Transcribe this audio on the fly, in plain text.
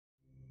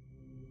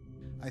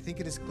I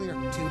think it is clear to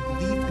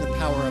believe in the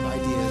power of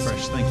ideas.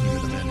 Fresh thinking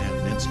of the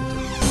Manhattan Institute.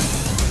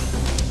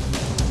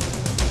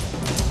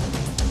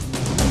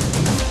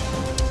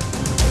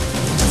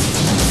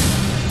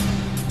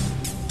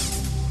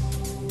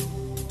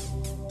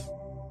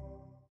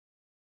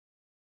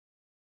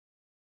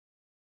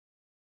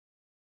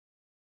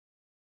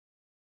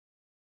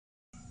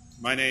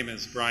 My name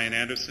is Brian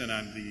Anderson.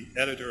 I'm the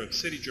editor of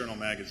City Journal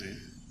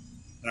magazine,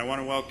 and I want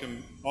to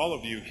welcome all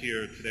of you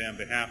here today on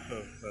behalf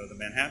of the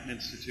Manhattan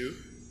Institute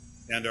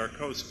and our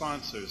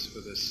co-sponsors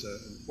for this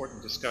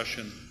important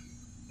discussion,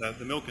 the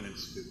Wilkins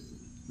Institute.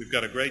 We've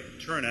got a great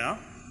turnout,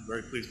 I'm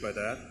very pleased by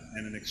that,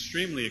 and an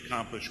extremely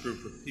accomplished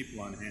group of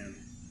people on hand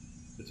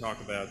to talk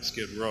about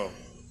Skid Row.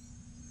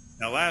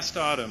 Now, last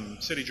autumn,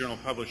 City Journal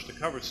published a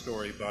cover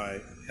story by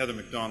Heather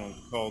McDonald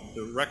called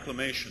The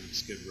Reclamation of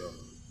Skid Row.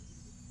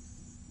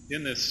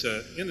 In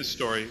this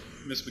story,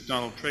 Ms.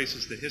 McDonald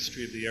traces the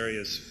history of the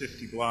area's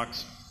 50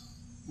 blocks,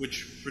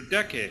 which for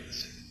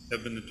decades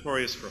have been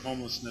notorious for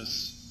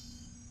homelessness,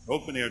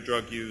 open-air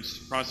drug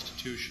use,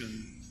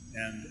 prostitution,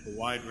 and a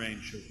wide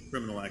range of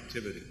criminal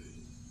activity.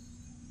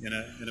 In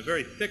a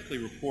very thickly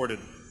reported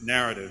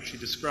narrative, she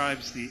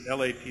describes the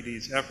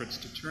LAPD's efforts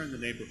to turn the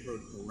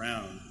neighborhood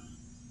around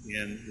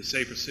in the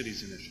Safer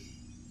Cities initiative.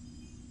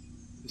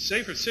 The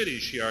Safer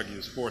Cities, she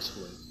argues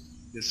forcefully,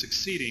 is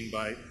succeeding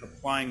by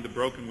applying the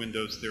broken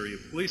windows theory of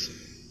policing,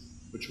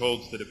 which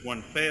holds that if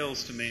one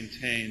fails to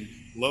maintain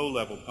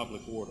low-level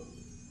public order,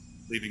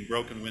 leaving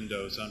broken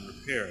windows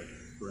unrepaired,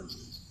 for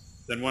instance,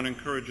 then one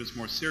encourages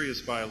more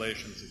serious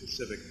violations of the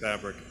civic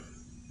fabric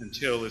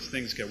until, as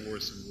things get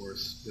worse and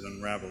worse, it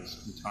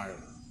unravels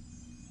entirely.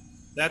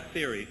 That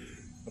theory,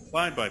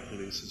 applied by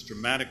police, has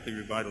dramatically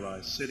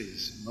revitalized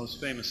cities,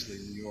 most famously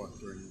New York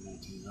during the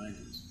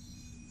 1990s.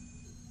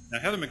 Now,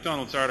 Heather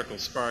McDonald's article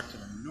sparked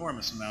an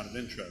enormous amount of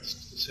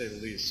interest, to say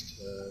the least.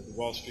 The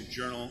Wall Street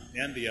Journal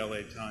and the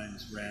LA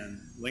Times ran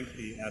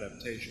lengthy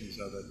adaptations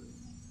of it,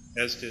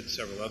 as did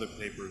several other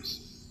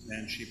papers,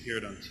 and she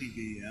appeared on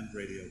TV and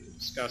radio to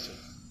discuss it.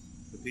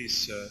 The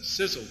piece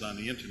sizzled on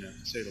the internet,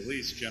 to say the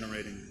least,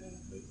 generating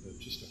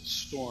just a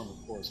storm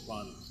of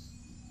correspondence,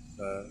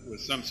 with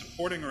some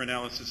supporting her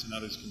analysis and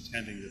others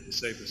contending that the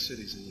Safer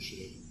Cities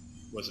initiative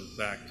was in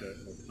fact a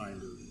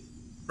kind of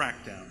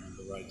crackdown on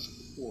the rights of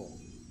the poor.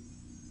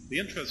 The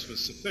interest was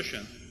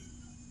sufficient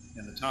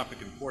and the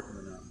topic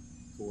important enough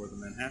for the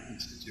Manhattan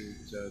Institute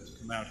to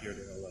come out here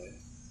to LA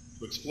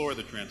to explore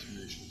the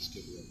transformation of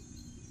Skid Row.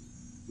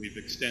 We've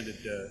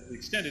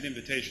extended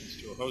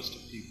invitations to a host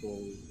of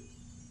people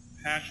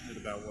passionate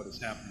about what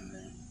is happening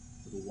there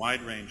with a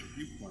wide range of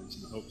viewpoints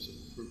in the hopes of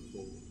a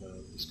fruitful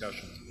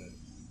discussion today.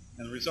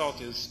 And the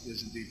result is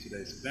indeed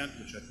today's event,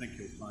 which I think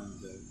you'll find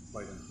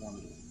quite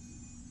informative.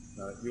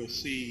 You'll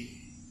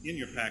see in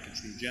your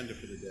packets the agenda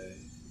for the day,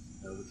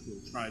 which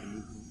we'll try to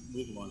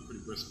move along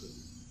pretty briskly,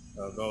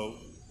 though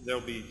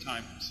there'll be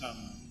time for some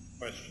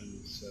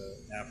questions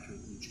after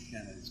each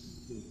panel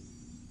is concluded.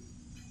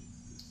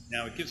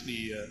 Now, it gives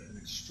me an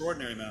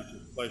extraordinary amount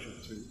of pleasure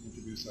to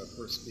introduce our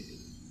first speaker,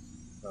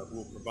 who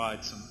will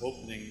provide some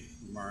opening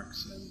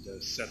remarks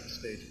and set the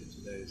stage for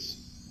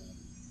today's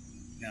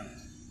panel.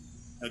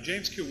 Now,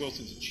 James Q.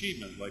 Wilson's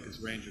achievement, like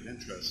his range of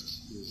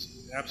interests,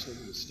 is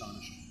absolutely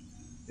astonishing.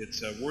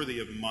 It's worthy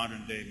of a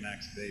modern-day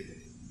Max Weber.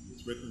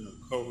 He's written or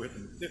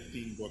co-written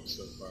 15 books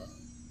so far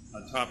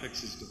on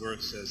topics as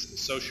diverse as the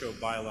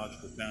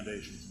socio-biological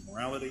foundations of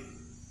morality,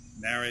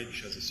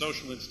 marriage as a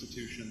social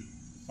institution,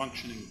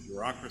 functioning of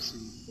bureaucracy,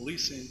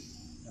 policing,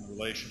 and the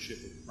relationship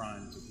of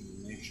crime to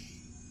human nature.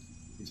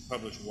 He's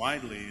published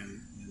widely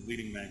in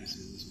leading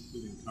magazines,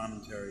 including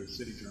Commentary,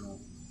 City Journal,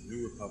 The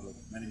New Republic,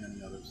 many,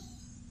 many others,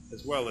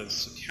 as well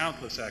as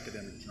countless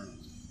academic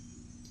journals.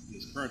 He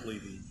is currently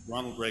the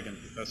Ronald Reagan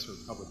Professor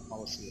of Public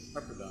Policy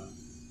at Pepperdine,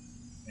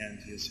 and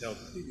he has held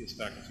previous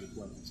faculty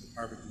appointments at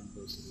Harvard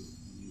University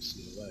and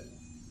UCLA.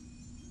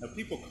 Now,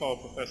 people call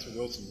Professor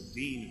Wilson the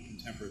Dean of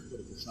Contemporary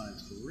Political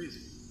Science for a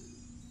reason.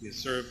 He has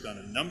served on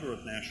a number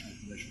of national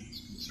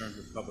commissions concerned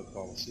with public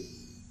policy,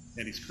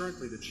 and he's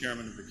currently the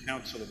chairman of the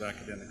Council of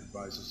Academic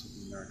Advisors of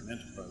the American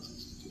Enterprise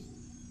Institute.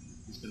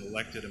 He's been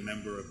elected a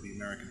member of the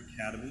American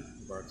Academy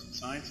of Arts and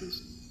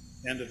Sciences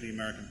and of the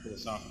American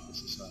Philosophical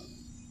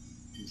Society.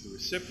 He's the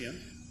recipient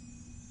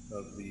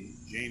of the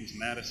James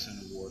Madison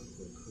Award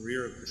for a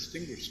Career of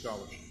Distinguished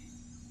Scholarship,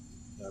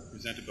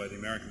 presented by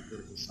the American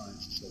Political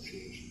Science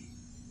Association.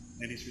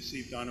 And he's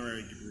received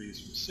honorary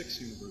degrees from 6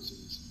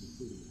 universities,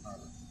 including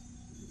Harvard.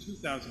 In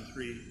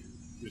 2003,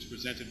 he was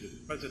presented with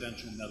the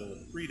Presidential Medal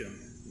of Freedom,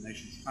 the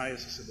nation's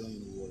highest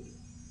civilian award,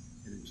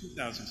 and in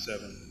 2007,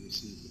 he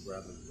received the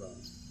Bradley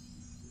Prize.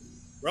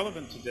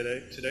 Relevant to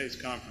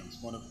today's conference,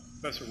 one of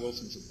Professor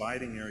Wilson's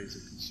abiding areas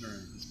of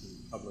concern has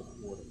been public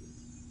order.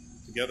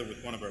 Together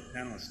with one of our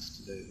panelists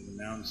today, the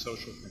renowned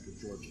social thinker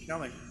George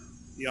Kelly,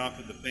 he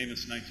authored the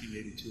famous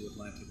 1982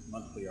 Atlantic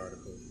Monthly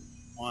article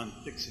on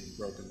fixing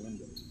broken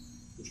windows,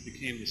 which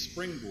became the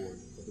springboard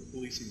of the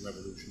policing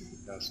revolution of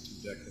the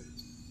past 2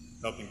 decades,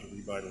 helping to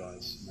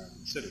revitalize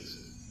American cities,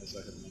 as I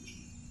have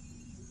mentioned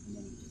a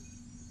moment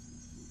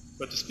ago.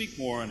 but to speak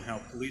more on how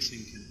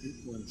policing can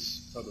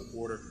influence public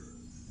order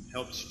and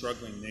help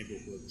struggling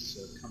neighborhoods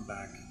come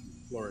back and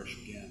flourish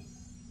again.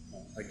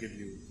 I give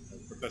you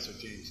Professor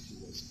James Q.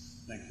 Wilson.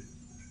 Thank you.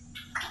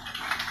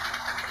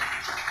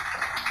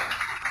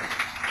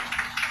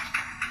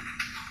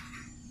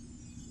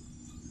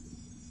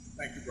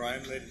 Thank you,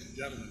 Brian. Ladies and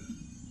gentlemen,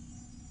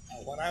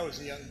 when I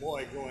was a young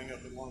boy growing up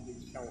in Long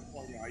Beach,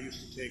 California, I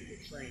used to take the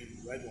train,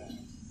 Red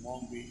Line, from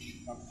Long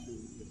Beach up to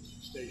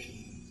its station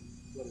in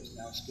what is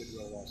now Skid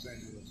Row, Los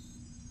Angeles,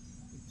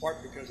 in part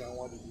because I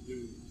wanted to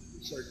do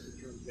research for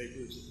term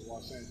papers at the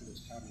Los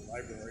Angeles County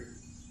Library,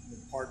 and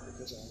in part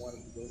because I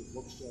wanted to go to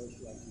bookstores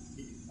where I could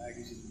keep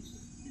magazines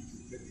that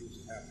featured pictures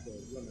of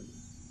half-clothed women,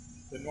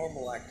 the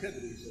normal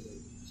activities of a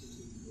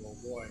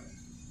 16-year-old boy.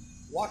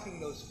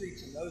 Walking those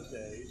streets in those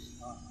days,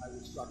 I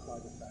was struck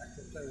by the fact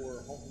that there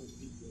were homeless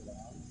people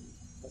around,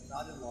 but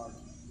not in large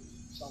numbers.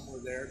 Some were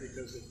there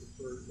because they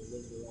preferred to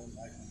live their own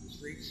life on the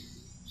streets.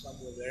 Some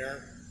were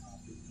there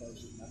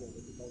because of mental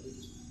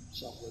difficulties.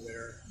 Some were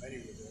there, many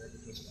were there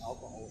because of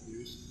alcohol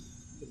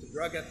abuse. But the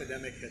drug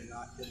epidemic had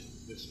not hit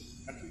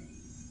this country,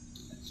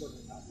 and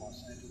certainly not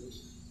Los Angeles.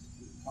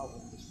 The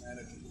problem was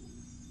manageable.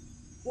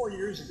 4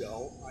 years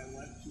ago, I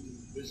went to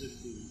visit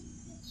the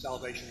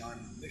Salvation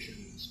Army mission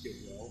in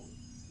Skid Row.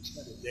 I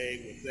spent a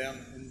day with them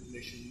in the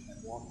mission and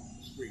walking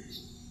the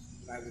streets.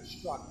 And I was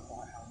struck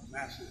by how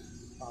massive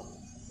the problem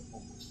of the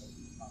homeless had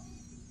become.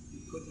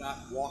 You could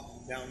not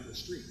walk down the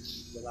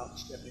streets without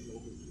stepping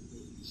over people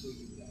and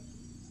sleeping them.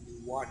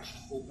 We watched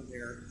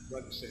open-air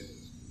drug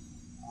sales.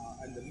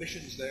 And the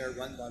missions there,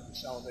 run by the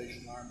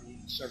Salvation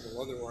Army and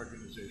several other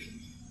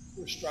organizations,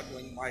 were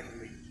struggling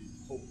mightily to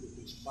cope with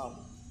this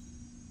problem.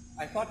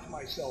 I thought to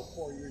myself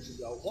 4 years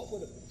ago, what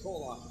would a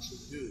patrol officer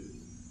do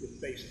if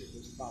faced with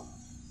this problem?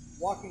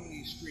 Walking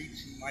these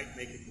streets, he might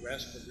make an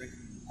arrest for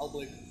drinking in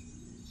public,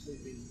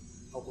 sleeping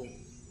in public,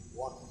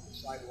 walking the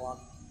sidewalk.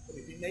 But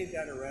if he made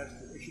that arrest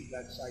or issued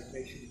that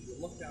citation, if you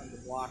look down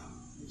the block,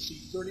 you'd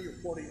see 30 or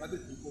 40 other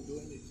people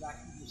doing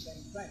exactly the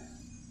same thing.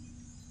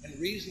 And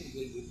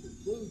reasonably would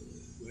conclude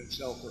to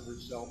himself or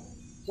herself,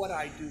 what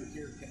I do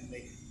here can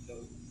make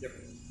no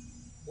difference.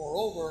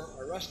 Moreover,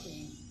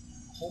 arresting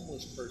a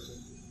homeless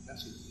person is a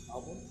messy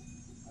problem.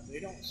 They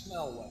don't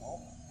smell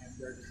well, and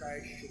their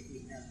trash should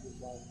be handled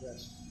while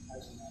dressed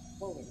as enough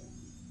clothing.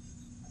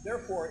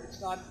 Therefore, it's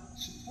not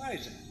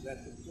surprising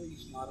that the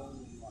police, not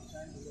only in Los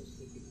Angeles,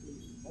 but the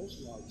police in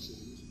most large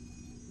cities,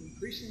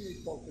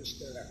 increasingly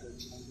focus their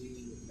efforts on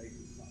dealing with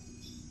major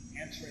crimes,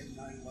 answering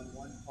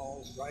 911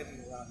 calls, driving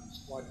around in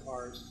squad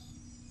cars,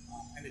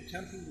 and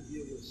attempting to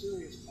deal with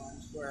serious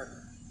crimes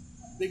where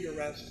a big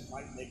arrest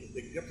might make a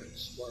big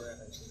difference,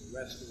 whereas an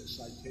arrest or a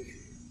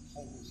citation of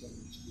homeless on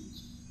the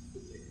streets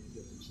could make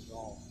no difference at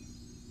all.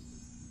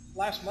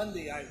 Last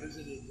Monday, I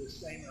visited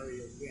this same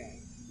area again,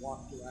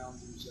 walked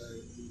around these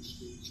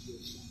streets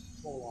with some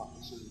patrol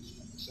officers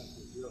from the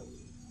Central Bureau.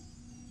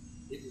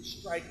 It was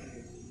striking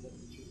to me what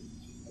the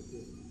change had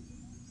been.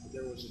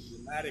 There was a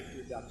dramatic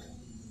reduction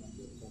in the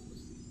number of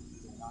homeless people.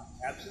 They were not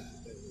absent,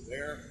 they were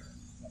there,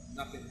 but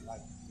nothing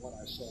like what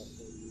I saw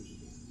 4 years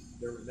ago.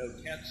 There were no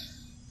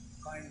tents.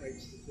 Crime rate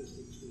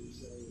statistics for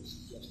this area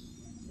suggest that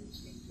crime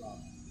rates have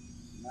dropped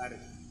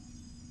dramatically.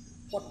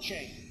 What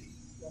changed?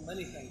 Well,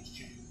 many things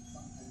changed.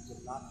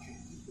 Have not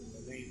changed and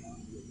remain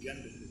on the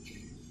agenda to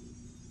change.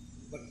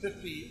 But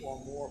 50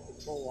 or more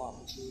patrol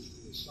officers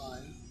were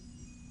assigned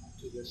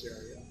to this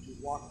area to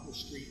walk the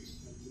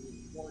streets and to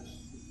enforce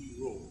the key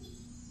rules.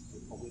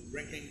 No public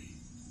drinking,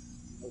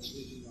 no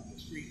sleeping on the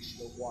streets,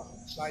 no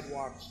walking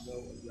sidewalks, no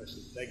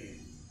aggressive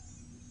begging.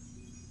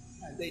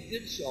 And they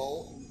did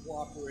so in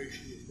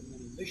cooperation with the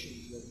many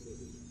missions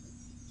located,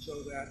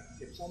 so that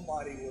if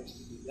somebody was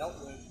to be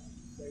dealt with,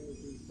 they would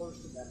be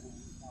first in effort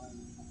to find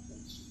a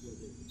place where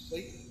they could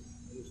sleep.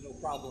 There was no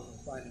problem in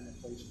finding a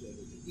place where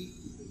they could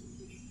eat because the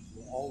missions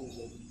were always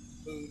open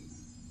for food.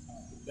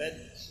 The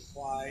bed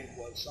supply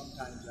was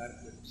sometimes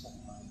adequate,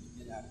 sometimes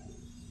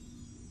inadequate.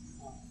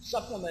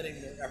 Supplementing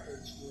their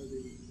efforts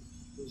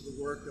was the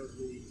work of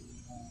the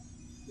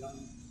young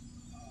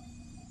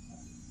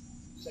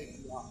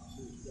safety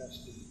officers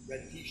dressed in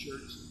red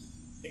T-shirts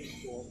paid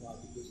for by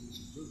the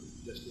Business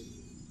Improvement District,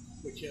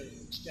 which have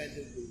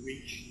extended the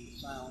reach, the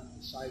sound,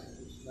 the sight,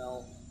 the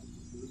smell of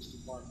the police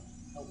department,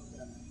 helped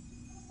them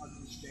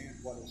understand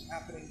what is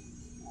happening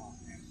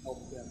and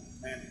help them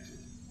manage it.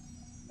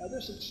 Now,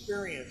 this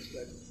experience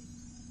that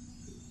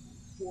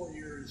 4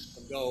 years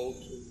ago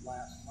to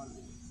last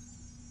Monday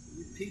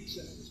repeats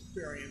an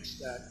experience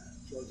that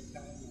George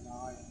Kleiman and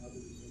I and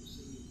others have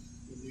seen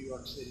in New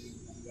York City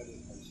and other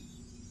places.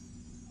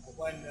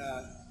 When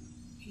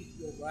Chief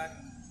Bill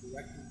Bratton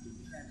directed the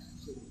Transit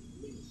City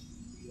Police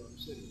in New York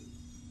City,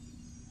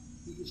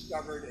 he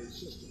discovered a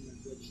system in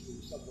which the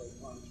subway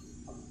cars were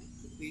covered with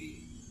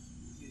graffiti,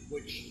 in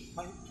which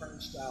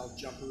turnstile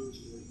jumpers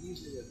were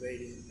easily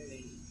evading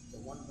paying the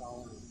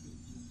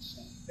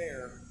 $1.15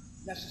 fare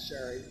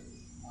necessary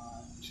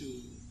to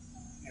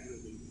enter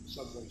the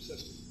subway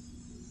system.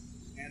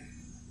 And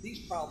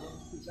these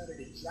problems presented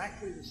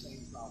exactly the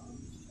same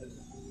problems as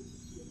the homeless in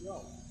Skid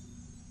Row.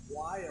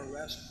 why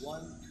arrest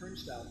one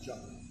turnstile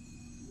jumper?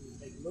 It would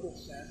make little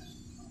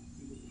sense.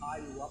 He would tie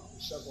you up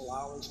for several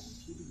hours,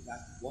 completing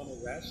that one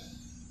arrest.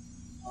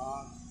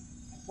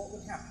 And what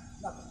would happen?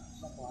 Nothing.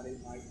 Somebody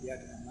might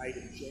get a night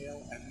in jail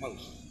at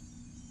most.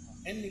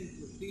 Ending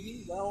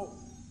graffiti, well,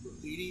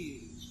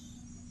 graffiti is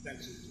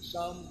offensive to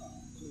some,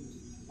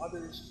 pleasing to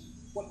others.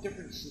 What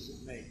difference does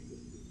it make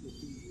if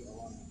graffiti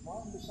are on the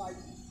farm?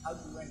 Besides, how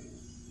do you end it?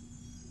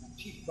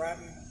 Chief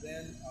Bratton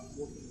then,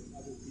 working with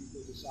other people,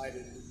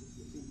 decided that the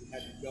graffiti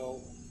had to go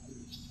and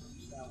these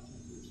turnstile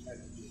jumpers had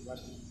to be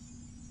arrested.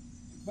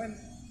 And when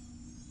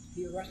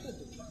he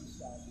arrested the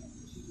turnstile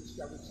jumpers, he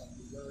discovered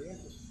something very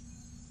interesting.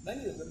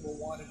 Many of them were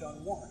wanted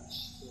on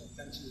warrants for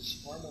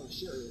offenses far more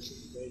serious in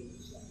the day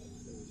than some of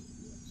those in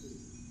New York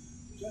City.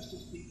 Just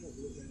as people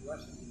who have been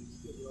arrested in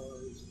skid row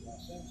areas of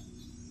Los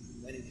Angeles,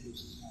 in many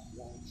cases have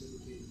warrants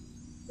indicating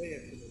they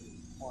have committed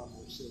far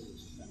more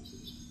serious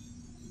offenses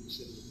in the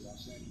city of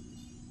Los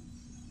Angeles.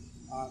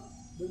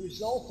 The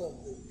result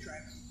of the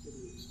Transit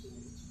City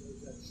experience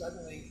was that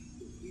suddenly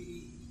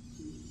graffiti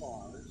through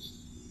cars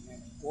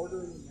and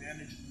orderly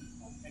management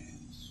of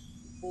entrance,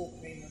 full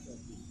payment of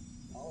the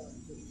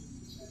 $1.15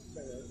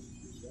 fare,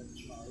 which was then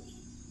charged,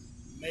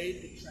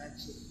 made the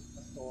transit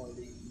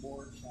authority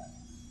more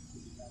attractive.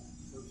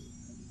 The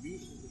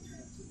use of the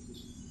transit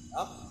system went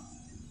up,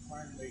 and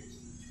crime rates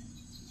in the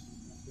transit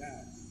system went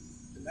down.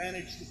 To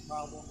manage the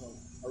problem of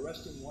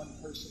arresting one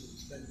person and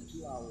spending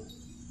 2 hours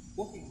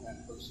booking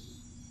that person,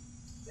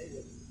 they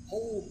would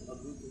hold a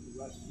group of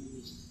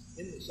arrestees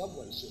in the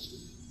subway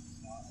system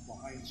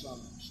behind some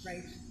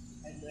restraints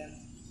and then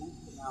move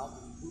them out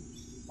in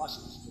groups and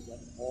buses so that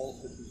all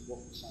could be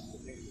booked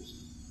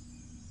simultaneously.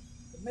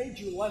 The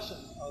major lesson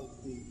of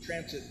the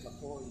transit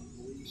authority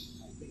police,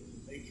 and I think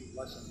the major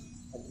lesson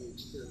of the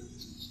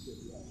experience in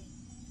Skid Row,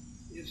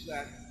 is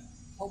that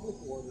public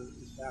order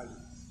is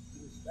valuable.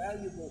 It is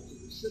valuable to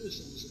the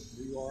citizens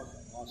of New York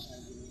and Los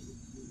Angeles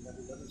and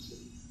every other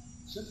city,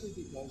 simply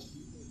because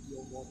people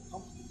feel more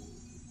comfortable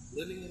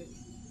living in a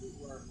community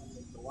where when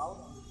they go out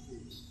on the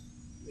streets,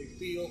 they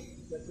feel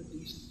that the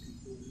decent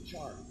people are in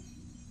charge,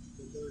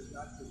 that there is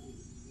not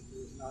graffiti, that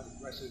there is not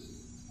aggressive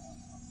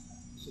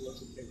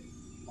solicitation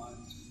of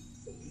funds,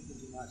 that people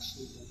do not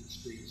sleep on the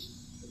streets,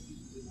 that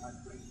people do not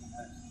drink and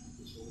act in a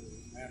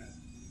disorderly manner.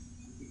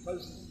 And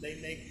because they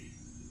make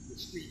the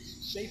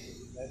streets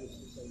safer, that is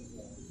to say,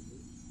 more orderly,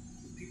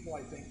 the people,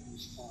 I think,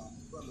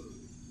 respond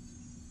affirmatively.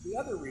 The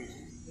other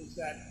reason is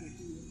that if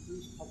you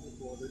increase public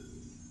order,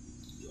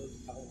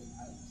 George Kleiman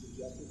has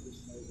suggested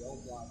this may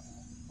well drive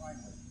down the crime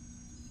rate.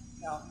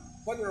 Now,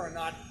 whether or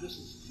not this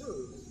is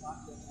true has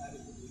not been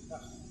adequately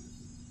tested.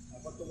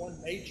 But the one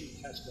major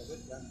test of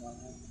it, done by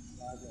Anthony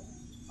Braga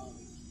and his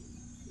colleagues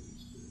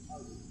in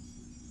Harvard,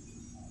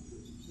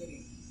 Jersey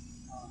City,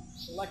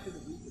 selected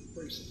a group of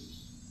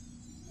precincts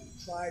and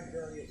tried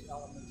various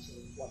elements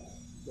of what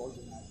George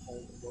and I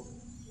call the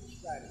broken control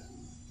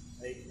strategy.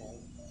 They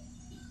called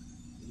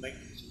the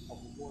maintenance of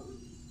public order,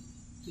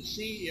 to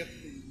see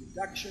if the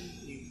reduction,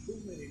 the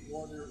improvement in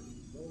order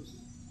in those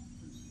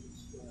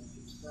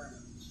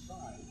experiments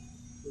tried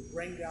would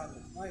bring down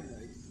the crime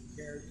rate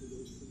compared to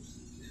those precincts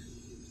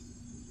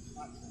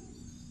not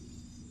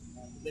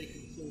tried. They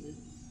concluded,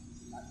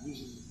 not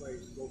using the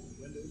phrase broken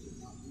windows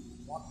and not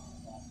even talking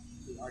about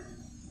the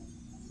argument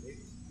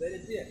that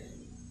it did.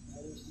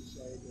 That is to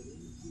say that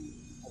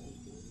increased public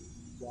order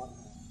brought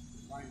down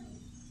the crime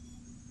rate.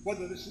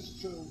 Whether this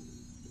is true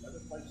in other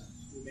places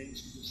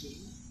remains to be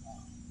seen.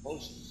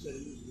 Most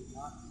cities do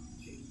not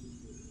change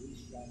their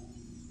police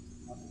strategy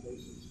on the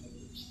basis of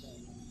an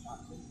experimental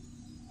doctrine.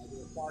 They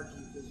are far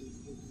too busy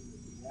looking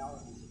at the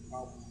reality of the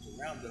problems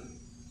around them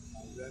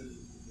than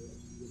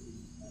would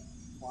be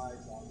implied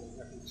by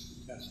their efforts to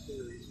test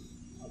theories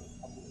of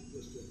public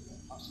district or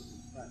possibly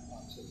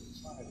crackpots of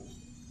society.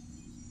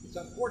 It's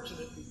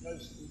unfortunate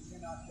because we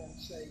cannot then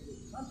say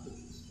with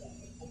confidence that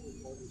the public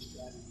order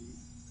strategy,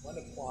 when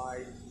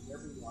applied in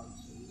every one,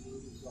 will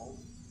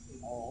result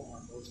in all or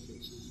most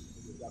cases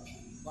a reduction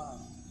in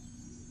crime.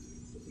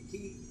 But the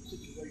key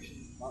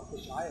situation about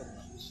which I have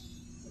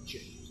noticed a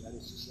change, that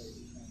is to say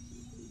the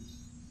transit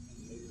police and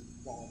the later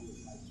quality of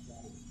life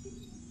strategy in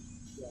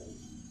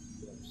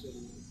New York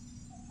City,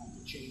 and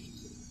the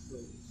changes that have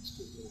occurred in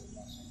Skid Row in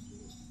Los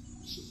Angeles,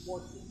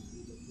 support the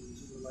view that there is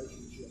a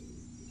relationship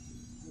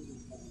between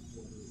improving public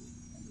order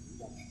and the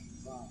reduction in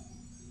crime.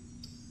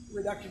 The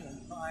reduction in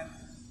crime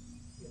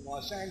in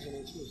Los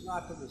Angeles was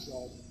not the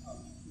result of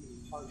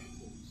really harsh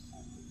police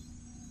tactics.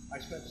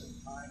 I spent some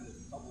time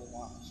with a couple of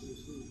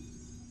officers who,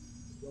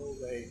 though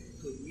they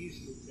could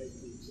easily take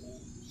the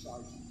exam for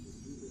sergeant or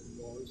do their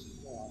doors and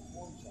fill out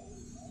forms all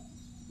the time,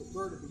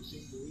 prefer to be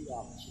seen to lead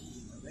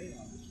officers and remain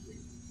on the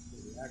street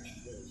where the action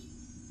is.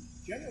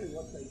 Generally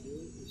what they do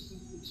is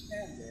simply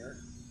stand there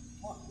and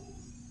talk to them.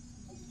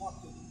 They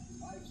talk to them in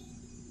my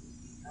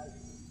experience in a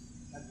casual,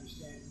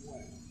 understanding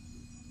way,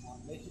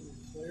 making it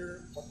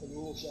clear what the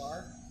rules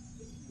are,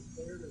 making it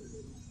clear that if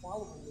they don't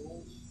follow the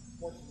rules,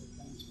 unfortunate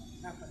things might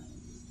happen,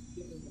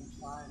 giving them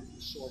time to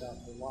sort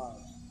out their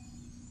lives.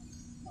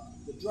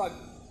 The drug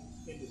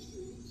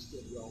industry in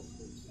Skid Row,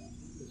 for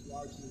example, was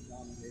largely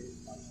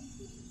dominated by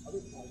people from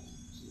other parts of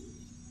the city,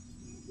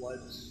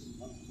 bloods in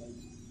one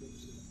place and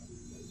crips in another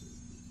place,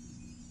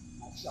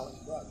 selling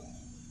drugs.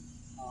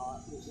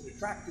 It was an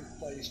attractive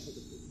place for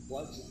the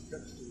bloods and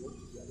crips to work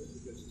together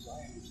because, as I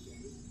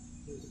understand it,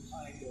 there's a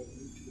kind of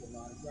mutual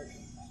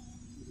non-aggression.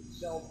 You can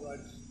sell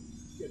drugs in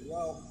Skid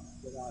Row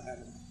without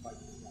having to fight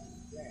the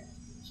crime gang,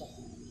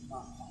 something that was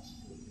not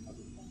possible in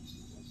other parts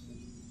of Los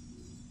Angeles.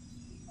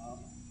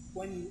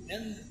 When you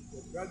end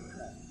the drug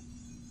traffic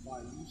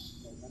by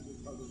use of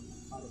undercover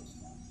narcotics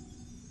boxes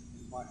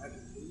and by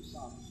having police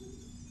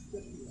officers,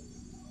 50 of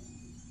them now,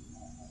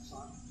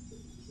 assigned to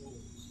control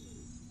of the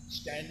city,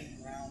 standing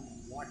around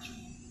and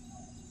watching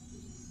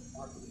the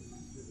marketing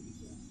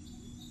activities on the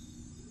streets,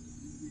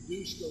 you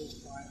reduce those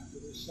crimes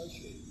that are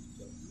associated with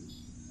drug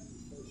use, and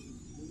of course you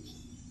reduce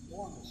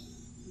enormously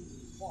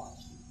the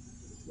cost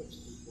that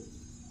afflicts people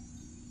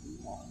who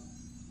are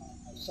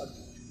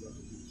subject to drug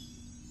abuse.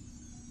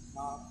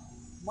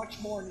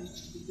 Much more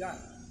needs to be done.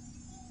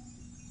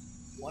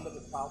 One of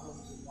the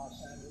problems in Los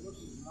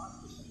Angeles is not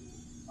the same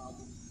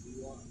problem in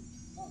New York and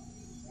Chicago.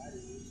 That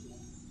is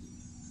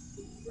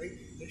the great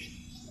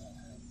emissions that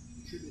have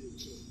contributed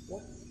so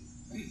importantly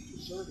to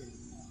serving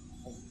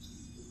homeless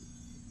people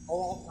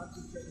are all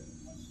concentrated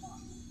in one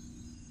spot.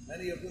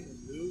 Many of them are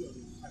new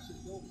and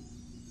impressive buildings.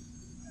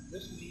 And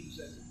this means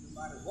that no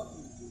matter what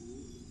we do,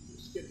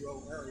 the Skid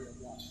Row area of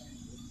Los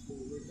Angeles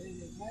will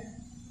remain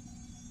intact.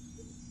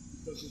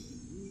 Because if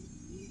you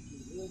need to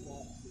live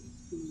off the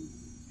food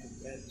and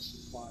bed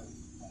supply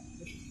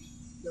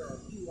emissions, there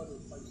are a few other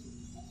places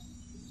in Los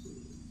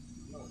Angeles.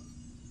 No,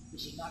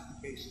 this is not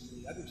the case in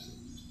many other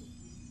cities,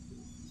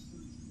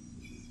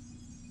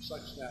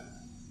 such that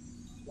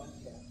one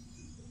can,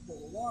 for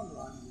the long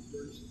run,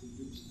 reduce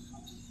the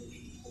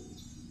concentration of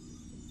homeless people.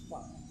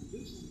 But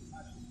reducing the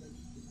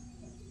concentration of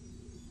homeless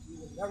people, you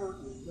will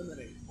never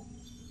eliminate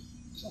homelessness.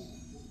 Some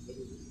people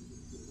live in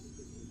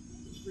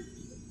the street.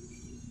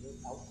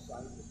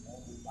 Outside the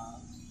normal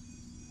bounds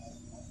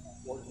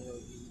of ordinary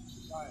human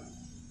society.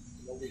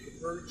 So we can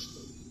urge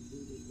them to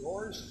move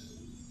indoors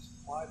and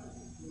supply them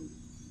with food.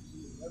 We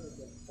will never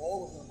get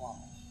all of them off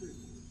the street.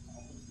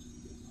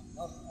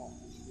 Enough off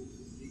the street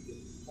that we get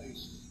in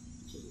place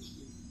so the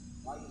street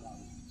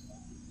revitalizes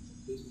itself, so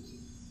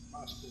businesses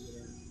prosper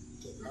there,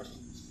 so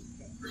customers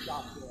can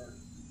shop there,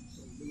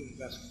 so new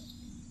investments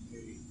can be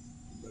made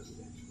in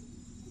residential.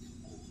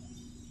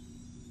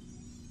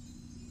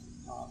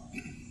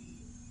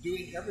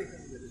 Doing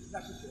everything that is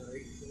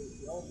necessary goes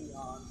well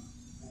beyond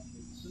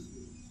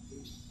simply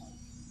police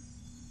department.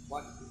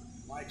 What,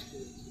 in my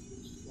experience, the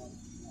police department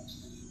in Los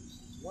Angeles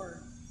has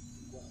learned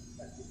and what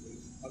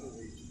effectively other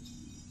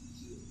agencies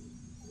see it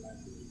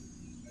collaborating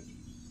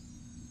measures.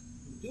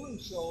 In doing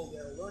so,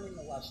 they're learning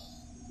a lesson,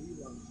 and we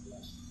learned a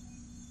lesson,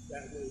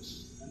 that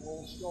was an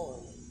old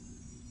story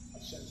a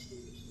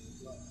century or so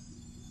ago.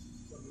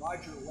 When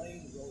Roger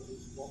Lane wrote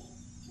his book,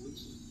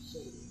 Policing the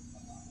City,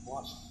 about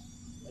Boston,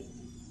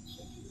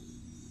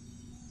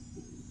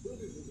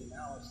 concluded his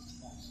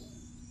analysis by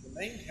saying the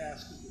main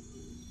task of the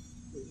police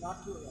was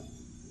not to arrest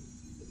people,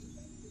 but to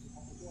make them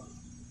public order.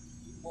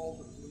 He called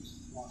the police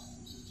in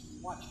Boston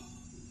essentially watching,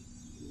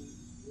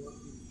 who were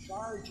in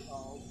charge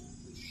of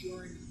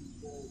assuring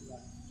people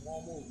that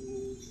normal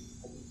rules of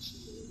public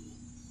security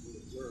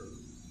were observed.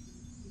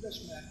 And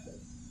this meant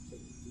that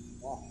taking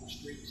people off the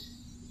streets,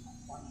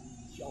 finding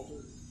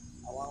shelter,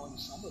 allowing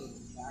some of them,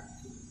 in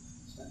fact, to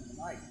spend the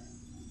night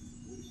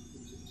in police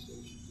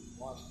stations in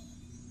Boston.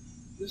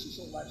 This is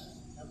a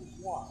lesson that was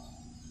lost.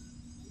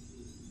 It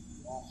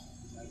was lost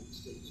in the United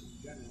States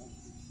in general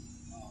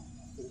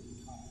over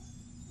time.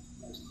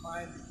 As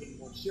crime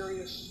became more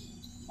serious,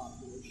 as the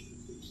population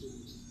of big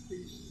cities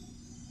increased,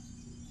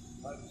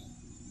 drugs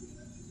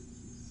began to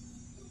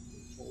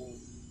control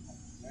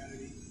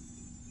humanity.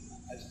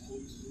 As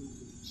police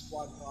moved into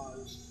squad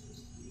cars,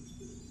 as police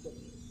were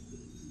equipped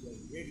with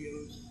two-way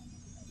radios,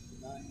 as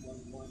the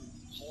 911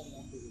 call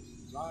number was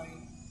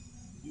designed,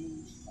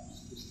 used by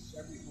citizens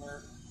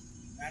everywhere.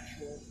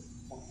 Natural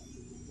function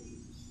of the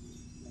police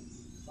and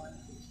crime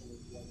control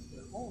was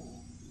their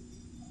own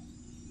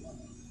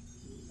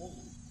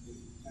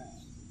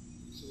task.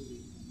 So the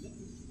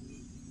commitment to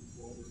meet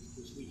the order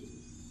was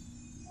weakened.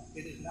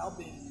 It is now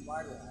being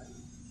revitalized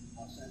in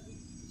Los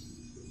Angeles, it's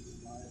being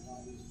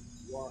revitalized in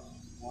New York,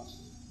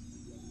 Boston,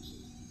 and the other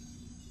cities.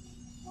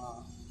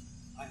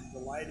 I'm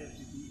delighted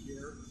to be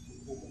here to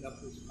open up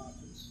this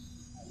conference.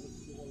 I look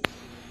forward to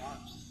the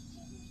remarks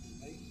that will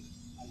make.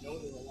 I know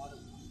there are a lot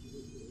of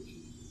controversial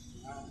issues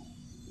surround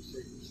the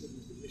Sacred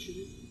Cities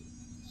Initiative,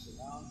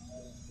 surround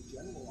the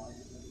general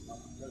argument about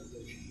the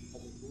preservation of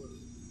public order.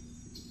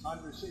 It's a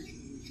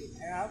conversation we should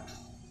have,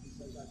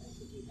 because I think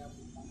if we have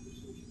the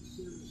conversation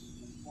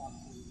seriously and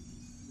thoughtfully,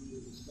 we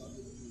will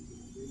discover that we can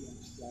agree on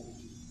a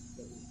strategy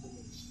that will bring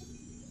us to the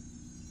end.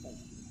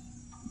 Thank you.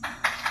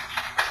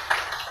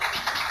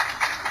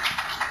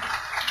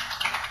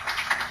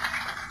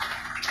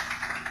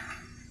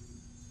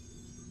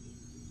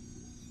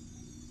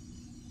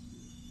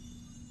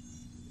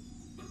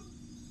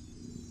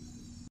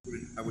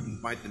 I would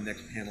invite the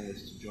next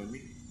panelist to join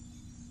me.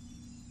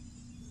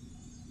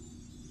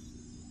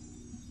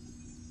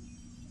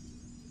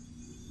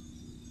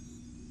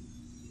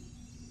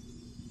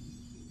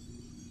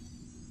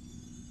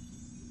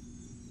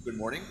 Good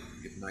morning.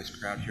 We have a nice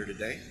crowd here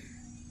today.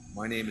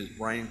 My name is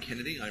Brian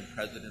Kennedy. I'm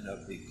president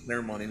of the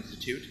Kleiman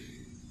Institute.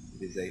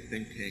 It is a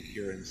think tank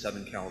here in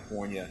Southern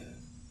California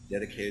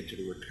dedicated to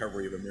the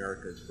recovery of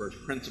America's first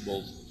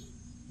principles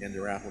and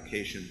their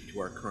application to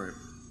our current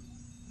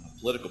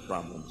political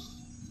problems.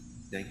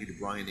 Thank you to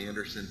Brian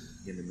Anderson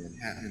and the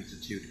Manhattan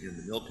Institute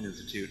and the Wilkins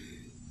Institute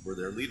for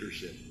their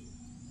leadership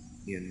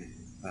in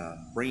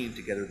bringing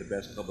together the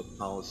best public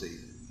policy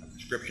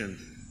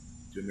prescriptions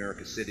to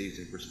America's cities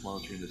and for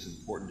sponsoring this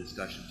important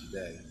discussion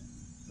today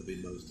of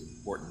the most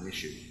important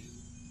issue.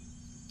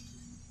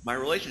 My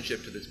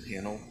relationship to this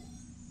panel,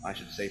 I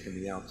should say from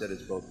the outset,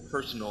 is both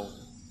personal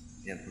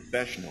and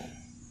professional.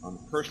 On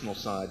the personal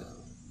side,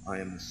 I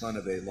am the son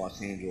of a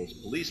Los Angeles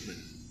policeman,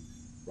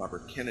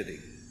 Robert Kennedy,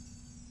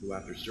 who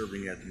after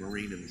serving at the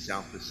Marine in the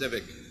South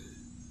Pacific,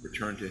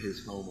 returned to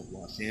his home of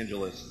Los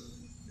Angeles,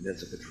 and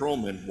as a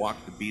patrolman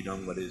walked the beat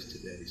on what is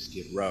today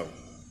Skid Row.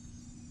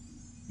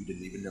 You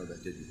didn't even know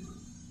that, did you?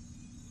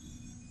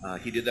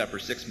 He did that for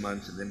 6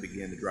 months and then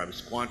began to drive a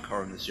squad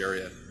car in this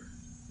area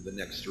for the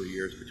next 3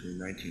 years between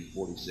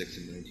 1946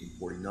 and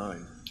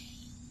 1949.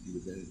 He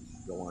would then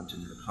go on to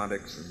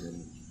narcotics and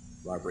then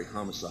robbery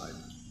homicide.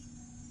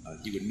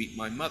 He would meet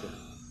my mother,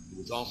 who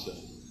was also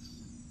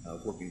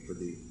working for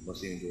the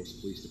Los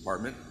Angeles Police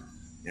Department,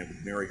 and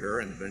would marry her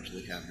and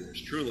eventually have yours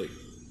truly.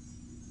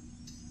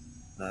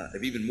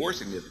 Of even more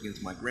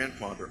significance, my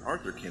grandfather,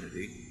 Arthur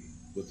Kennedy,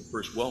 was the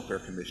first welfare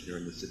commissioner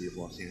in the city of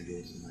Los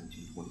Angeles in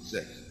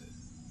 1926.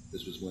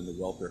 This was when the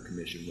Welfare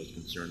Commission was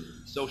concerned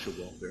with the social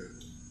welfare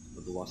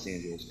of the Los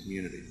Angeles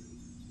community.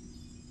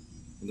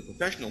 On the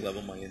professional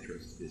level, my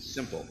interest is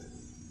simple.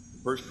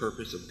 The first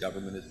purpose of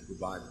government is to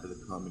provide for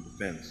the common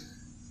defense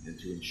and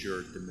to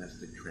ensure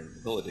domestic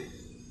tranquility.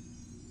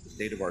 The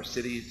state of our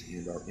cities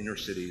and our inner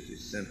cities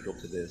is central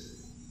to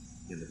this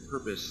and the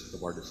purpose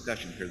of our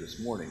discussion here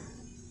this morning.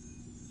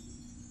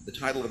 The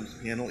title of this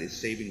panel is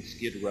Saving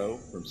Skid Row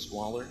from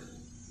Squalor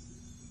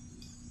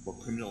or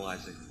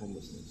Criminalizing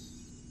Homelessness.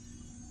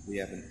 We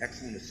have an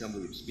excellent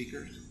assembly of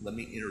speakers. Let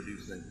me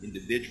introduce them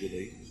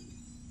individually.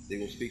 They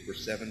will speak for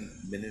 7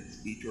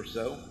 minutes each or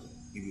so.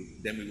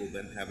 Then we will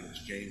then have an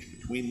exchange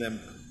between them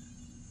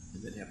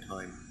and then have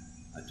time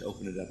to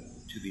open it up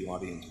to the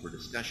audience for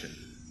discussion.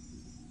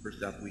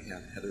 First up, we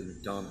have Heather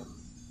McDonald.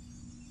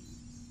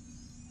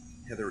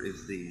 Heather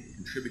is the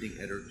contributing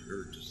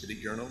editor to City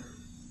Journal.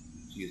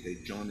 She is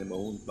a John M.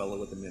 Olin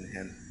Fellow at the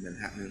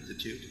Manhattan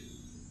Institute,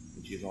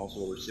 and she is also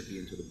a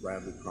recipient of the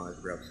Bradley Prize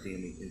for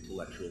Outstanding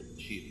Intellectual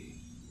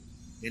Achievement.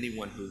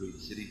 Anyone who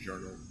reads City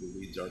Journal, who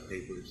reads our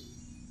papers,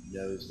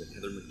 knows that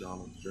Heather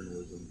McDonald's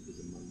journalism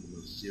is among the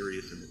most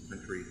serious in the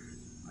country.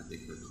 I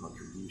think her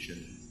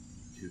contribution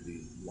to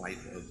the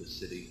life of the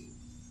city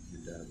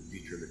and the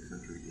future of the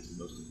country is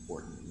most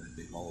important, and I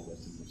think all of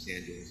us in Los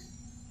Angeles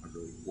are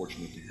very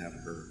fortunate to have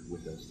her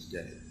with us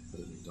today.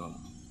 Heather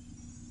McDonald.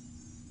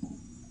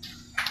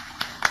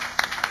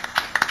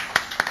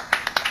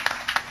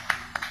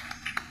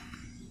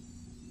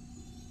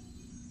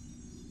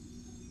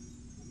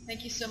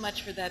 Thank you so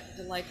much for that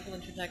delightful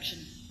introduction,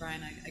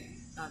 Brian.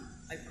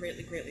 I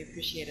greatly, greatly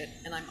appreciate it,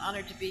 and I'm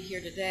honored to be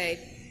here today.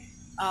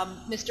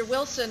 Mr.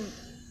 Wilson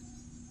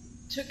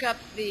took up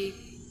the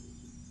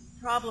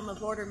problem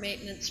of order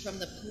maintenance from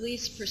the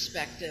police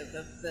perspective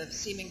of the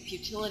seeming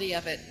futility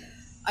of it.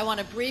 I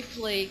want to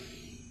briefly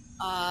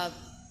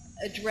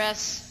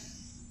address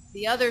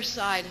the other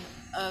side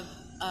of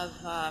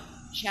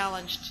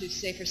challenge to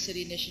Safer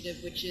City Initiative,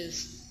 which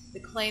is the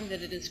claim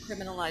that it is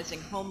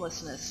criminalizing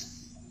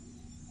homelessness.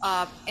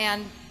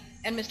 And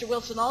Mr.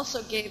 Wilson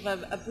also gave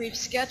a brief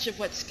sketch of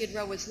what Skid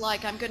Row was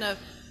like. I'm going to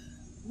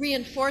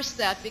reinforce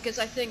that because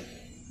I think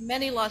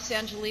many Los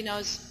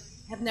Angelinos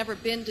have never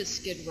been to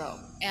Skid Row.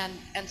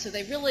 And so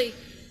they really,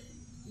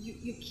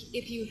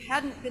 if you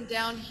hadn't been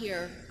down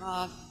here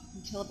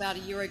until about a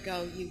year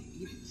ago,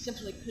 you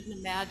simply couldn't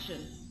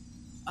imagine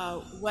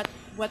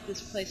what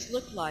this place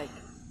looked like.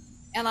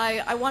 And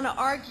I want to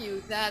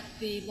argue that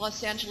the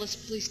Los Angeles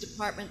Police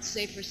Department's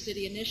Safer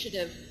City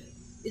Initiative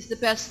is the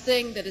best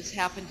thing that has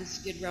happened to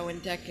Skid Row in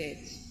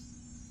decades.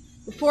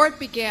 Before it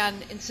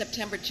began in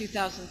September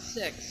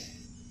 2006,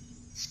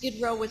 Skid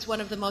Row was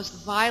one of the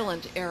most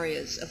violent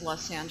areas of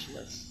Los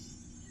Angeles.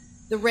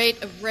 The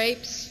rate of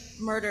rapes,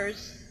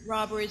 murders,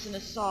 robberies, and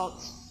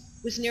assaults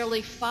was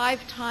nearly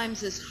 5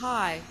 times as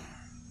high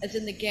as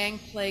in the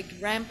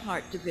gang-plagued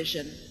Rampart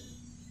Division,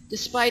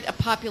 despite a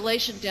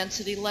population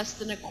density less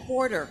than a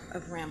quarter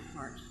of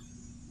Rampart.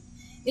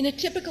 In a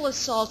typical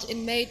assault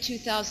in May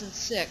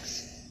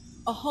 2006,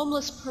 a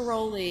homeless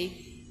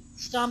parolee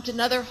stomped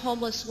another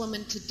homeless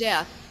woman to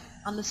death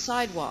on the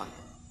sidewalk.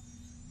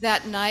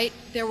 That night,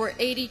 there were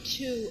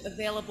 82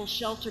 available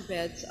shelter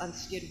beds on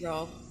Skid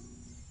Row,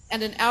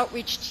 and an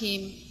outreach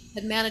team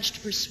had managed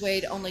to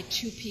persuade only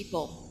 2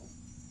 people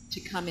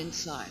to come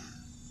inside.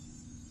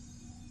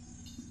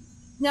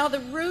 Now,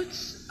 the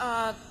roots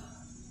of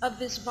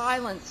this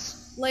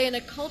violence lay in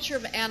a culture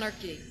of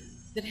anarchy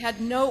that had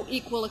no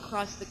equal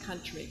across the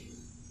country.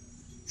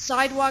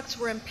 Sidewalks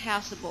were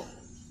impassable,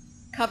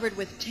 covered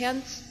with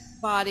tents,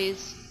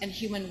 bodies, and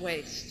human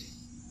waste.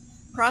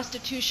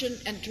 Prostitution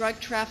and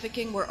drug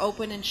trafficking were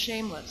open and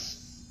shameless.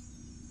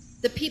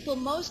 The people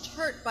most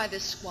hurt by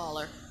this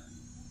squalor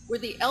were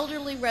the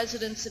elderly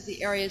residents of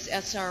the area's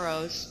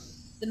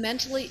SROs, the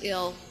mentally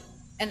ill,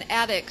 and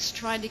addicts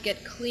trying to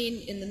get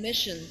clean in the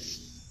missions,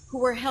 who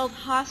were held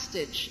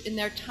hostage in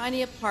their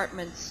tiny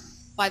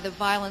apartments by the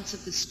violence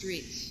of the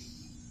streets.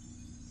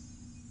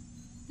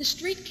 The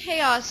street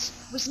chaos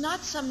was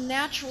not some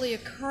naturally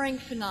occurring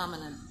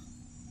phenomenon,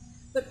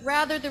 but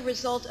rather the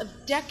result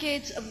of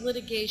decades of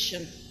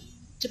litigation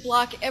to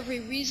block every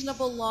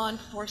reasonable law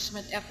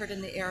enforcement effort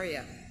in the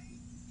area.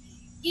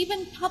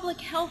 Even public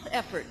health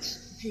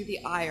efforts drew the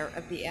ire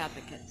of the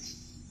advocates.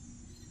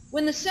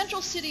 When the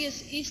Central City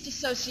East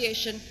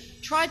Association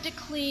tried to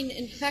clean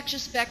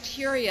infectious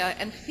bacteria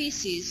and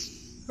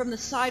feces from the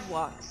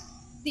sidewalks,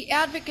 the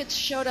advocates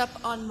showed up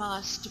en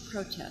masse to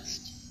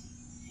protest.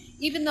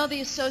 Even though the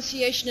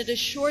association had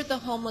assured the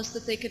homeless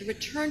that they could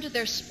return to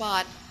their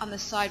spot on the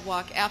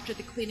sidewalk after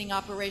the cleaning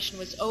operation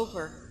was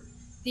over,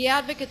 the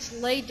advocates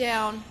lay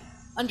down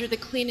under the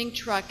cleaning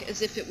truck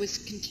as if it was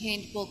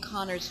contained Bull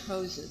Connor's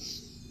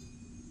hoses.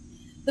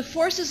 The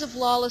forces of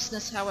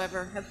lawlessness,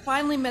 however, have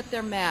finally met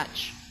their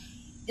match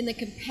in the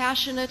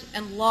compassionate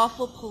and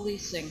lawful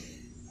policing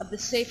of the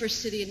Safer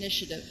City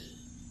Initiative.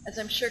 As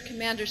I'm sure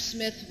Commander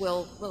Smith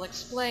will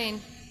explain,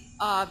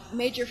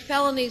 major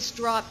felonies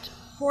dropped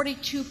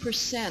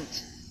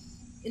 42%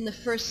 in the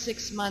first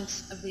 6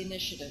 months of the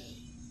initiative.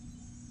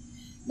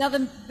 Now,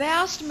 the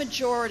vast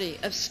majority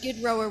of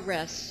Skid Row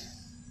arrests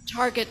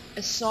target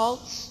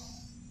assaults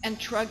and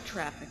drug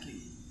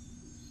trafficking,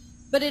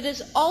 but it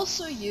has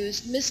also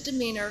used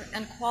misdemeanor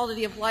and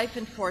quality of life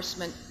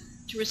enforcement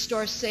to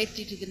restore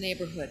safety to the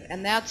neighborhood,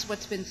 and that's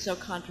what's been so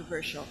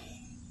controversial.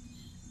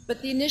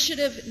 But the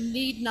initiative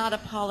need not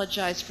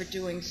apologize for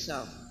doing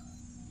so.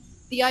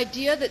 The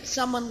idea that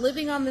someone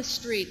living on the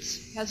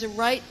streets has a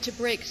right to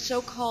break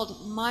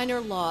so-called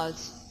minor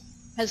laws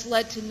has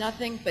led to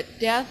nothing but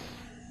death,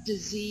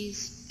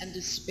 disease, and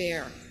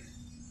despair.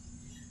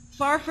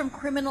 Far from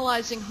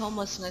criminalizing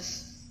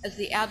homelessness, as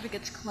the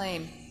advocates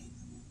claim,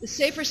 the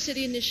Safer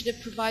City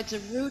Initiative provides a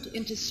route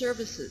into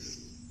services.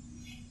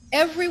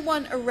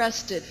 Everyone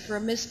arrested for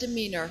a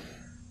misdemeanor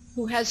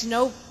who has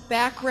no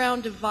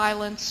background of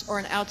violence or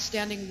an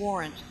outstanding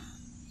warrant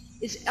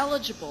is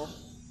eligible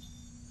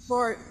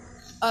for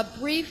a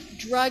brief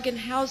drug and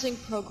housing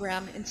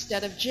program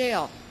instead of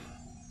jail.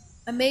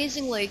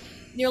 Amazingly,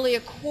 nearly a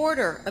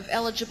quarter of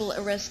eligible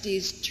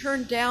arrestees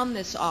turn down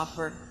this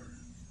offer,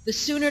 the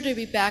sooner to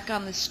be back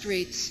on the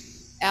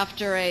streets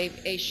after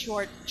a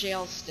short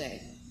jail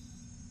stay.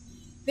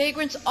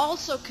 Vagrants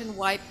also can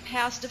wipe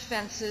past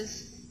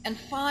offenses and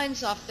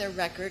fines off their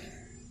record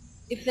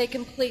if they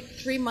complete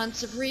 3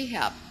 months of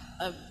rehab,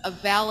 a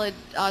valid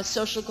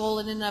social goal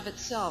in and of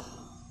itself.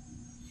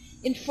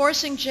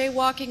 Enforcing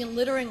jaywalking and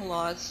littering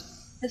laws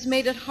has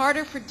made it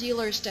harder for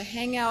dealers to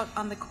hang out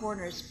on the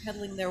corners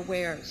peddling their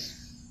wares.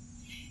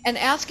 And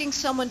asking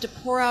someone to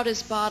pour out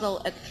his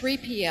bottle at 3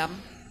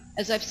 p.m.,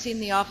 as I've seen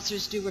the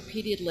officers do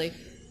repeatedly,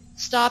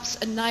 stops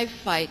a knife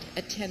fight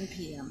at 10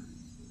 p.m.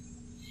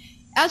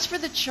 As for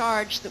the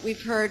charge that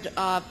we've heard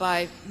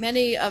by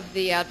many of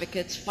the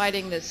advocates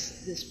fighting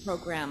this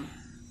program,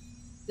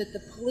 that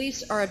the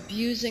police are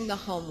abusing the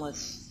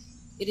homeless,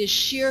 it is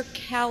sheer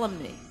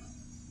calumny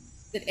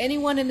that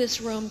anyone in this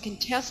room can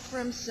test for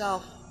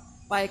himself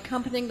by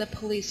accompanying the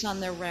police on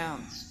their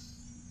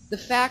rounds. The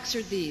facts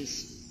are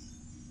these.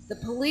 The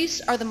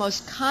police are the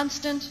most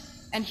constant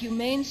and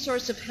humane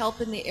source of help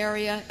in the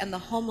area, and the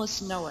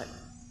homeless know it.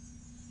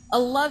 A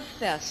love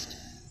fest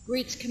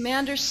greets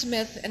Commander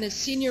Smith and his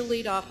senior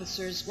lead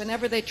officers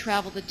whenever they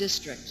travel the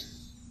district.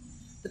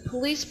 The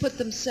police put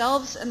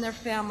themselves and their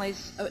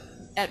families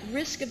at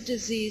risk of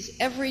disease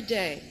every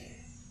day,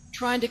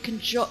 trying to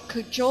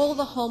cajole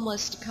the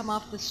homeless to come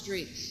off the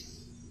streets.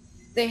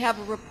 They have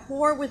a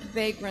rapport with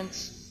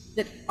vagrants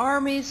that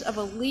armies of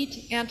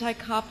elite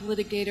anti-cop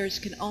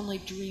litigators can only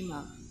dream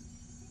of.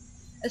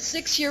 A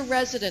 6-year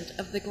resident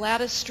of the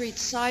Gladys Street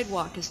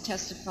sidewalk has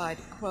testified,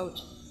 quote,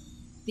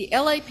 "The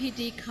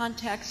LAPD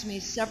contacts me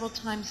several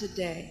times a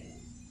day.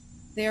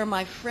 They are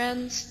my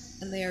friends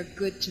and they are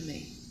good to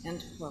me,"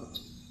 end quote.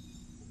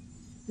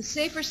 The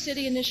Safer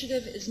City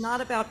Initiative is not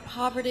about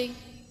poverty,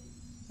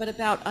 but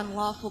about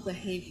unlawful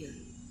behavior.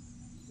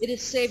 It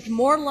has saved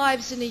more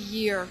lives in a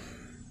year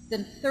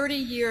than 30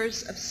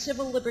 years of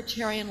civil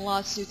libertarian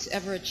lawsuits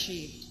ever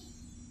achieved.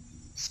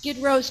 Skid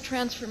Row's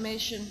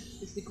transformation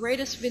is the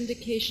greatest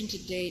vindication to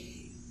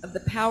date of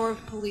the power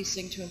of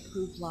policing to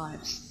improve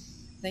lives.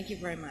 Thank you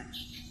very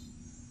much.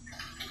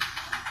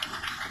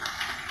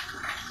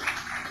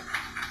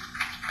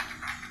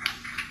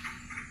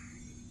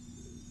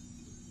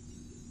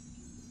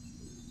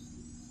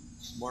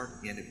 Smart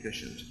and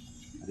efficient.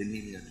 I didn't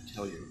even have to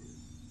tell you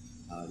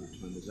your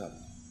time was up.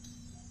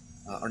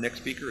 Our next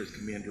speaker is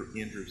Commander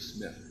Andrew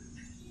Smith.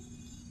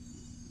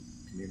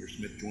 Commander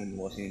Smith joined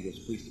the Los Angeles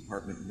Police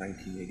Department in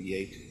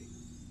 1988.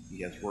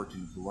 He has worked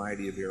in a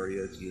variety of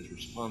areas. He is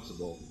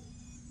responsible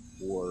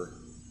for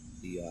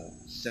the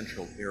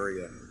central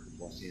area of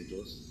Los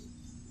Angeles.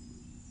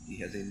 He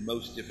has a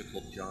most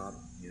difficult job,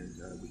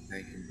 and we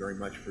thank him very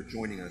much for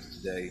joining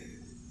us today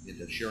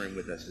and sharing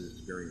with us his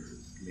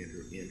experiences.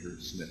 Commander Andrew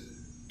Smith.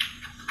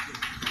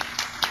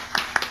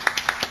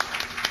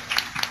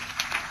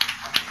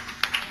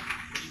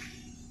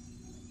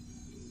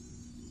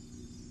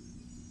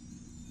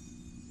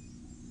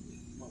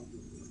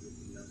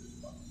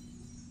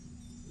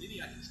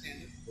 Maybe I can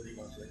stand up. What do you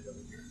want to say over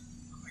here?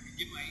 I can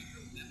give my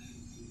intro then.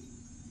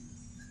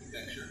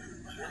 Okay, sure.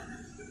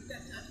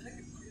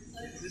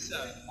 Is this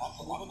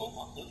off-movable?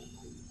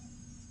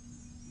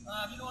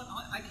 You know what?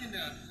 I can.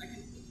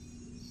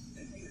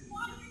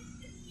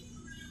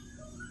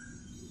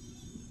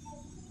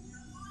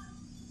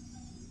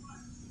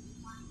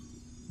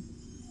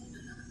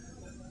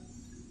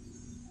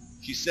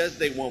 She says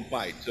they won't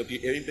bite, so if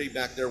anybody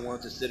back there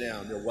wants to sit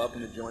down, they're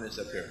welcome to join us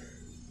up here.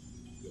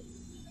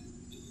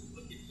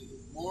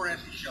 More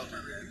empty shelter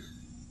bags.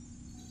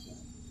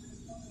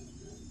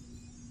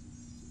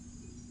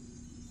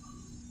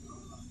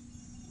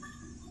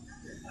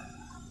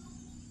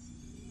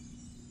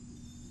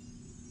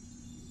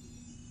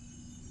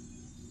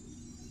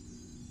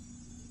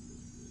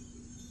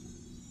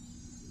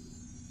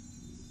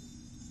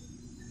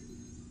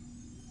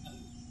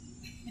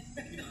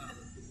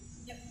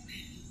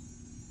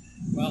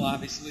 Well,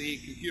 obviously,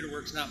 computer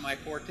work's not my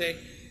forte.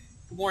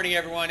 Good morning,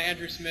 everyone.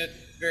 Andrew Smith,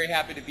 very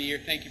happy to be here.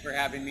 Thank you for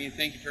having me, and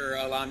thank you for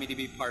allowing me to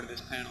be part of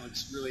this panel.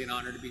 It's really an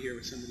honor to be here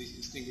with some of these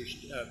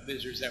distinguished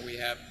visitors that we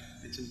have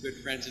and some good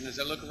friends. And as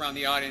I look around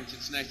the audience,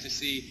 it's nice to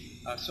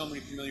see so many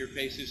familiar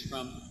faces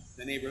from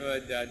the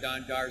neighborhood,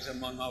 Don Garza,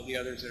 among all the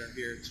others that are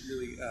here. It's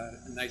really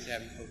nice to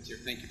have you folks here.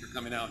 Thank you for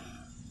coming out.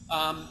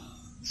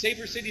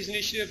 Safer Cities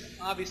Initiative,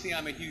 obviously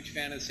I'm a huge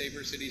fan of the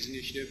Safer Cities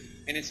Initiative,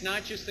 and it's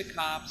not just the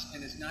cops,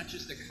 and it's not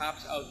just the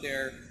cops out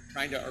there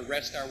trying to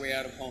arrest our way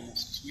out of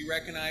homelessness. We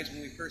recognized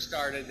when we first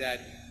started that,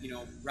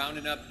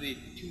 rounding up the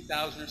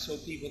 2,000 or so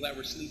people that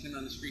were sleeping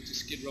on the streets of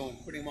Skid Row and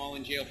putting them all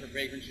in jail for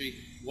vagrancy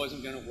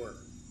wasn't going to work.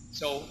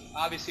 So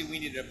obviously we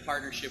needed a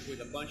partnership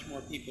with a bunch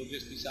more people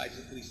just besides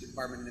the police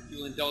department, and if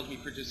you'll indulge me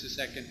for just a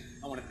second,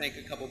 I want to thank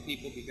a couple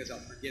people because I'll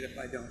forget if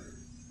I don't.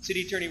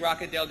 City Attorney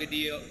Rocky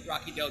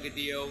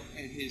Delgadillo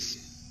and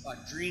his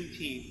dream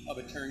team of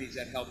attorneys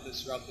that helped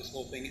us throughout this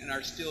whole thing and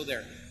are still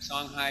there.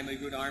 Songhai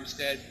Magud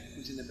Armstead,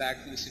 who's in the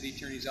back from the City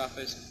Attorney's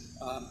office,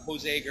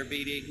 Jose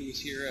Garvide, who was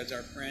here as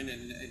our friend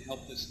and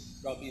helped us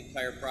throughout the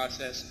entire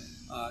process,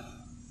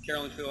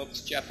 Carolyn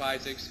Phillips, Jeff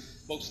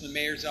Isaacs, folks in the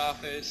mayor's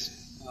office,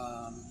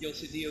 Gil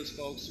Cedillo's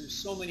folks. There's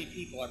so many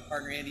people. Our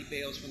partner Andy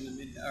Bales from the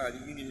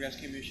Union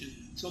Rescue Mission.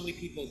 So many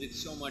people did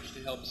so much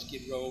to help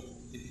Skid Row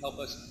and help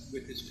us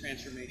with this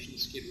transformation of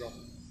Skid Row.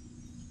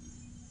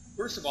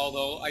 First of all,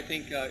 though, I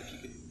think if you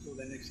could throw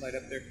that next slide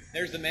up there.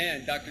 There's the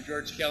man, Dr.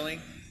 George Kelling.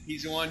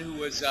 He's the one who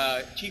was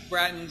Chief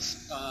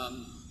Bratton's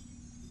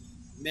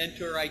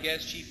mentor, I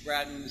guess, Chief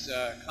Bratton's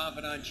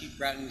confidant, Chief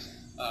Bratton's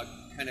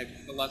kind of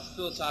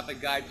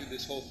philosophic guide through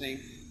this whole thing.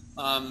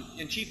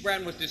 And Chief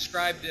Bratton was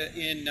described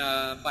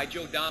by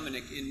Joe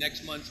Dominic in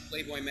next month's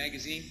Playboy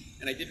magazine,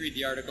 and I did read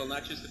the article,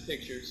 not just the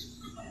pictures.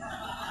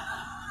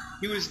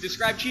 He was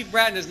described, Chief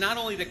Bratton, as not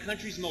only the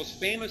country's most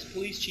famous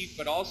police chief,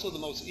 but also the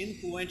most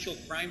influential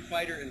crime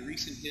fighter in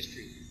recent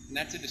history. And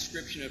that's a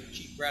description of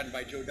Chief Bratton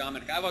by Joe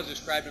Dominic. I've always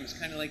described him as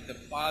kind of like the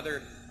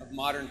father of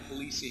modern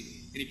policing.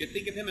 And if you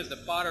think of him as the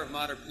father of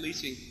modern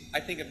policing,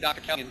 I think of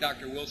Dr. Kelly and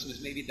Dr. Wilson as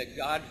maybe the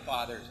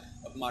godfathers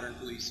of modern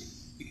policing.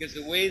 Because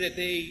the way that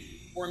they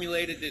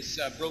formulated this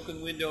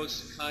broken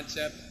windows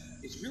concept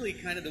is really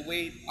kind of the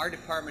way our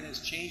department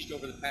has changed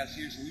over the past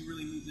years, and we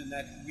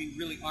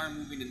really are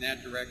moving in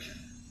that direction.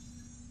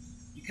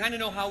 You kind of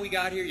know how we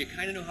got here. You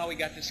kind of know how we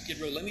got to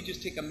Skid Row. Let me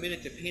just take a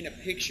minute to paint a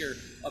picture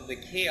of the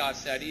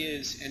chaos that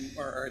is,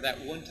 or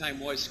that one time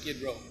was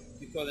Skid Row.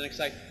 You throw the next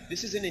slide.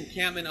 This is an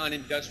encampment on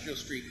Industrial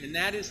Street, and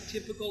that is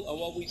typical of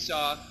what we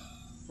saw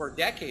for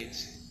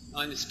decades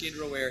on the Skid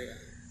Row area.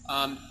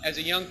 As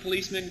a young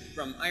policeman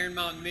from Iron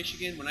Mountain,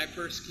 Michigan, when I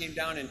first came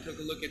down and took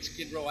a look at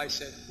Skid Row, I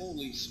said,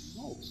 holy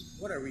smokes,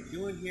 what are we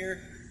doing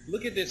here?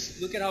 Look at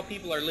this. Look at how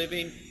people are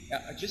living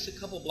just a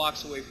couple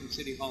blocks away from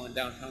City Hall in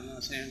downtown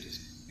Los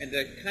Angeles. And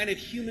the kind of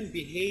human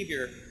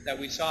behavior that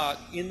we saw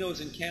in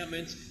those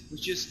encampments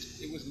was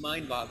it was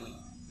mind-boggling.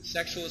 The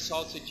sexual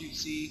assaults that you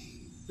see,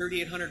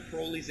 3,800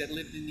 parolees that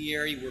lived in the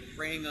area were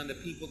preying on the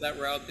people that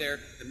were out there.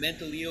 The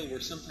mentally ill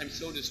were sometimes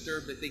so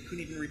disturbed that they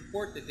couldn't even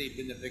report that they'd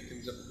been the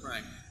victims of a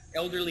crime.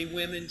 Elderly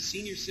women,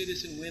 senior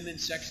citizen women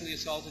sexually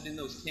assaulted in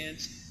those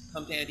tents,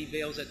 come to Andy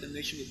Bales at the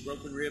mission with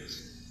broken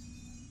ribs.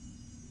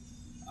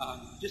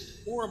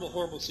 Just horrible,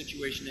 horrible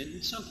situation, and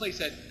in some place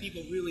that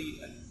people really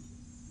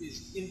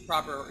is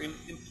improper or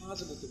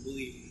impossible to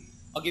believe.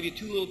 I'll give you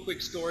two little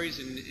quick stories,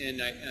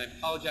 and I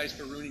apologize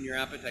for ruining your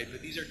appetite,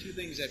 but these are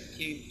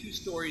two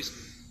stories,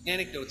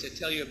 anecdotes that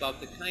tell you about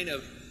the kind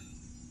of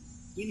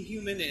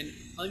inhuman and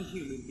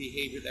unhuman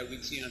behavior that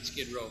we'd see on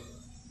Skid Row.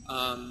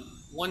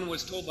 One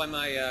was told by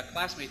my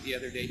classmate the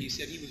other day. He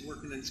said he was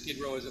working on Skid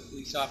Row as a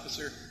police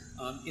officer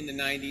in the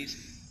 90s,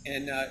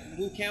 and a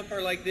little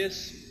campfire like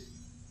this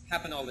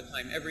happened all the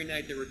time. Every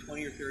night there were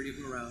 20 or 30 of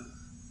them around.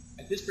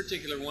 At this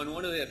particular one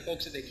of the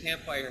folks at the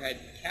campfire had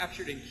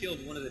captured and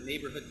killed one of the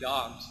neighborhood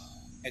dogs,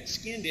 had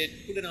skinned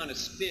it, put it on a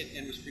spit,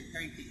 and was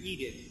preparing to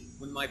eat it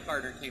when my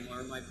partner came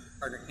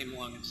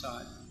along and saw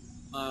it.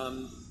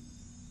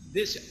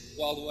 This,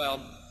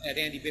 while at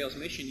Andy Bale's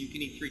mission, you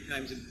can eat three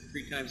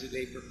times a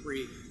day for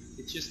free.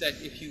 It's just that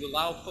if you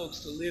allow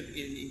folks to live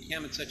in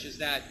encampments such as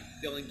that,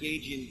 they'll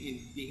engage in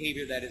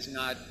behavior that is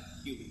not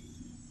human.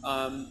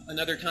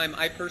 Another time,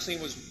 I personally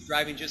was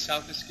driving just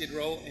south of Skid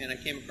Row, and I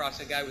came across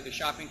a guy with a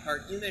shopping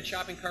cart. In that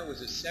shopping cart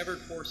was a severed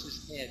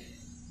horse's head,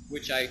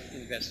 which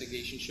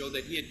investigation showed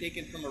that he had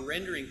taken from a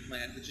rendering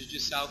plant, which is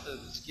just south of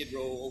Skid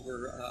Row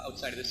over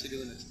outside of the city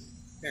limits.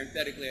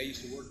 Parenthetically, I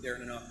used to work there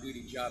in an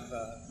off-duty job,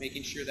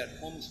 making sure that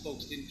homeless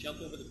folks didn't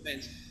jump over the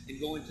fence and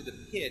go into the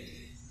pit.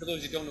 For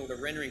those who don't know what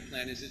a rendering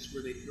plant is, it's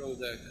where they throw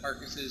the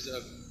carcasses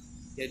of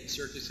dead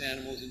circus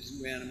animals and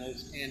zoo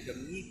animals, and the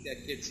meat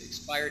that gets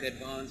expired at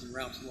bonds and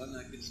routes and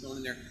whatnot gets thrown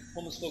in there.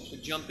 Homeless folks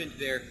would jump into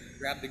there,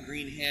 grab the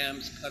green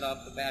hams, cut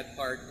off the bad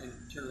part, and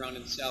turn around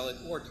and sell it,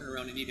 or turn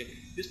around and eat it.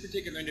 This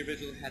particular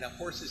individual had a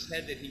horse's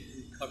head that he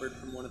recovered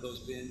from one of those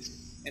bins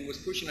and was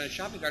pushing on a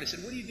shopping cart. I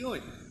said, "What are you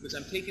doing?" Because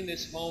I'm taking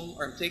this home,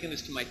 or I'm taking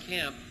this to my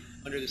camp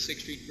under the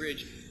 6th Street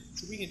Bridge. I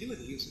said, "What are you going to do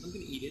with it?" He said, "I'm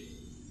going to eat it."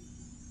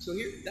 So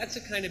here, that's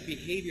the kind of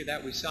behavior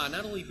that we saw.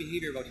 Not only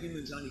behavior about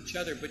humans on each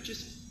other, but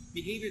just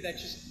behavior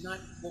that's just not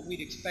what we'd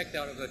expect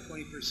out of a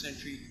 21st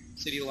century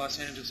city of Los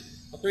Angeles.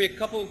 I'll throw you a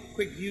couple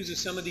quick views of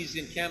some of these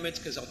encampments,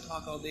 because I'll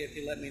talk all day if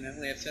you let me, and I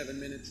only have 7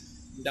 minutes.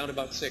 I'm down to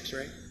about 6,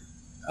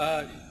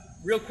 right?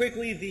 Real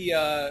quickly,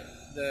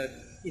 the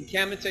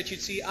encampments that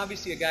you'd see,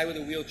 obviously a guy with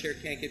a wheelchair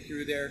can't get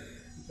through there.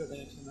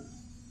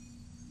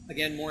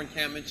 Again, more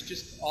encampments,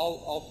 just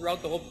all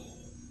throughout the whole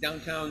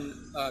downtown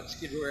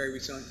Skid Row area we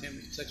saw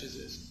encampments such as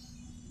this.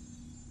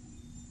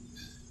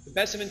 The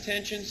best of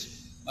intentions,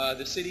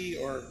 the city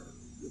or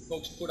the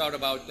folks put out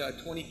about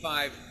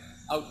 25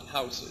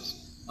 outhouses.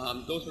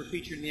 Those were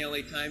featured in the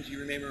LA Times. You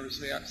remember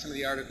some of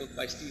the articles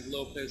by Steve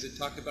Lopez that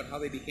talked about how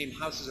they became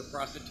houses of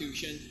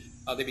prostitution,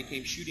 how they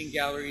became shooting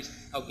galleries,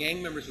 how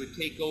gang members would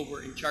take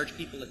over and charge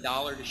people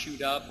 $1 to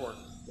shoot up, or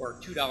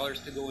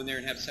 $2 to go in there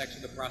and have sex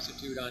with a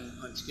prostitute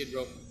on Skid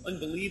Row.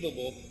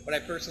 Unbelievable, but I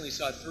personally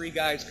saw 3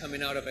 guys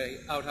coming out of an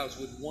outhouse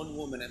with 1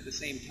 woman at the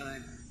same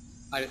time.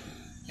 I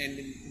can't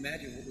even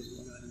imagine what was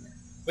going on in there.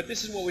 But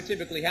this is what would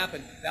typically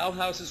happen. The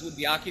outhouses would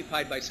be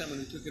occupied by someone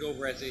who took it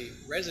over as a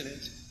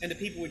residence, and the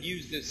people would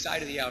use the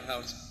side of the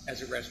outhouse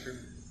as a restroom.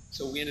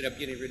 So we ended up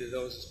getting rid of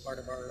those as part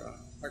of our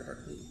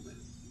cleaning plan.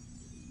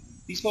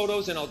 These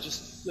photos, and I'll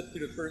just flip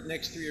through the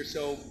next 3 or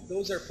so,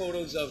 those are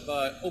photos of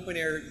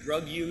open-air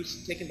drug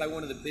use taken by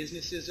one of the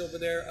businesses over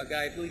there. A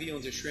guy, I believe he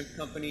owns a shrimp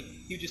company.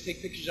 He would just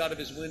take pictures out of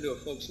his window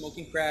of folks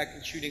smoking crack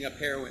and shooting up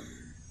heroin.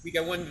 We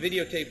got one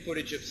videotape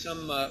footage of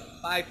some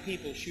 5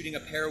 people shooting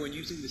up heroin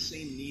using the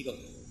same needle.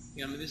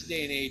 You know, in this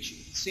day and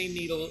age, same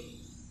needle,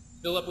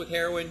 fill up with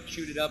heroin,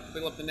 shoot it up,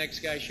 fill up the next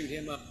guy, shoot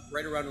him up,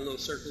 right around a little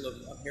circle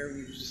of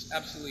heroin. It was just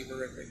absolutely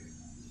horrific.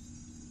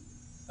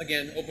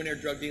 Again, open-air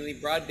drug dealing,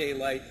 broad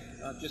daylight,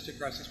 just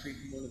across the street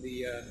from one of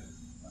the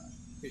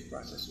fish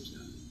processors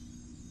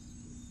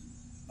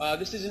now.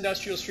 This is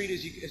Industrial Street,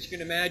 as you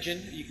can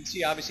imagine. You can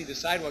see, obviously, the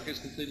sidewalk is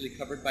completely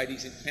covered by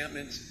these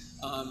encampments.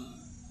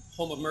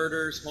 Home of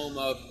murders, home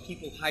of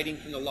people hiding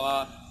from the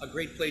law, a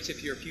great place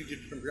if you're a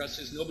fugitive from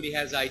justice. Nobody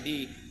has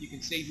ID. You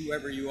can say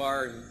whoever you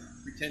are and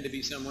pretend to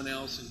be someone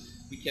else. And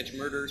we catch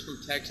murderers from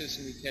Texas,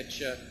 and we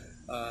catch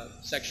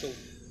sexual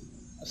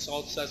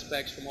assault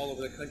suspects from all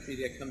over the country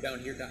that come down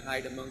here to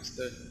hide amongst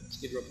the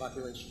Skid Row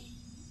population.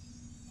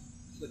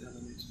 Click on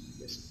the next one, I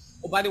guess.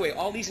 Oh, by the way,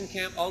 all these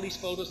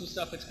photos and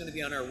stuff, it's going to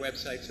be on our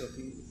website. So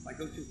if I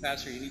go too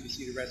fast or you need to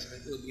see the rest of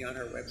it, it'll be on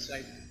our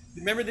website.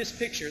 Remember this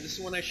picture? This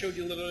is one I showed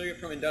you a little earlier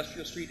from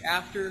Industrial Street.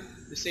 After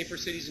the Safer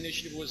Cities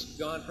initiative was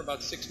gone for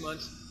about 6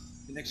 months,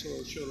 the next one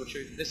will show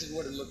you. This is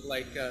what it looked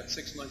like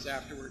 6 months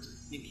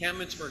afterwards. The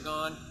encampments were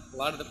gone. A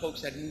lot of the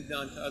folks had moved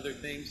on to other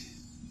things.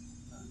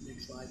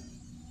 Next slide.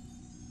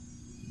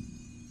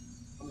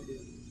 How am I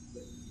doing?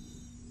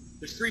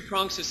 There's 3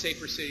 prongs to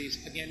Safer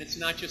Cities. Again, it's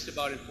not just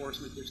about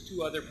enforcement. There's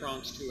 2 other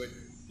prongs to it.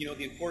 You know,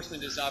 the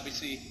enforcement is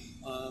obviously,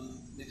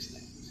 next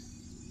slide.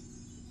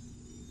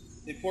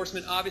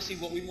 Enforcement, obviously,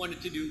 what we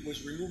wanted to do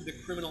was remove the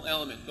criminal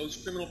element. Those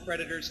criminal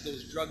predators,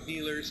 those drug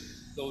dealers,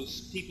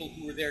 those people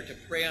who were there to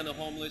prey on the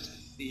homeless,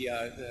 the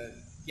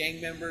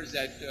gang members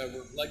that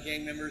were blood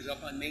gang members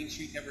up on Main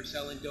Street, never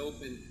selling dope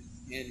and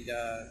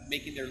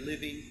making their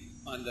living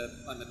on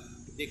the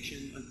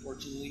addiction,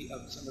 unfortunately,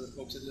 of some of the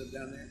folks that live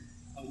down there.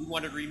 We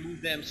wanted to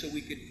remove them so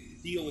we could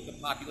deal with the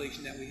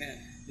population that we had.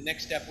 The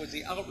next step was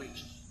the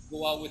outreach.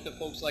 Go out with the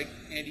folks like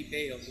Andy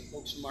Bales, the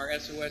folks from our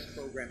SOS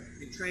program,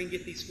 and try and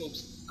get these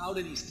folks out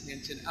of these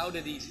tents and out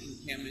of these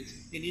encampments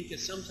and into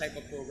some type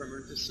of program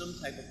or into some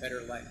type of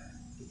better life.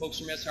 Folks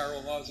from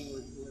SRO Housing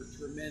were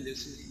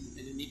tremendous,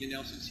 and Anita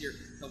Nelson's here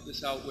helped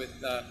us out with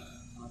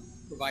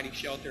providing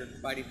shelter,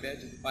 providing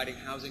beds, and providing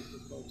housing for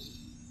folks.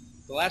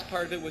 The last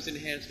part of it was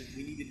enhancement.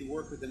 We needed to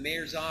work with the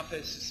mayor's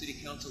office, the city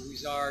council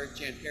Huizar,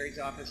 Jan Perry's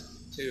office,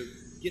 to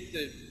get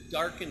the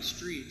darkened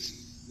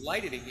streets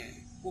lighted again.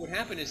 What would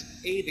happen is,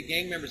 A, the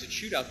gang members would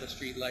shoot out the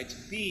street lights,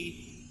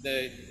 B,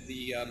 the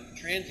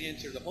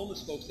transients or the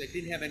homeless folks that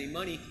didn't have any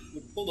money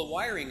would pull the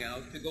wiring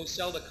out to go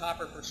sell the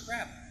copper for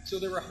scrap. So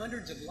there were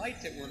hundreds of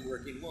lights that weren't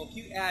working. Well, if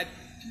you add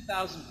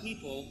 2,000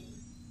 people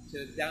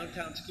to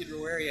downtown Skid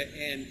Row area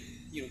and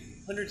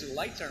hundreds of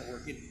lights aren't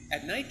working,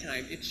 at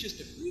nighttime it's just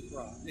a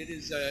free-for-all. It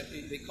is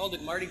they called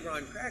it Mardi Gras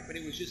and crack, but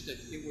it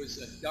was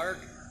a dark,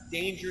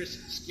 dangerous,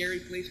 scary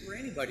place for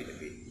anybody to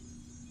be.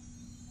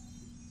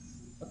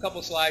 A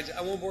couple slides.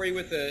 I won't bore you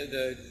with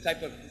the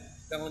type of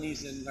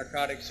felonies and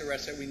narcotics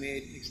arrests that we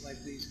made. Next slide,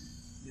 please.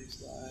 Next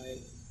slide.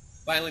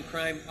 Violent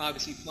crime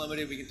obviously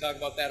plummeted. We can talk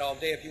about that all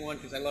day if you want,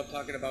 because I love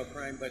talking about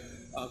crime, but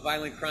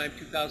violent crime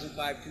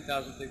 2005,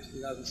 2006,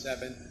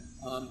 2007.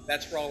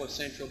 That's for all of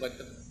Central, but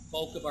the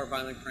bulk of our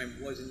violent crime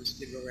was in the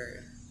Skid Row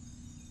area.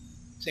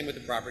 Same with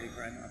the property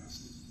crime,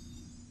 obviously.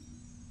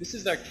 This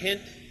is our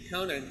 10th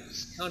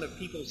count of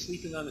people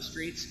sleeping on the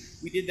streets.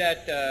 We did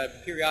that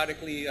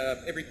periodically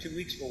every 2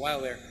 weeks for a while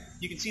there.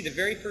 You can see the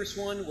very first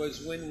one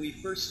was when we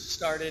first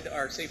started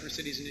our Safer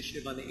Cities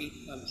initiative on the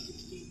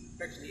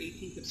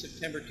 18th of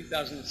September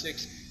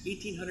 2006.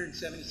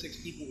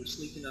 1,876 people were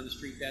sleeping on the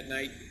street that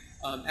night.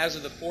 As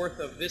of the 4th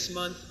of this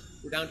month,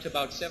 we're down to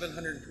about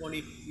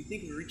 720. We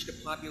think we reached a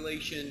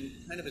population,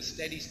 kind of a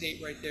steady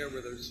state right there,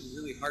 where there's some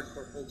really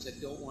hardcore folks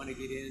that don't want to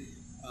get in,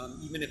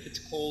 even if it's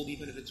cold,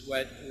 even if it's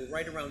wet. We're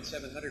right around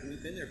 700.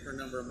 We've been there for a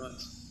number of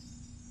months.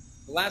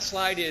 The last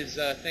slide is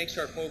thanks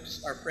to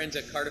our friends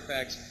at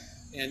Cardifax,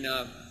 and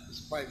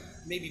this will probably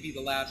maybe be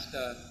the last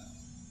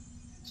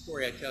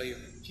story I tell you.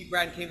 Chief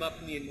Bratton came up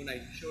to me, and when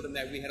I showed him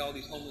that we had all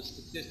these homeless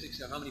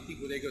statistics of how many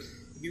people there, he goes,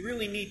 it'd be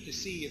really neat to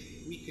see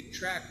if we could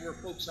track where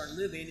folks are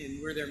living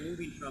and where they're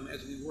moving from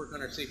as we work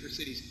on our Safer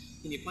Cities.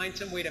 Can you find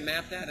some way to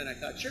map that? And I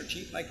thought, sure,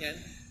 Chief, I can.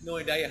 No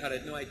idea how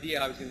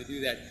I was going to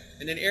do that.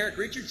 And then Eric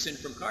Richardson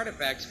from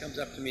Cardifax comes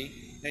up to me,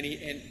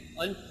 and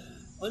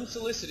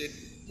unsolicited,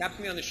 taps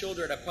me on the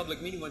shoulder at a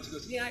public meeting once. He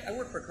goes, yeah, I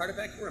work for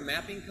Cardifax. We're a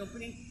mapping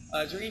company.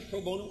 Is there any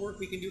pro bono work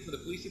we can do for the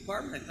police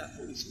department? I thought,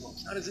 holy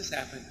smokes, how does this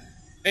happen?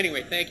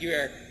 Anyway, thank you,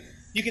 Eric.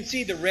 You can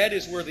see the red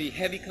is where the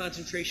heavy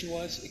concentration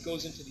was. It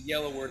goes into the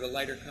yellow where the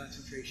lighter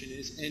concentration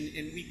is.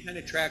 And we kind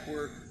of track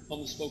where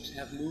homeless folks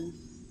have moved.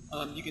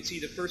 You can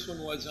see the first one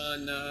was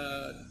on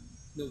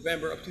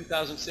November of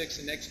 2006.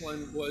 The next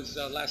one was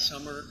last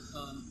summer.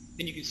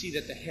 And you can see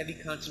that the heavy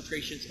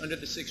concentrations under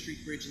the 6th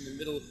Street Bridge in the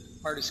middle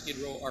part of Skid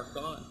Row are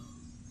gone.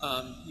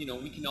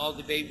 We can all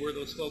debate where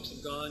those folks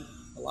have gone.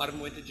 A lot of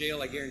them went to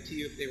jail, I guarantee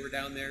you, if they were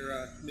down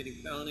there committing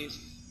felonies.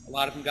 A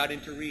lot of them got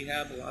into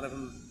rehab. A lot of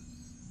them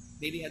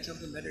maybe had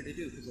something better to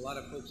do, because a lot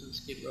of folks on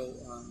Skid Row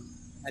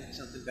had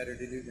something better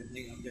to do than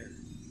hang out there.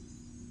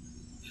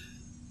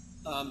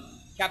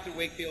 Captain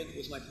Wakefield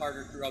was my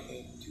partner throughout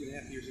the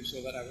 2.5 years or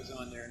so that I was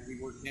on there, and we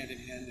worked hand in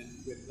hand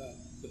with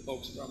the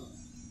folks from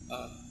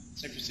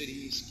Central City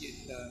East,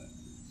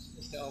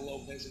 Estelle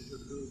Lopez and her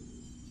crew,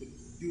 to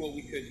do what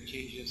we could to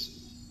change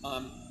this.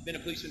 Been a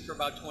policeman for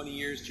about 20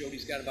 years.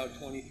 Jody's got about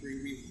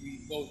 23. We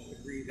both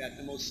agree that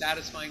the most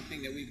satisfying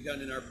thing that we've done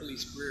in our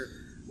police career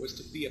was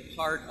to be a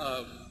part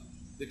of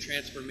the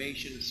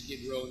transformation of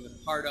Skid Row and the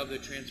part of the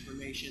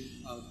transformation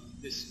of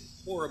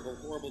this horrible,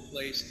 horrible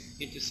place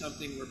into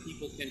something where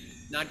people can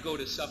not go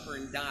to suffer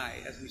and die,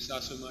 as we saw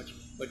so much,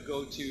 but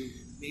go to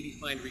maybe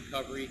find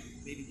recovery,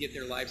 maybe get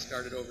their lives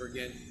started over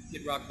again,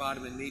 hit rock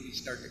bottom, and maybe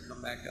start to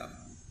come back up.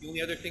 The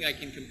only other thing I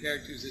can compare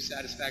it to is the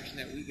satisfaction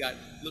that we got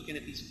looking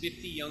at these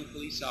 50 young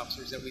police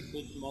officers that we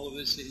pulled from all over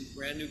the city,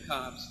 brand new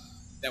cops,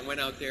 that went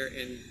out there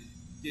and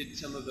did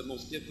some of the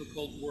most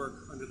difficult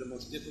work under the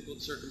most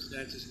difficult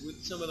circumstances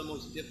with some of the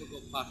most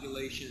difficult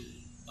population,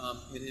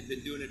 and had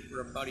been doing it for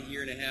about 1.5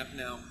 years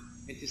now.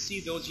 And to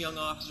see those young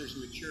officers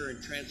mature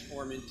and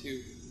transform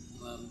into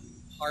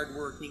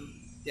hardworking,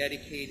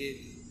 dedicated,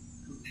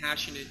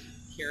 compassionate,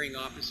 caring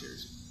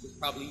officers was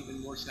probably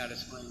even more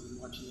satisfying than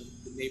watching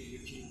the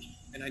neighborhood change.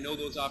 And I know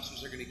those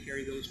officers are going to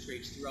carry those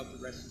traits throughout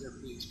the rest of their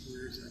police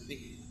careers, and I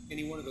think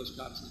any one of those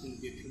cops is going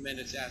to be a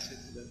tremendous asset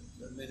to the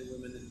men and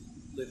women that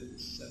live in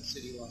this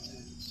city of Los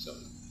Angeles. So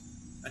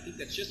I think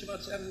that's just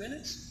about 7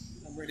 minutes.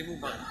 I'm ready to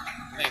move on.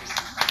 Thanks.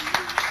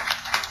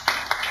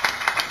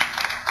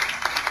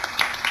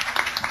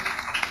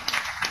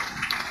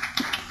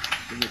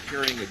 When you're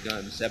carrying a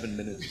gun, 7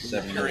 minutes,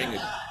 7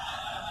 minutes.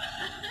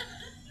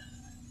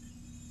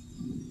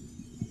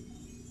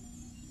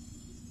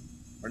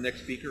 Our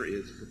next speaker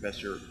is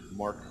Professor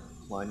Mark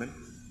Kleiman.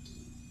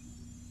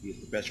 He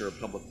is Professor of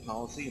Public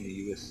Policy in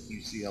the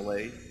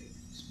UCLA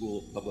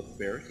School of Public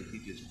Affairs. He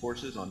teaches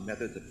courses on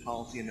methods of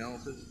policy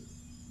analysis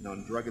and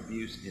on drug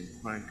abuse and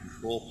crime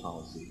control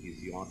policy.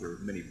 He's the author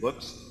of many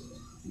books,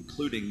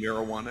 including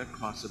Marijuana,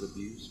 Costs of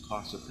Abuse,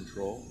 Costs of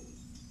Control,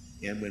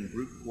 and When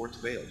Brute Force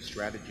Fails,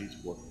 Strategies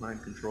for Crime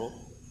Control.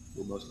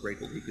 We're most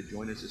grateful he could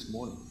join us this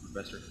morning,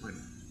 Professor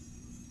Kleiman.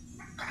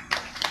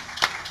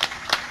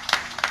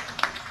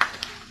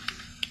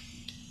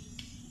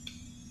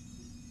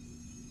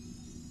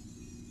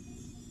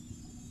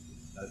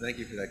 Thank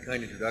you for that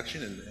kind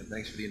introduction, and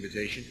thanks for the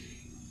invitation.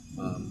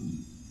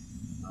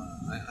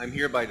 I'm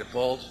here by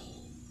default.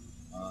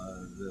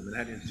 The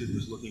Manhattan Institute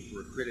was looking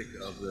for a critic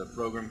of the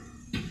program,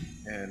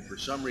 and for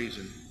some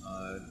reason,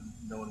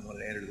 no one wanted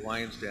to enter the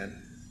lion's den.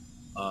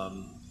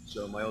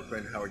 So my old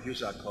friend Howard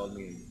Husak called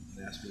me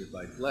and asked me if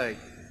I'd play.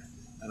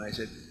 And I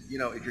said, you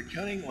know, if you're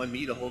counting on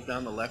me to hold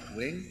down the left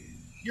wing,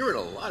 you're in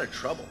a lot of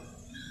trouble.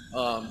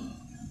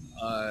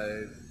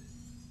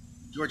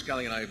 George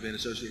Kelly and I have been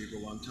associated for a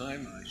long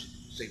time. I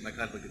state my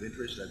conflict of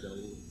interest. I've done a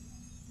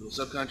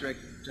little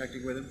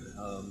subcontracting with him.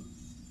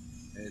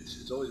 And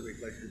it's always a great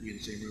pleasure to be in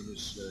the same room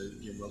as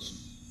Jim Wilson,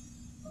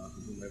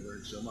 from whom I've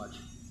learned so much.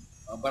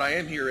 But I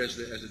am here as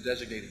a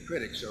designated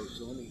critic, so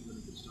let me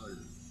get started.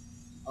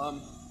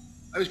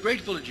 I was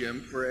grateful to Jim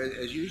for,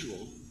 as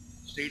usual,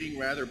 stating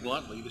rather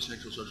bluntly the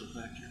central social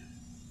fact here,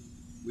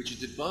 which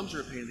is that bums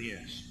are a pain in the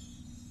ass.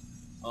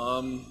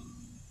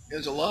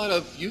 There's a lot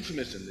of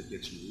euphemism that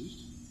gets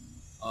used,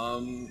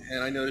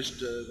 and I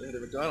noticed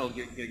Heather McDonald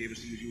gave us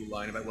the usual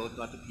line about, well, it's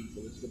not the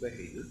people, it's the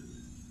behavior.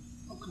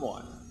 Oh, come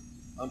on.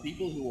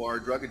 People who are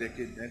drug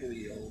addicted,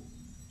 mentally ill,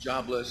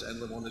 jobless, and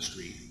live on the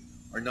street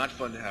are not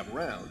fun to have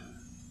around.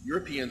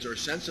 Europeans are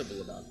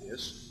sensible about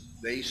this.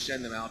 They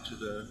send them out to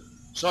the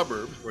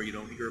suburbs where you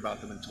don't hear about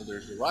them until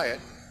there's the riot.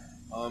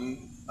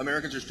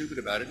 Americans are stupid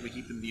about it. We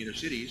keep them in the inner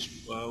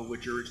cities,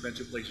 which are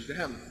expensive places to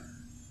have them.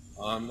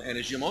 And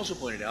as Jim also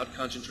pointed out,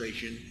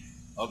 concentration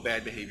of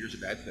bad behavior is a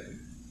bad thing.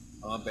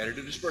 Better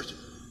to disperse it.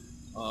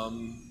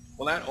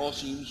 Well, that all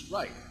seems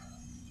right.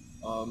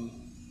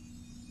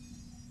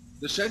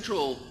 The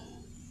central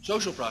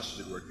social process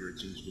at work here, it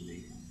seems to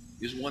me,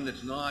 is one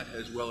that's not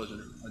as well as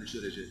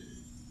understood as it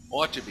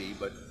ought to be,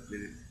 but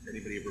if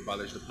anybody ever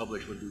bothers to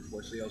publish when brute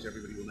force fails,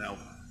 everybody will now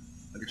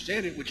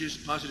understand it, which is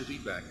positive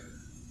feedback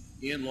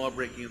in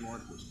law-breaking and law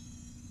enforcement.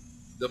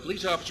 The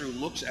police officer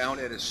looks out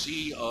at a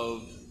sea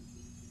of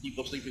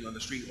people sleeping on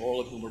the street, all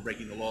of whom are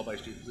breaking the law by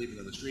sleeping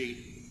on the street,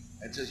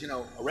 and says, you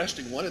know,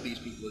 arresting one of these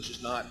people is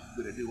just not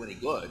going to do any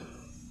good.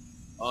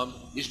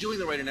 Is doing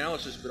the right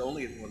analysis, but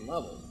only at one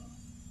level.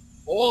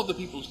 All of the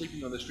people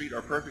sleeping on the street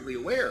are perfectly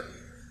aware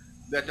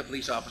that the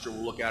police officer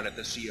will look out at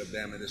the sea of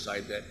them and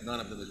decide that none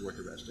of them is worth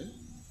arresting.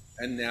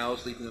 And now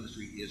sleeping on the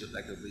street is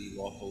effectively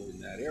lawful in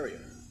that area.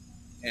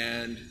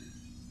 And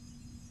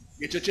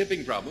it's a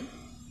tipping problem,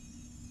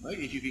 right?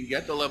 If you can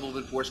get the level of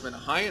enforcement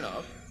high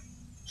enough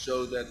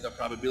so that the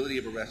probability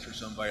of arrest for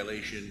some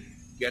violation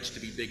gets to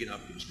be big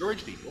enough to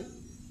discourage people,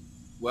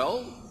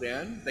 well,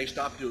 then they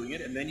stop doing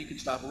it, and then you can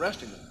stop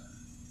arresting them.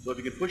 So if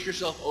you can push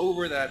yourself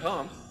over that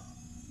hump,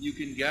 you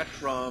can get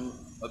from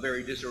a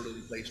very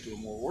disorderly place to a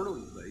more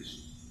orderly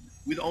place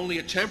with only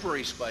a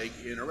temporary spike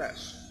in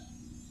arrests.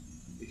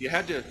 If you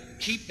had to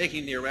keep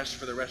making the arrests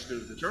for the rest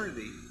of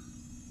eternity,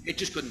 it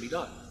just couldn't be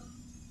done.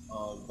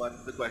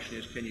 But the question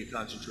is, can you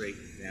concentrate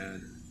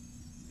and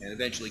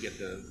eventually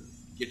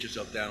get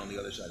yourself down on the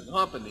other side of the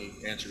hump? And the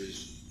answer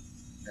is,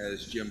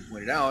 as Jim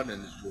pointed out,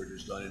 and as George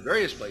has done in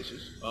various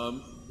places,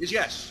 is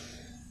yes.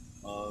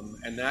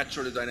 And that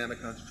sort of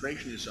dynamic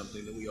concentration is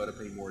something that we ought to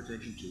pay more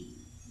attention to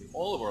in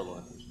all of our law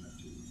enforcement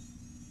activities.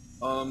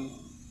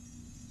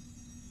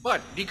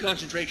 But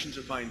deconcentration is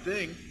a fine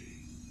thing.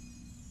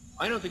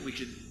 I don't think we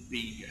should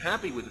be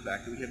happy with the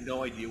fact that we have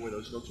no idea where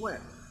those folks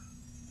went.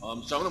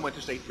 Some of them went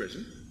to state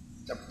prison.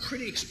 It's a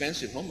pretty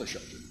expensive homeless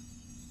shelter,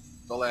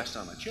 the last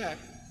time I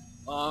checked.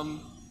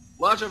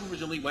 Lots of them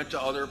presumably went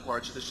to other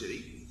parts of the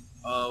city.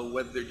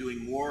 Whether they're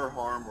doing more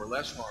harm or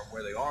less harm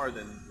where they are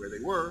than where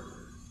they were,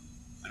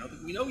 I don't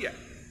think we know yet.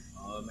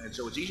 And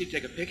so it's easy to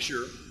take a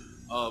picture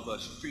of a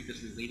street that's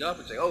been cleaned up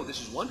and say, oh,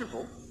 this is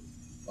wonderful,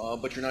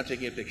 but you're not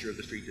taking a picture of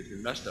the street that's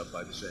been messed up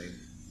by the same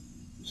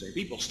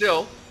people.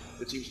 Still,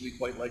 it seems to be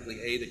quite likely,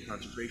 A, that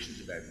concentration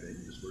is a bad thing,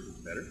 dispersion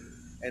is better,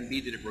 and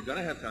B, that if we're going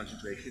to have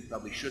concentration, it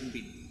probably shouldn't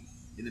be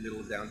in the middle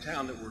of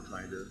downtown that we're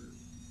trying to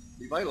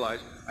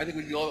revitalize. I think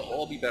we'd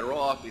all be better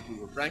off if we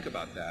were frank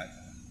about that,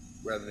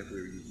 rather than if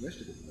we were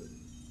euphemistic about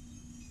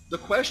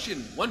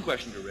it. One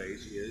question to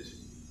raise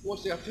is,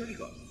 what's the opportunity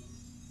cost?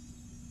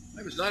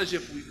 It's not as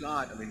if we've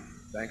got,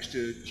 thanks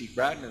to Chief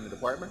Bratton and the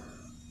department,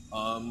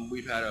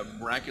 we've had a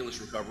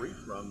miraculous recovery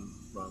from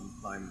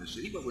crime in the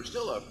city, but we're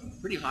still a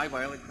pretty high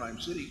violent crime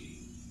city.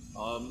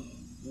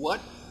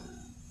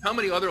 How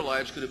many other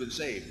lives could have been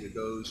saved with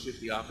those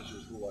 50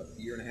 officers for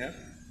a year and a half?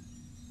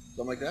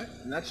 Something like that?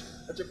 And that's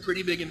a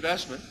pretty big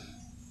investment.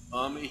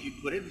 If you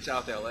put it in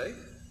South LA,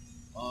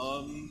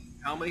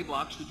 how many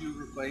blocks could you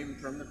reclaim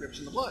from the Crips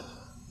and the Bloods?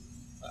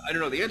 I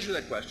don't know the answer to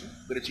that question,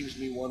 but it seems to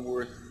me one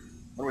worth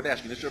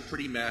asking. This is a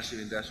pretty massive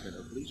investment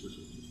of police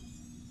resources.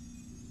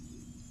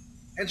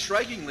 And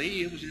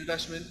strikingly, it was an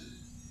investment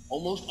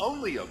almost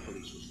only of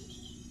police resources.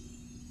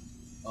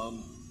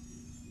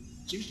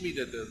 It seems to me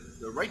that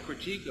the right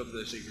critique of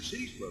the Safer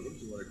Cities program,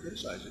 if you want to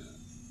criticize it,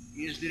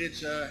 is that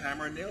it's a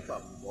hammer and nail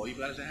problem. All you've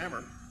got is a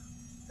hammer,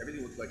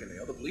 everything looks like a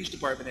nail. The police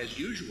department, as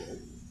usual,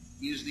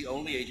 is the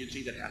only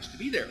agency that has to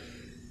be there.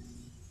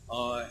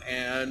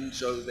 And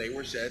so they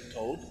were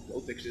told, go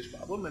fix this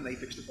problem, and they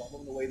fixed the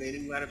problem the way they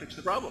knew how to fix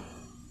the problem.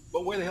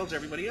 But where the hell's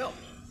everybody else?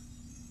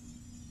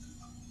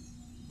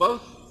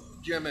 Both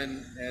Jim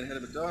and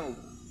Heather McDonald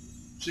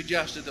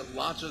suggested that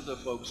lots of the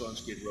folks on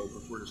Skid Row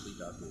prefer to sleep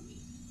outdoors.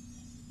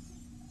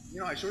 You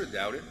know, I sort of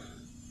doubt it.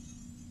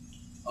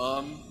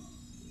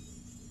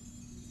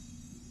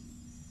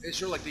 It's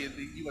sort of like the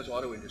U.S.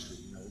 auto industry,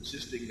 you know,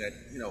 insisting that,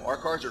 you know, our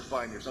cars are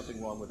fine, there's nothing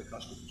wrong with the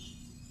customers.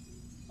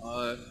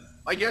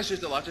 My guess is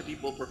that lots of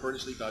people prefer to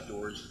sleep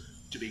outdoors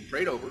to being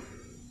prayed over,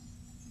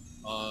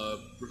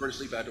 prefer to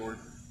sleep outdoors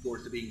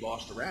to being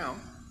bossed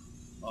around.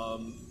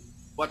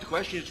 But the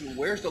question is,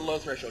 where's the low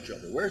threshold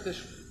shelter? Where's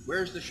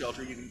the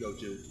shelter you can go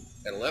to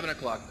at 11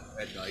 o'clock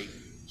at night,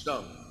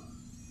 stoned,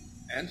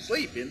 and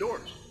sleep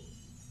indoors?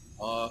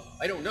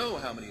 I don't know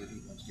how many of the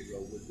people on Skid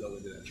Row would go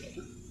into that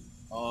shelter,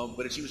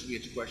 but it seems to me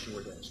it's a question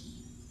worth asking.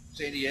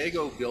 San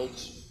Diego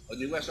built a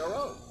new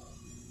SRO.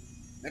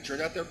 And it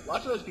turned out that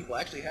lots of those people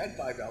actually had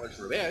 $5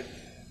 for a bed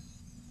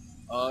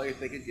if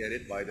they could get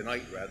it by the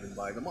night rather than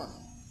by the month.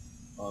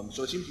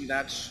 So it seems to me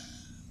that's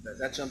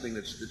something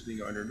that's being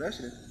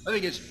underinvested in. I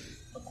think it's,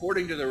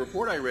 according to the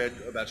report I read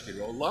about Skid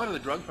Row, a lot of the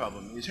drug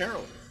problem is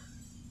heroin.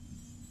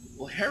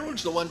 Well,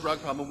 heroin's the one drug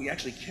problem we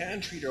actually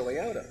can treat our way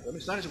out of. I mean,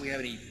 it's not as if we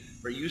have any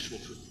very useful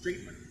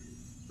treatment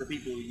for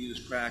people who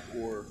use crack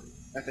or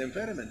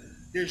methamphetamine.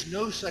 There's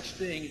no such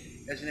thing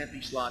as an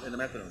empty slot in the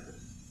methadone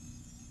clinic.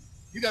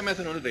 You got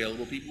methadone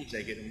available, people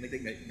take it, and when they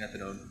take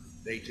methadone,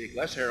 they take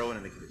less heroin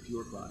and they commit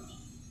fewer crimes.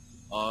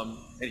 And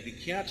if you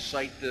can't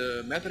cite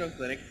the methadone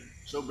clinic,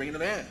 so bring in the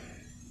van.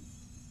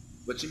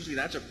 But it seems to me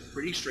that's a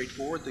pretty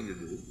straightforward thing to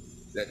do,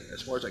 that,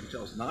 as far as I can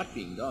tell, is not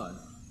being done.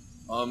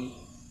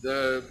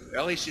 The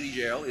LA City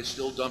Jail is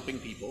still dumping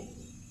people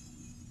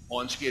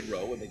on Skid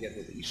Row when they get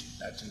released.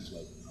 That seems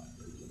like not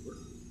very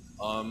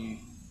clever.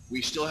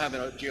 We still have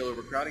a jail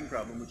overcrowding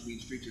problem, which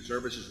means streets and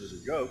services was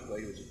a joke.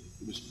 Like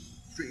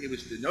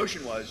the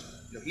notion was,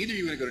 you know, either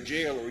you're going to go to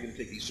jail or we're going to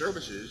take these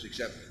services,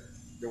 except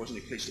there wasn't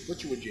a place to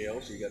put you in jail,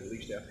 so you got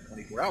released after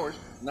 24 hours.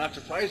 Not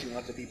surprising,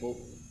 lots of people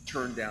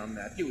turned down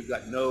that deal. We've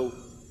got no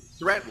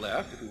threat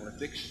left. If we want to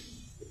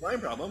fix the crime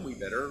problem, we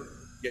better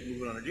get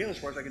moving on a jail. As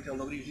far as I can tell,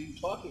 nobody's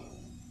even talking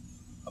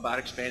about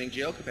expanding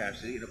jail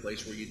capacity in a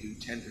place where you do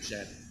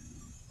 10%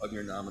 of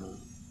your nominal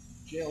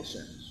jail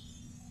sentence.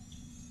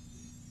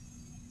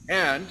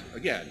 And,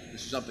 again,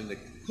 this is something that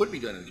could be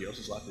done in jail,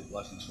 since lots of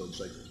these folks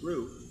cycle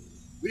through.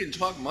 We didn't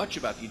talk much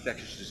about the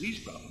infectious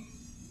disease problem,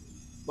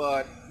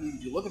 but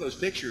you look at those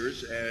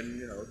pictures, and,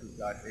 you know, if you've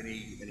got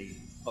any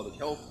public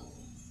health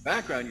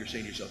background, you're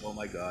saying to yourself, oh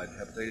my God,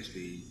 hepatitis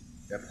B,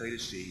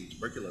 hepatitis C,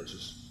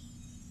 tuberculosis.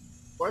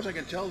 As far as I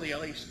can tell, the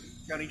LA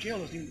County Jail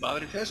doesn't even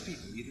bother to test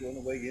people, either on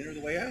the way in or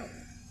the way out.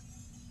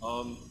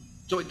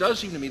 So it does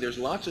seem to me there's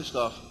lots of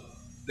stuff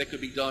that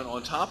could be done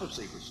on top of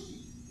Safer City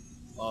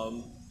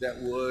that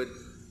would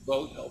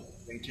both help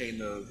maintain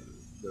the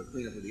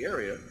cleanup of the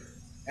area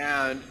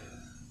and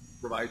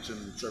provide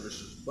some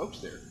services to folks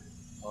there.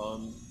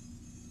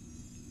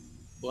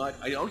 But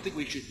I don't think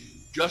we should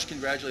just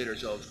congratulate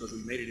ourselves because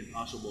we made it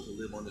impossible to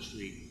live on the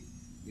street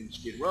in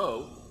Skid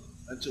Row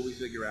until we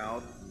figure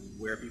out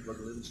where people are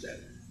going to live instead.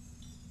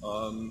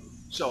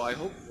 So I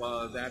hope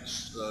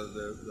that's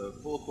the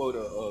full quota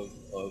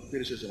of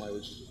criticism I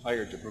was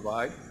hired to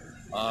provide.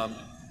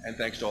 And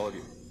thanks to all of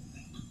you.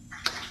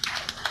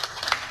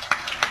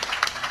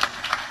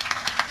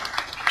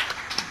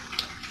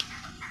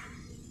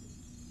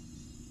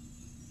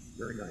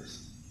 Very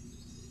nice.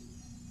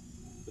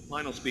 The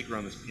final speaker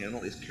on this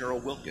panel is Carol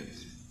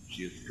Wilkins.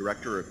 She is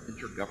Director of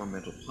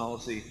Intergovernmental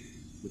Policy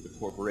with the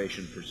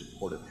Corporation for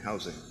Supportive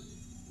Housing,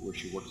 where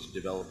she works to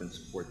develop and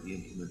support the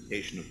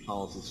implementation of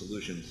policy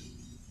solutions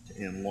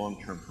to end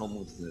long-term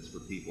homelessness for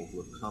people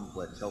who have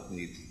complex health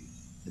needs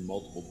and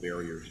multiple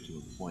barriers to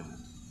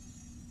employment.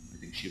 I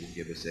think she will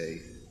give us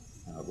a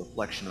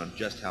reflection on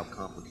just how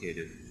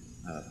complicated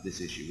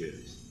this issue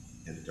is.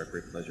 And it's our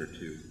great pleasure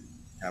to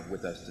have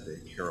with us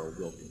today Carol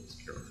Wilkins.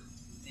 Carol.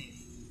 Thanks.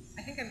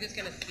 I think I'm just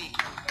going to speak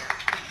from here.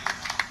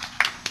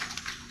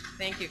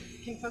 Thank you.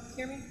 Can folks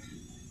hear me?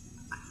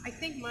 I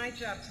think my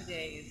job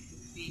today is to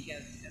speak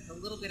as a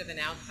little bit of an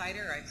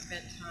outsider. I've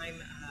spent time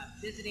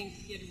visiting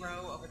Skid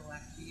Row over the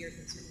last few years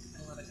and certainly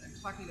spent a lot of time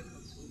talking to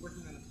folks who are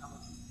working on the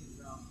problems of Skid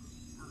Row.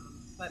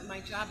 But my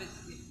job is,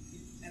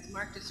 as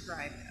Mark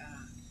described,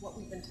 what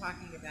we've been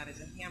talking about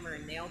is a hammer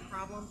and nail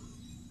problem.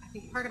 I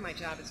think part of my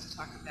job is to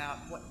talk about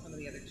what some of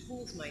the other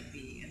tools might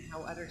be and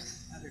how other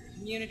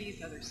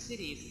communities, other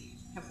cities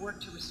have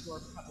worked to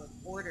restore public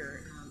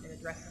order and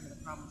address some of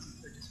the problems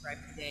we've heard described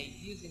today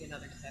using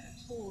another set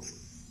of tools,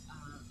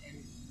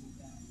 and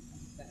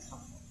that's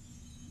helpful.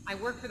 I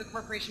work for the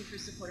Corporation for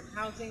Supportive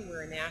Housing.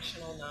 We're a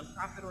national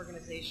nonprofit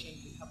organization.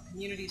 We help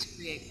communities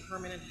create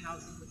permanent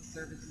housing with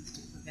services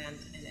to prevent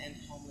and end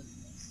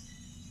homelessness.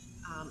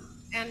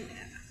 And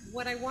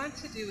what I want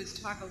to do is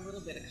talk a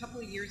little bit. A couple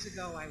of years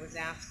ago, I was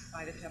asked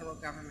by the federal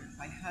government,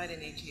 by HUD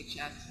and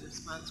HHS, who were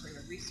sponsoring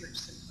a research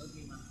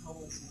symposium on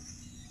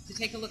homelessness, to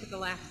take a look at the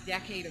last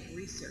decade of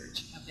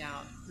research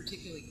about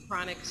particularly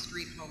chronic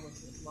street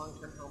homelessness,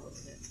 long-term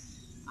homelessness.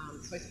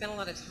 So I spent a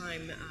lot of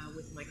time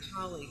with my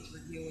colleagues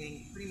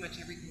reviewing pretty much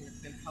everything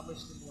that's been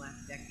published in the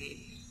last decade.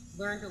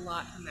 Learned a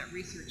lot from that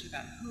research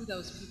about who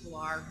those people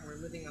are who are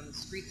living on the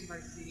streets of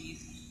our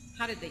cities.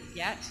 How did they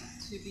get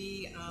to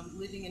be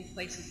living in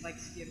places like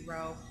Skid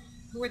Row?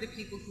 Who are the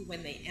people who,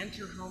 when they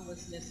enter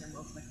homelessness, are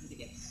most likely to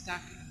get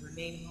stuck and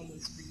remain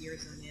homeless for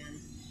years on end?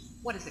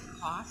 What does it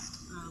cost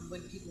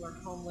when people are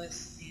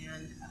homeless?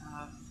 And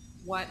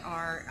what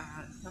are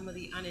some of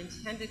the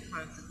unintended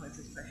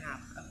consequences,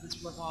 perhaps, of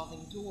this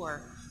revolving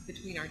door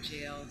between our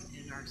jails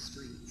and our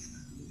streets?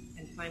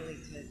 And finally,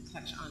 to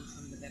touch on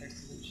some of the better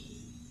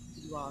solutions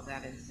to do all of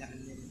that in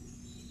 7 minutes.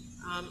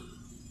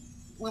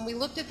 When we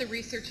looked at the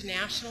research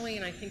nationally,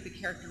 and I think the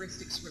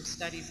characteristics from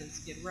studies in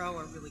Skid Row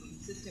are really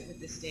consistent with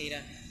this data,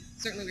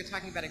 certainly we're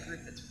talking about a group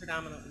that's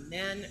predominantly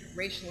men.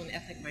 Racial and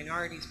ethnic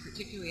minorities,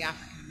 particularly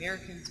African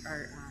Americans,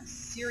 are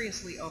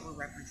seriously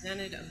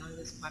overrepresented among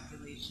this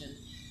population.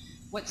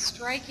 What's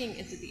striking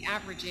is that the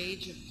average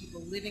age of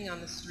people living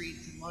on the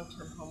streets in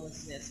long-term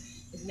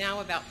homelessness is now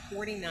about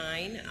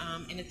 49,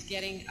 and it's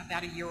getting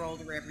about a year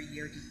older every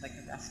year, just like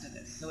the rest of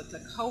us. So it's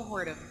a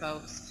cohort of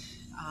folks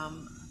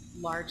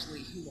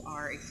largely who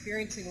are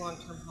experiencing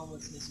long-term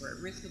homelessness or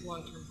at risk of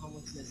long-term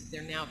homelessness.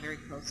 They're now very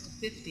close to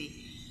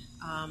 50.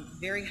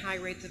 Very high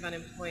rates of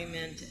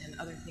unemployment and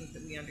other things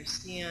that we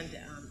understand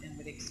and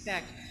would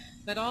expect.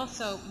 But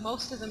also,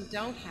 most of them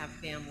don't have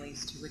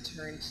families to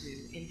return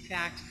to. In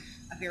fact,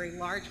 a very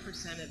large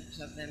percentage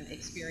of them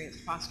experience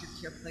foster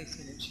care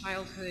placement in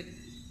childhood.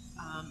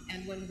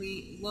 And when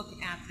we look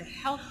at the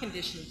health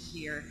conditions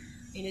here,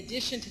 in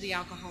addition to the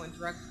alcohol and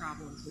drug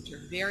problems, which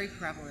are very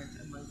prevalent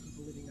among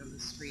people living on the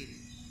streets,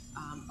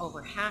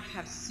 over half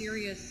have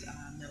serious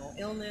mental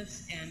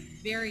illness and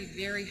very,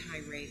 very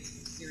high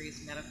rates of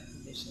serious medical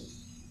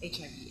conditions,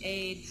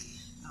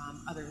 HIV/AIDS,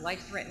 other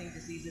life-threatening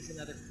diseases, and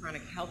other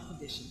chronic health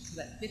conditions.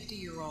 So that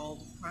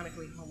 50-year-old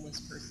chronically homeless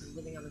person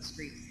living on the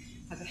streets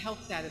has a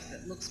health status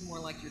that looks more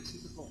like your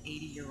typical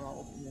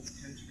 80-year-old in this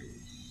country.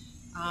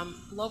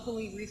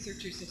 Locally,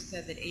 researchers have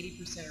said that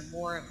 80% or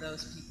more of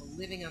those people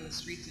living on the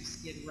streets of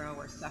Skid Row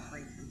are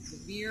suffering from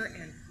severe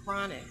and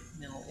chronic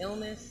mental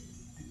illness,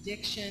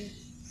 addiction,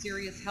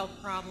 serious health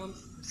problems,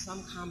 or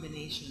some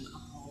combination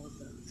of all of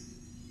those.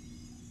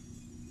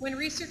 When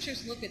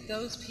researchers look at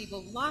those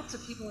people, lots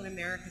of people in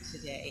America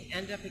today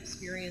end up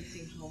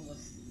experiencing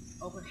homelessness.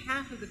 Over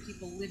half of the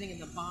people living in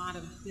the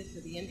bottom fifth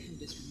of the income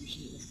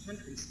distribution in this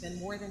country spend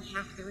more than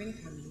half their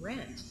income in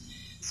rent.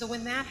 So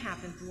when that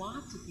happens,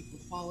 lots of people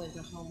fall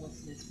into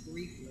homelessness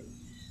briefly.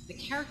 The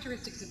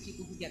characteristics of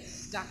people who get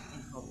stuck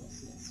in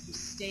homelessness, who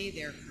stay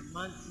there for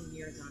months and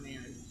years on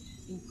end,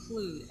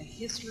 include a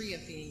history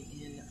of being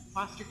in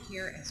foster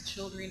care as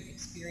children,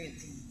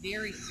 experiencing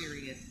very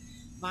serious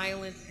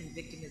violence and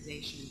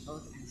victimization,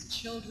 both as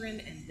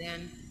children and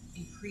then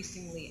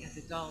increasingly as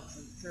adults.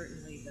 And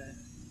certainly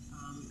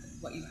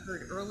what you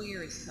heard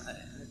earlier is,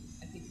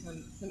 I think,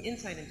 some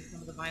insight into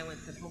some of the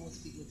violence that homeless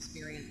people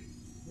experience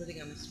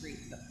living on the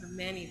streets. But for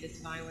many, this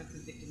violence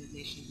and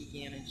victimization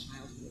began in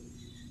childhood.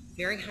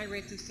 Very high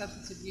rates of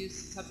substance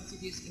abuse. Substance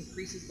abuse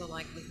increases the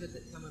likelihood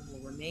that someone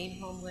will remain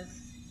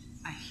homeless.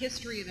 A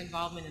history of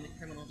involvement in the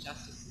criminal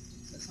justice system.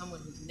 So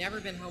someone who's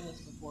never been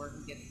homeless before,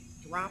 who gets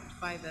dropped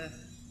by the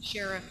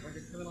sheriff or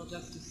the criminal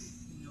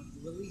justice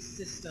release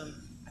system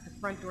at the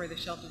front door of the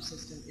shelter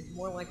system, is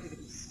more likely to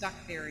be stuck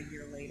there a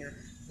year later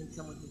than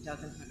someone who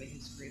doesn't have a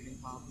history of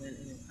involvement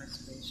in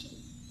incarceration.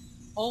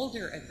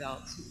 Older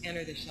adults who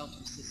enter the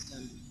shelter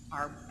system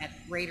are at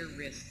greater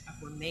risk of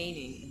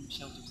remaining in the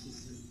shelter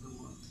system for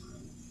a long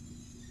time.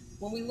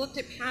 When we looked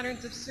at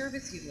patterns of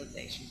service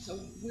utilization, so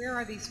where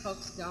are these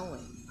folks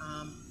going?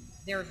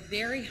 There are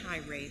very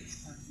high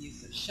rates of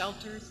use of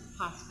shelters,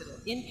 hospital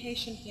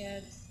inpatient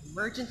beds,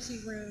 emergency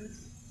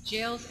rooms,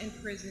 jails and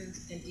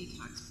prisons, and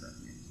detox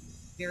programs.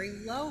 Very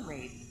low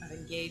rates of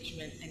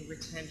engagement and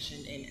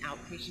retention in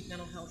outpatient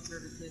mental health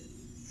services,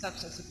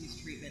 substance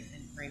abuse treatment,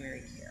 and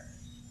primary care.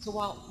 So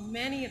while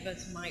many of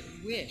us might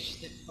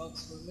wish that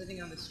folks who are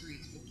living on the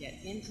streets would get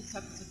into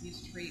substance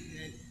abuse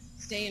treatment,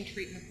 stay in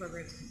treatment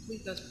programs,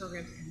 complete those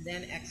programs, and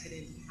then exit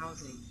into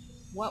housing,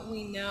 what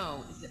we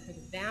know is that for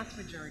the vast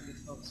majority of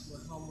folks who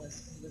are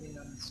homeless and living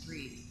on the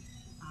streets,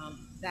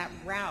 that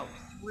route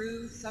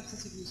through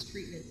substance abuse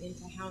treatment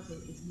into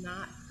housing is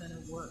not going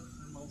to work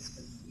for most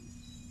of them.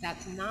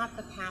 That's not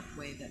the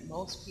pathway that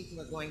most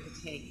people are going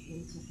to take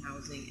into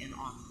housing and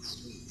off the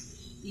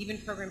streets. Even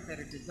programs that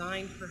are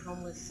designed for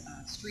homeless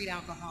street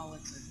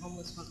alcoholics or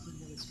homeless folks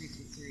living on the streets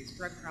with serious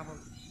drug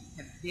problems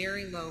have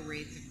very low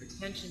rates of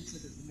retention, so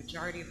that the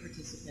majority of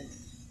participants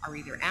are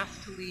either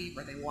asked to leave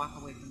or they walk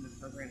away from the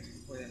programs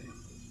before they're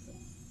halfway through.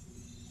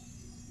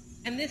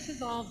 And this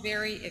is all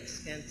very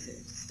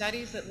expensive.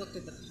 Studies that looked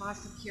at the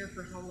cost of care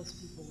for homeless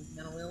people with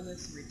mental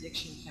illness or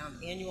addiction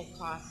found annual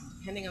costs, and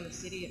depending on the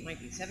city, it might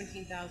be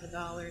 $17,000,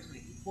 might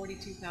be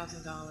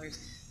 $42,000,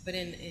 but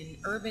in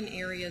urban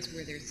areas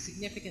where there's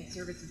significant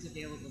services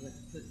available,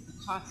 the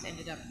costs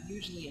ended up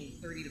usually in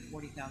the $30,000 to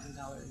 $40,000 a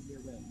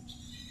year range.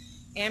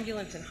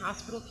 Ambulance and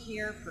hospital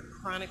care for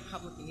chronic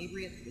public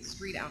inebriates, the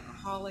street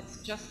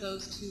alcoholics, just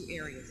those two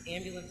areas,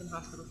 ambulance and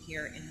hospital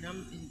care in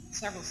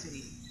several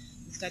cities.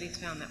 The studies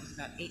found that was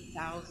about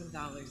 $8,000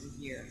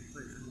 a year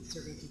for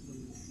serving people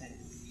in these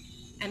settings.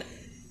 And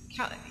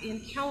in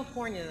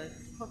California, the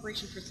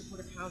Corporation for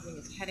Supportive Housing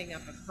is heading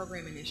up a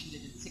program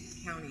initiative in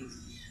 6 counties,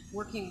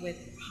 working with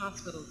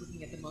hospitals,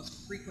 looking at the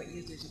most frequent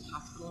users of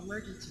hospital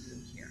emergency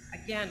room care.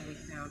 Again, we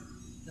found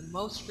the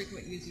most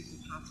frequent users of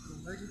hospital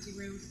emergency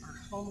rooms are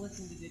homeless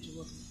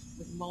individuals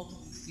with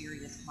multiple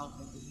serious health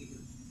and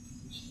behavioral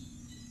conditions.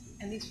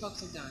 And these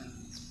folks are dying in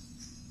these rooms.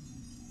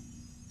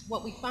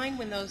 What we find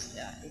when those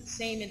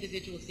same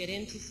individuals get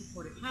into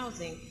supportive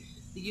housing,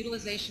 the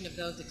utilization of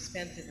those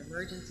expensive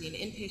emergency and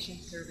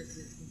inpatient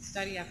services, in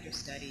study after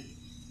study,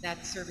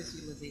 that service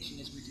utilization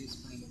is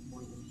reduced by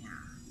more than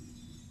half.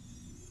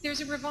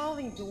 There's a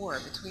revolving door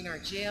between our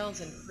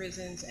jails and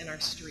prisons and our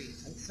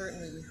streets, and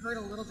certainly we heard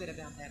a little bit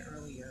about that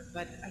earlier,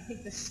 but I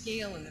think the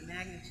scale and the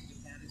magnitude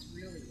of that is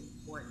really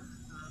important.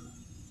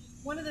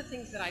 One of the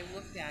things that I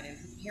looked at in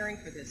preparing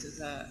for this is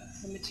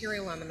some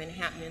material on the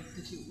Manhattan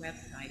Institute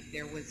website.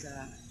 There was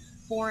a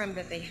forum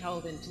that they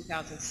held in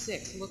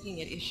 2006 looking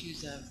at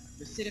issues of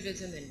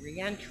recidivism and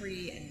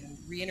reentry and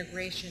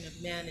reintegration of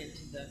men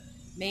into the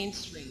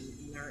mainstream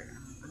in our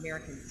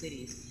American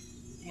cities.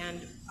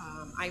 And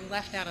I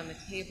left out on the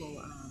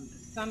table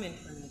some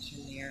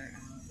information there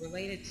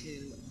related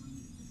to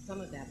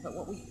some of that. But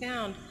what we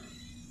found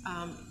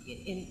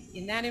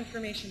in that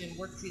information and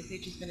work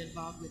CSH has been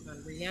involved with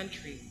on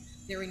reentry,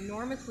 there are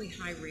enormously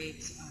high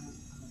rates of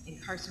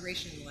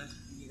incarceration in the last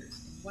few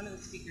years. And one of the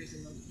speakers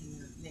in the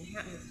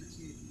Manhattan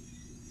Institute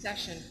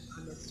session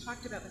on this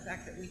talked about the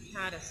fact that we've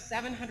had a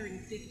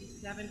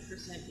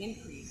 757%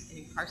 increase in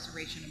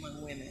incarceration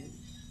among women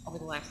over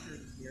the last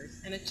 30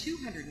 years, and a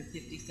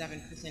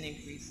 257%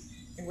 increase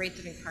in rates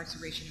of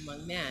incarceration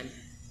among men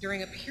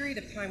during a period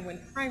of time when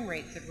crime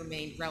rates have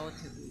remained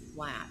relatively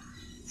flat.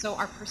 So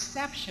our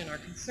perception, our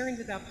concerns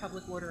about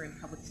public order and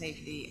public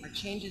safety, our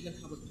changes in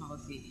public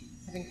policy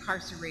have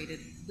incarcerated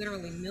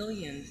literally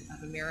millions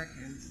of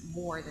Americans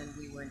more than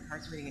we were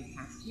incarcerating in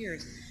past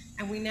years,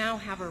 and we now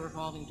have a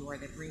revolving door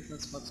that brings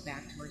those folks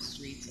back to our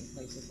streets in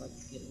places like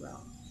Skid Row.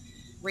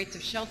 Rates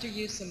of shelter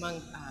use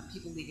among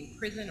people leaving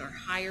prison are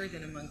higher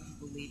than among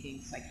people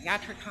leaving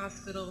psychiatric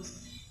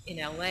hospitals. In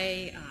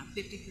LA,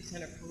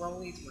 50% of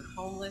parolees were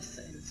homeless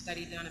in a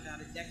study done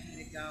about a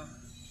decade ago.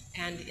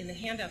 And in the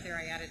handout there,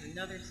 I added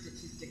another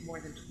statistic. More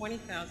than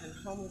 20,000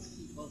 homeless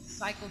people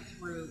cycle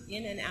through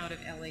in and out of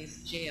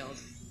LA's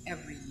jails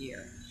every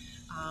year.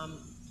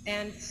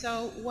 And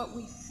so what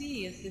we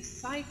see is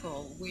this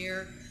cycle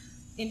where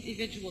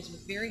individuals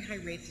with very high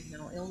rates of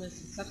mental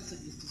illness and substance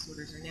abuse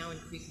disorders are now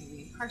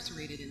increasingly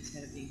incarcerated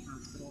instead of being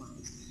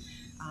hospitalized.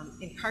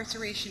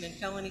 Incarceration and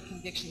felony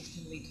convictions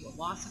can lead to a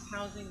loss of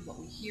housing. What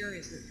we hear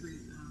is that through,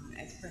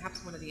 as perhaps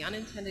one of the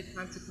unintended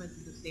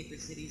consequences of safer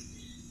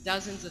cities,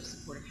 dozens of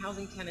supportive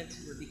housing tenants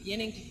who are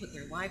beginning to put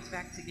their lives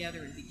back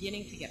together and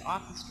beginning to get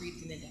off the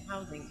streets and into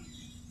housing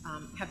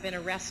have been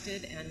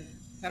arrested, and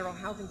federal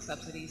housing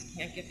subsidies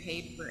can't get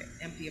paid for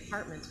empty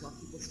apartments while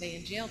people stay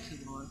in jail too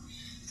long,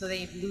 so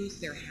they lose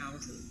their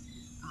housing.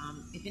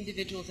 If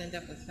individuals end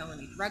up with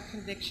felony drug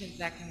convictions,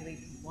 that can lead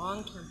to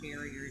long-term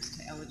barriers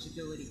to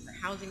eligibility for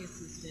housing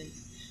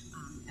assistance,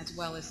 as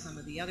well as some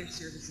of the other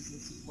services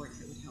and supports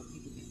that would help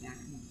people get back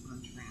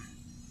on track.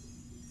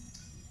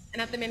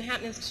 And at the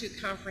Manhattan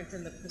Institute conference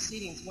and the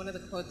proceedings, one of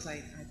the quotes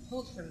I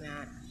pulled from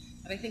that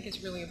I think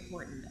is really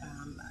important.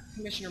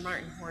 Commissioner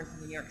Martin Horn from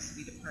the New York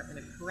City Department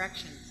of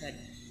Corrections said,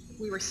 if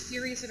we were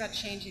serious about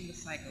changing the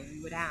cycle,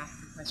 we would ask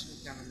the question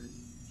of government,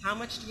 how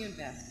much do you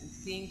invest in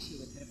seeing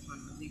to it that upon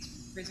release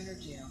from prison or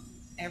jail,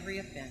 every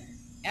offender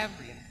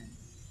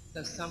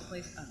goes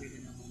someplace other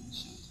than a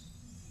homeless shelter?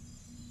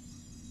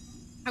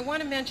 I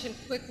want to mention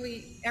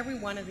quickly, every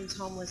one of these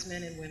homeless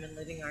men and women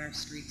living on our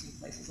streets in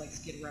places like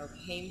Skid Row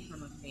came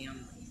from a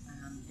family.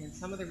 And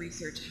some of the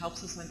research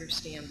helps us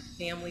understand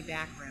the family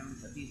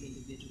backgrounds of these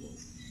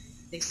individuals.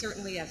 They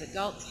certainly, as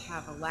adults,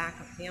 have a lack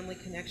of family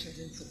connections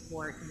and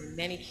support, and in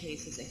many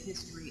cases, a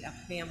history of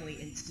family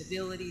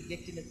instability,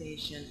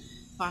 victimization,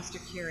 foster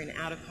care, and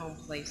out-of-home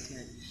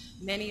placement.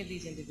 Many of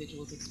these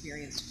individuals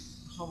experienced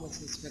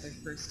homelessness for their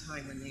first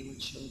time when they were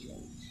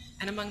children.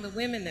 And among the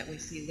women that we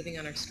see living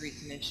on our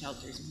streets and in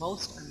shelters,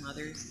 most are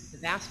mothers, the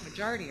vast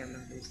majority are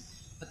mothers,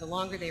 but the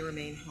longer they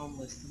remain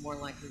homeless, the more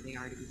likely they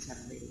are to be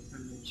separated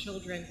from their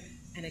children.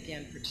 And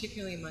again,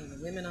 particularly among the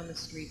women on the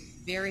streets,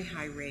 very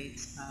high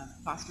rates of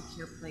foster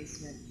care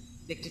placement,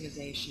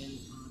 victimization,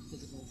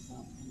 physical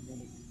assault,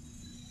 and rape.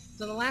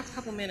 So in the last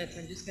couple minutes,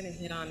 I'm just going to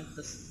hit on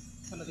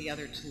some of the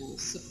other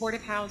tools.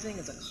 Supportive housing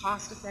is a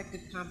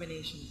cost-effective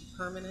combination of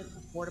permanent,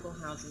 affordable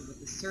housing with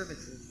the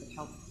services that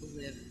help people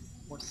live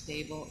more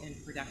stable and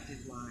productive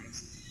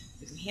lives.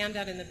 There's a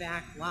handout in the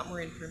back, a lot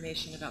more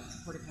information about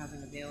supportive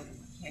housing available.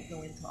 I can't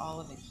go into all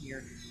of it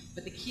here,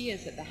 but the key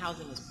is that the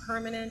housing is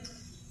permanent.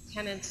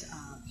 Tenants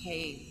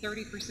pay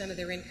 30% of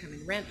their income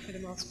in rent for the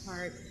most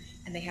part,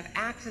 and they have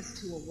access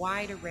to a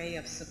wide array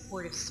of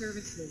supportive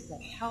services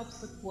that help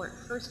support,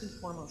 first and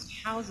foremost,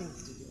 housing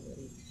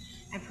stability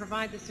and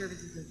provide the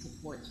services and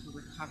supports for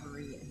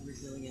recovery and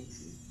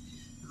resiliency.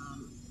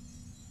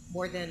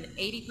 More than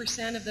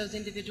 80% of those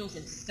individuals,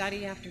 in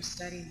study after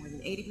study, more than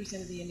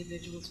 80% of the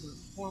individuals who are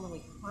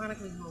formerly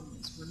chronically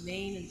homeless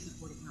remain in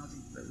supportive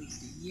housing for at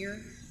least a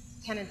year.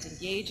 Tenants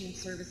engage in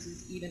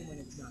services even when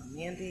it's not a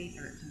mandate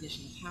or a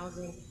condition of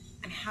housing,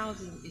 and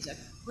housing is a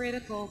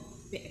critical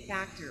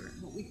factor,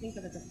 what we think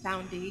of as a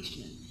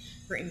foundation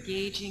for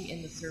engaging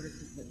in the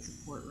services that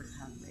support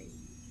recovery.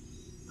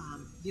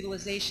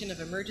 Utilization of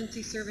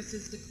emergency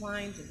services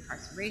declines,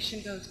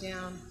 incarceration goes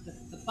down.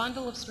 The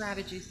bundle of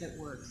strategies that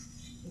works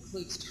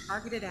includes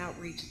targeted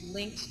outreach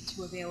linked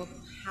to available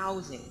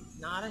housing,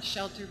 not a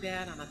shelter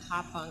bed on a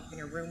top bunk in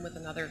a room with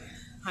another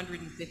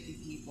 150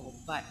 people,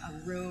 but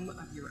a room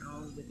of your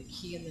own with a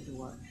key in the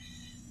door.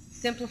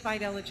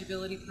 Simplified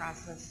eligibility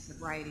process.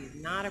 Sobriety is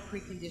not a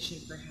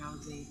precondition for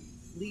housing.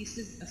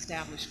 Leases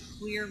establish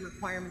clear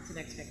requirements and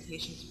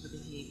expectations for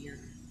behavior.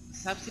 The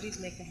subsidies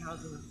make the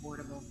housing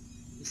affordable.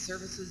 The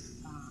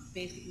services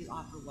basically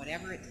offer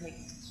whatever it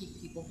takes to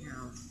keep people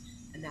housed,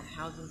 and that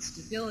housing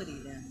stability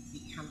then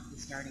becomes the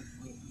starting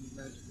point on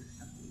the road to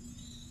recovery.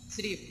 The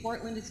City of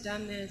Portland has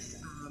done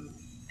this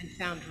and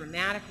found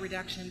dramatic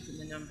reductions in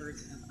the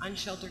numbers of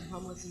unsheltered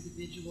homeless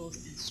individuals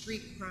and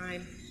street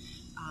crime.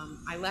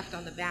 I left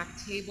on the back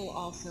table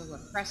also a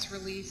press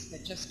release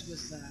that just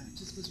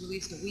was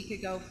released a week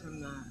ago from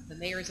the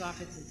mayor's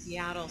office in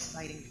Seattle,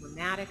 citing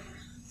dramatic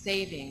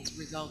savings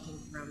resulting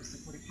from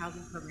supportive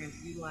housing programs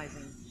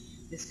utilizing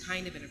this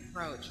kind of an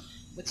approach.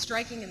 What's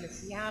striking in the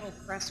Seattle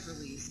press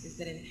release is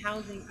that in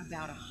housing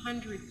about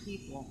 100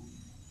 people,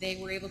 they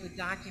were able to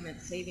document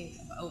savings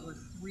of over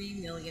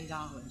 $3 million in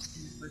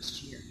the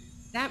first year.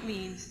 That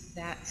means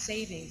that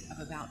savings of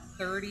about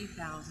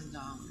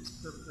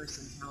 $30,000 per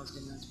person housed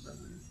in those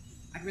programs.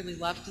 I'd really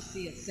love to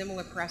see a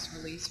similar press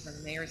release from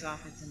the mayor's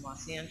office in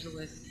Los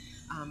Angeles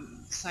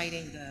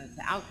citing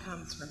the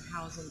outcomes from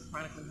housing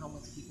chronically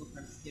homeless people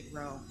from Skid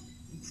Row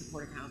in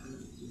supportive housing in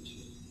the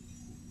future.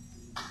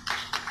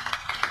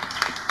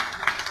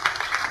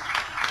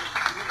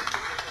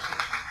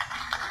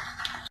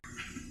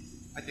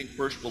 I think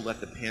first we'll let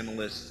the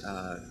panelists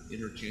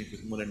interchange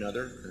with one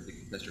another. I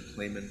think Professor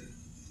Kleiman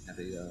had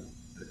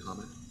a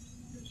comment.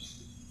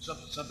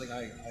 Something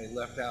I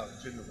left out,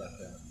 shouldn't have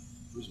left out.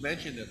 It was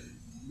mentioned that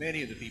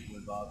many of the people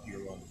involved here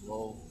are on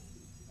parole.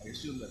 I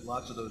assume that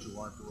lots of those who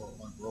aren't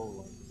on parole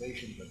are on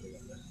probation, but they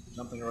got arrested for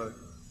something or other.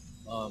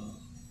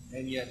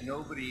 And yet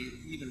nobody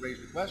even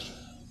raised the question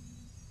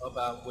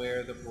about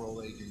where the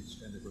parole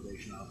agents and the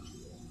probation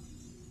officers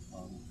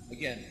are.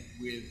 Again,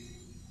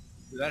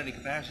 without any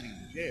capacity in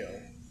the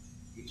jail,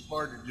 it's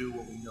hard to do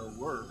what we know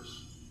works,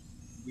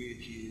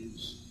 which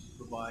is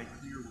provide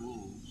clear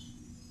rules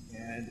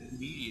and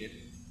immediate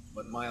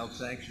but mild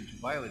sanctions for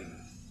violating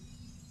them.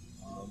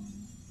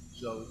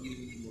 So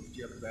even with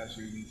jail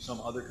capacity, you need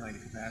some other kind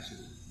of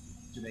capacity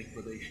to make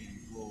probation and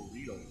parole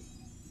legal.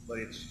 But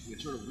it's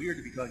sort of weird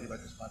to be talking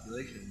about this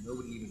population and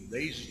nobody even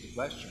raises the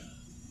question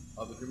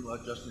of the criminal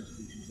justice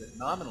institutions that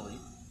nominally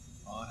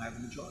have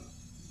them in charge.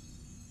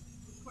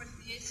 Of course,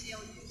 the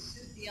ACLU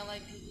sued the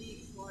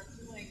LAPD for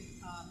doing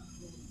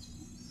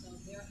so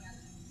they're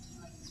having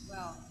time as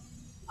well.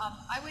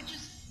 I would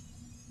just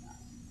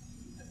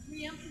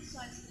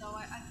re-emphasize, though,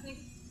 I think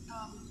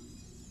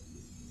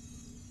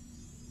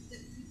that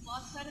we've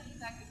lost sight of the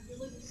fact that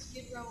really the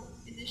Skid Row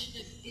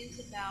initiative is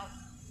about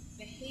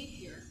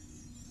behavior,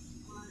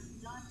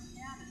 not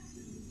status.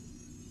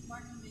 And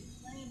Martin may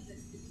claim that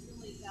it's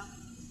really about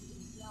the people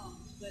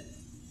themselves, but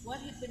what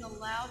had been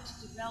allowed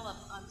to develop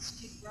on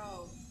Skid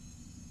Row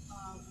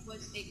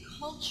was a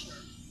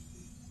culture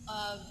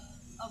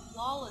of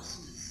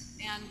lawlessness.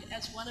 And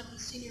as one of the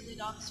senior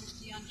lead officers,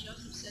 Dion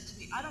Joseph, said to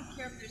me, I don't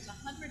care if there's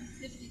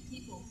 150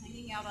 people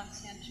hanging out on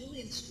San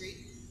Julian Street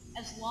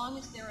as long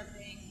as they're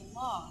obeying the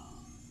law.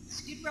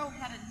 Skid Row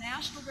had a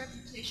national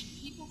reputation.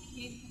 People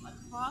came from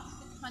across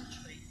the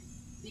country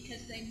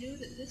because they knew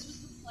that this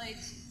was the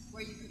place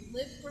where you could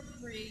live for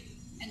free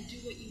and do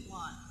what you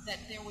want, that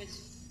it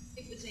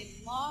was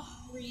a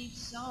law-free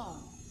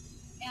zone.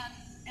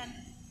 And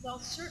while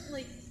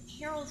certainly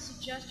Carol's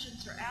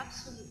suggestions are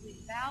absolutely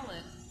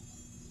valid,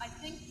 I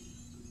think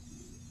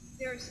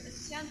there's a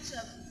sense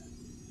of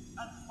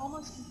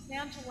almost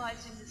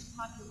infantilizing this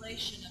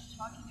population, of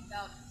talking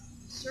about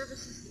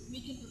services that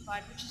we can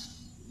provide,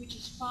 which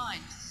is fine.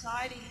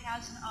 Society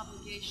has an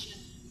obligation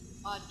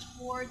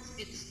towards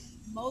its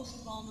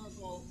most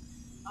vulnerable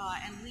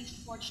and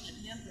least fortunate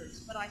members.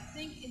 But I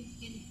think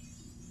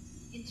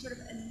in sort of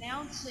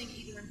announcing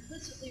either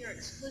implicitly or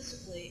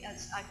explicitly,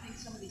 as I think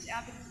some of these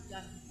advocates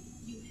have done,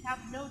 you have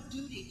no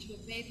duty to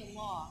obey the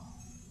law,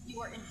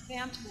 you are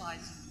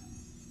infantilizing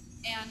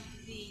them. And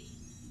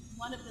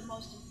one of the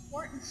most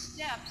important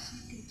steps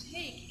you can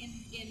take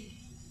in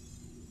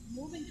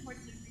moving towards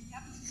liberty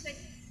happens to say,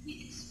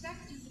 we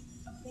expect you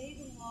to obey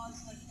the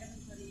laws like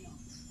everybody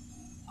else.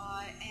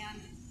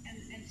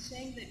 And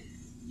saying that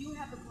you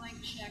have a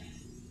blank check,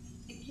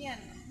 again,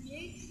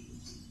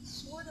 creates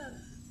sort of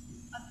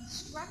a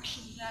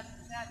destruction that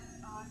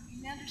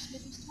Commander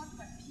Smith was talking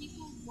about.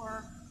 People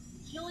were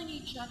killing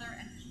each other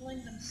and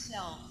killing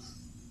themselves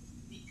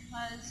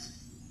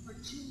because for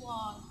too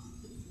long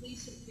the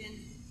police have been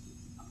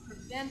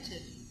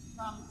prevented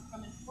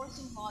from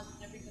enforcing laws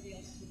that everybody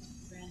else takes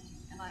for granted.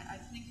 And I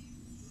think,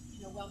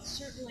 while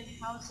certainly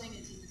housing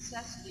is a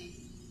necessity,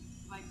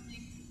 I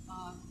think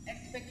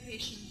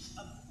expectations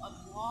of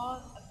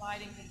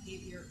law-abiding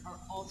behavior are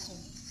also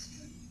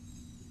necessary.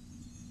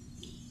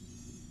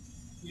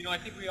 I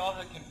think we all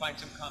can find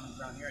some common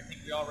ground here. I think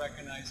we all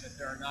recognize that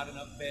there are not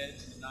enough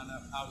beds and not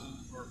enough housing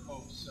for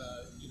folks,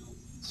 in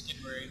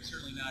Skid Row, and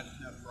certainly not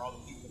enough for all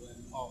the people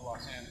in all of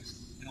Los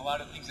Angeles. And a lot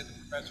of things that the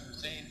professor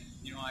was saying,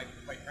 I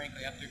quite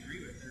frankly have to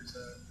agree with. There's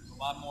a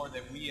lot more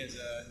that we as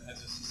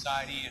a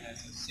society and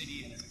as a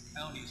city and as a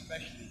county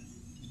especially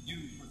can do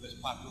for this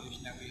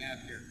population that we have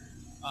here.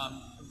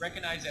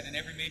 Recognize that in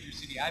every major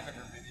city I've ever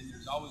been in,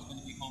 there's always going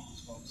to be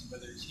homeless folks,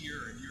 whether it's here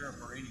or in Europe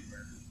or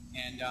anywhere.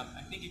 And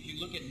I think if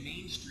you look at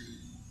Main Street,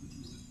 which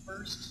was the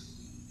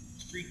first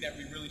street that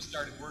we really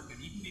started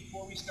working, even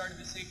before we started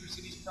the Safer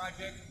Cities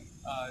project,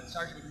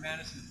 Sergeant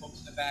McManus and the folks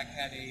in the back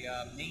had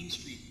a Main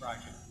Street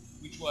project,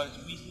 which was,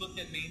 we looked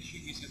at Main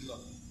Street and we said, look,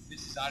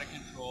 this is out of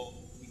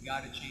control. We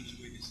got to change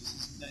the way this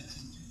is.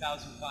 This is in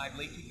 2005,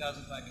 late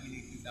 2005,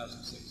 beginning of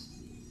 2006.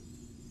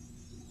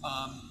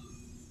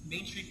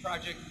 Main Street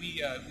project,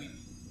 we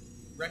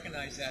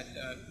recognized that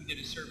we did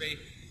a survey.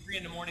 At 3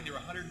 in the morning, there were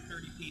 130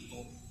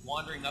 people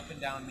wandering up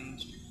and down Main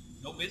Street.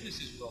 No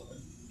businesses were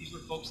open. These were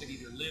folks that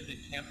either lived and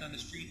camped on the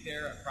street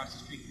there, across the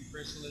street from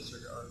Chrysalis,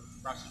 or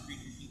across the street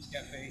from Pete's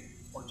Cafe,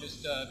 or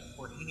just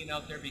were hanging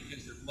out there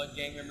because they're blood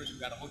gang members who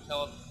got a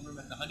hotel room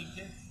at the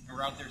Huntington and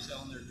were out there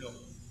selling their dope.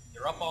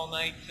 They're up all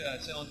night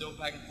selling dope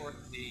back and forth.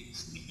 They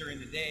sleep during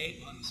the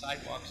day on the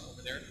sidewalks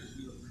over there because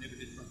we were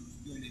prohibited from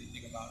doing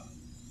anything about it.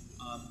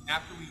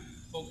 After we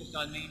focused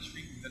on Main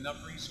Street with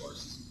enough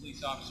resources and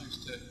police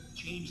officers to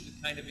change the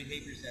kind of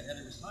behaviors that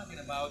Heather was talking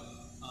about,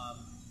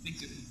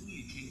 things have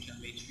completely changed on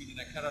Main Street. And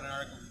I cut out an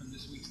article from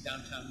this week's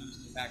Downtown News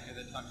in the back there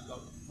that talks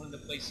about one of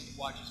the places to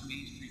watch is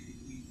Main Street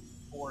between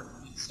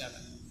 4 and 7.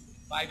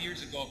 5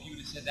 years ago, if you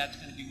would have said that's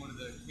going to be one of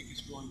the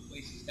quickest growing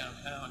places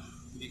downtown,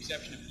 with the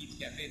exception of Pete's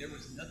Cafe, there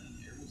was nothing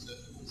there. It was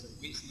a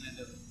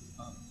wasteland of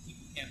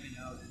people camping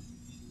out and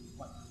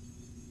whatnot.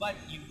 But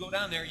you go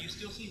down there, you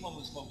still see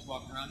homeless folks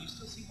walking around. You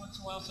still see once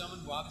in a while someone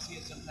who obviously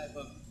has some type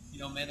of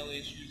mental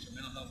issues or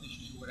mental health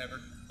issues or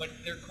whatever. But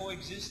they're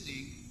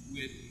coexisting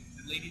with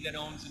the lady that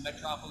owns the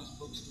Metropolis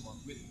bookstore,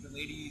 with the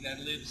lady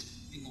that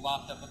lives in the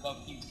loft up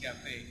above Pete's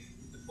Cafe,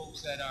 with the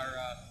folks that are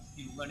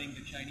running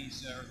the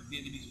Chinese or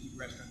Vietnamese food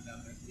restaurant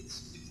down there.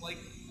 It's like,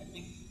 I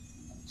think,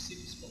 the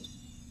city's supposed to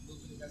be a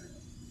little bit of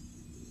everything.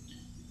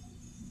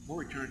 Before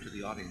we turn to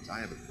the audience, I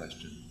have a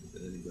question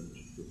that anyone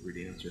should feel free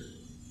to answer.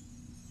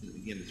 And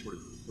again, it's sort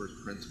of first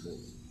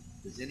principles.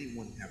 Does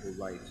anyone have a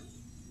right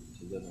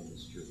to live on the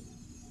street?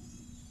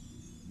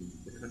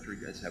 The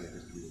country does have a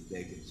history of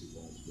vagrancy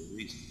laws for a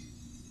reason,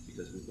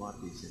 because we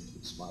want these things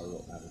to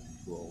spiral out of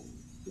control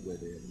the way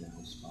they have now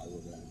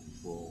spiraled out of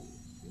control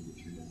and which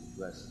you're now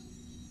addressing.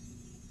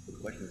 The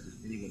question is,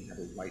 does anyone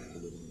have a right to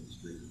live on the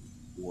street?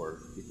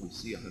 Or if we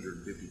see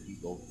 150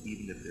 people,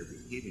 even if they're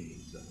behaving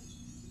themselves,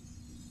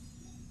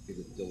 is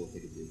it still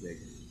okay to be a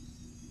vagrant?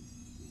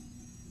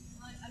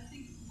 Well, I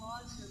think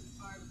laws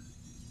are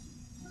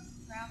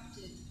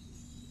crafted,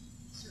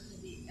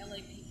 certainly the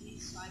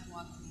LAPD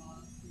sidewalk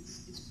law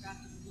is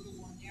crafted a little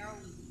more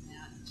narrowly than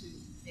that to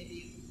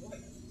maybe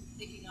avoid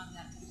picking on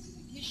that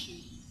specific issue.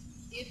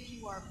 If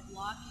you are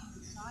blocking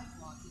the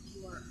sidewalk, if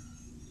you are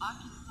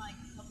occupying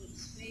public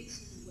space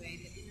in a way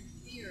that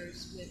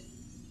interferes with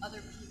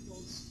other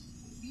people's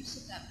use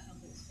of that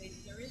public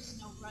space, there is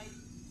no right.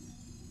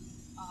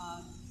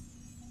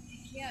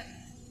 Again,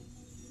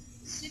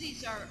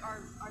 cities are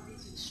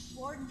these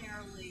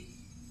extraordinarily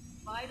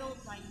vital,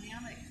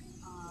 dynamic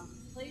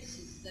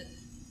places that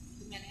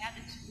the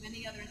Manhattan Institute,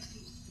 many other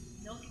institutes,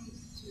 the Wilkins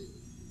Institute,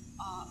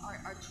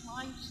 are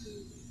trying to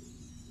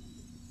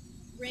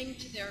bring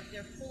to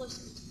their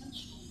fullest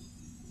potential.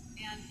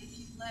 And if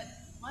you let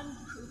one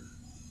group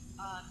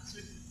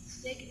sort of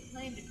stake a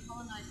claim to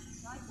colonize the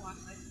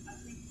sidewalks, I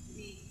think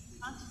the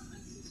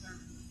consequences are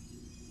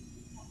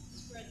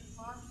spread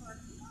far, far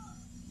beyond.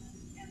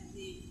 And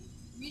the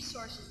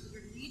resources that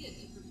are needed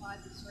to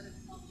provide the sort of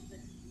help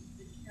that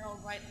Carol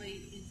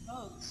rightly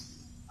invokes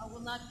will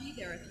not be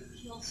there if you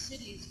kill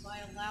cities by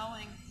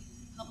allowing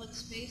public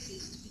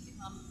spaces to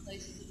become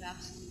places of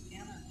absolute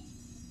anarchy.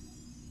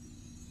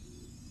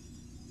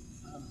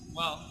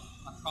 Well,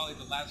 I'm probably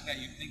the last guy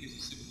you'd think is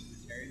a civil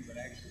libertarian, but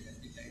actually I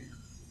think I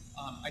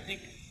am. I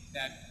think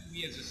that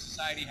we as a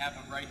society have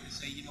a right to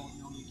say, you know,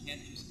 no, you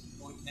can't just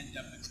go and tent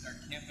up and start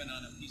camping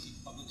on a piece of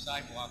public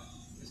sidewalk,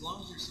 as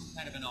long as there's some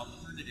kind of an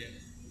alternative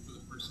for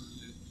the person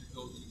to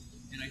go to.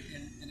 And I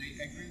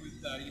agree with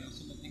you know,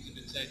 some of the things that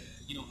have been said.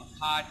 You know, a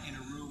cot in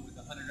a room with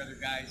 100 other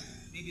guys,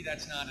 maybe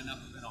that's not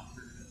enough of an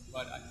alternative.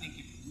 But I think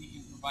if we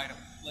can provide a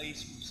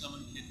place where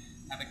someone can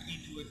have a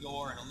key to a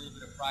door and a little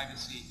bit of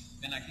privacy,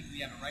 then I think we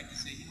have a right to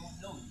say, you know what,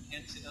 no, you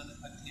can't sit on a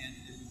tent,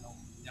 you know,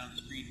 down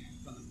the street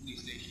from the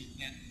police station. You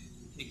can't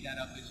take that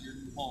up as your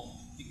new home,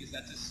 because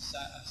that's a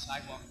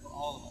sidewalk for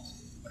all of us.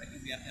 But I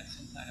think we have to have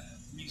some kind of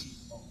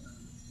reasonable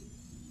alternative.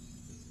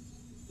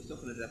 Let's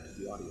open it up to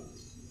the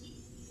audience.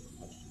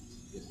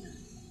 Yes, ma'am.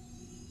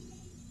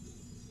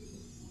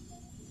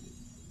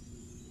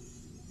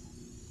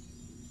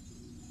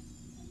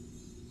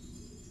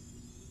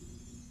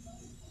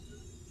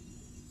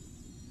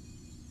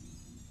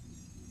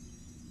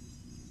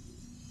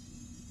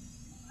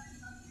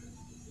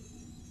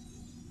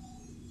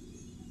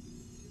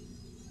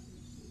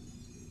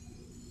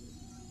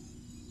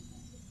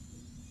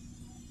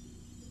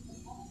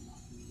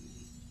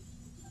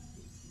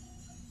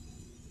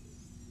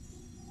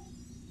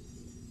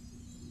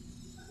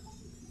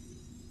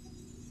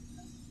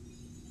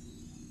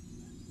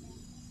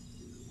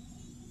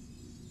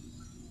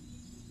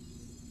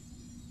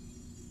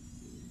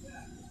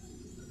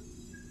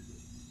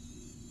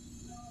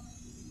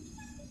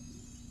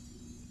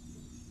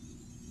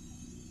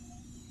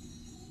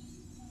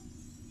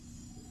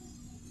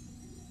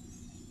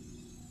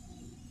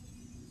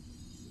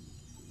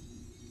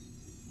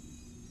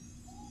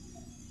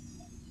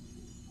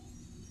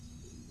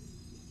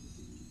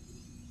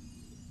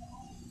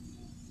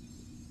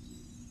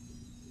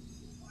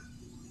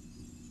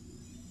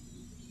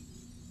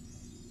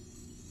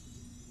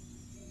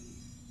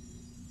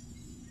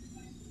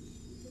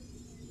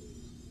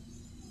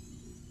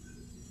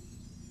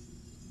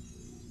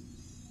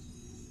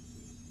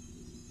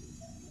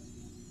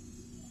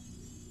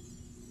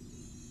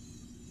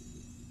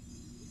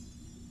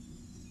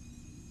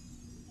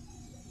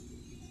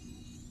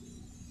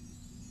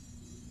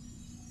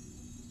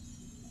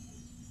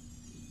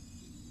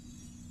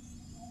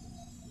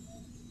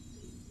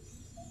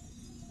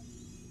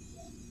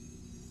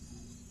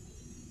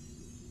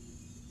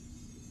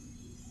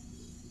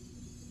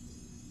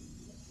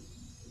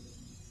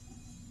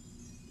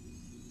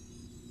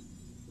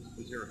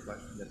 Was there a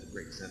question? That's a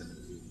great sentiment.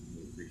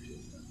 We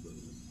appreciate that.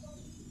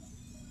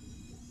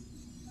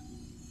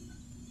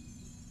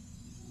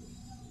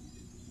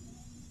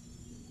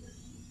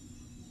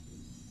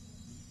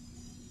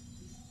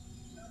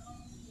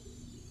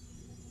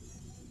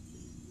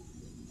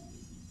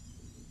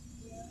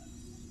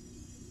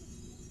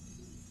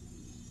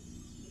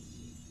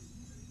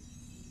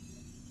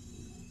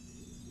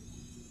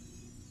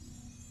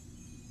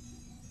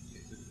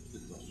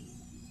 Good question.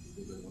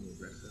 Anybody want to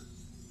address that?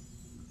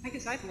 I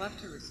guess I'd love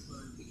to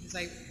respond, because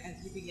as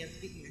you began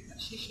speaking, I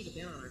thought she should have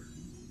been on our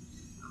team.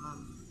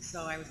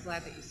 So I was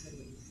glad that you said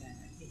what you said.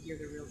 I think you're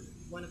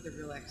one of the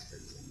real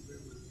experts in the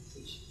room on this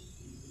issue.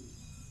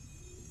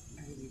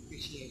 I really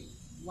appreciate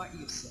what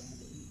you said.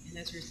 And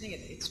as you were saying,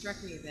 it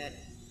struck me that,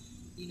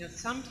 you know,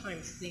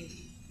 sometimes things,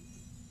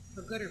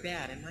 for good or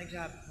bad, and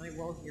my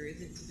role here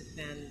isn't to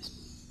defend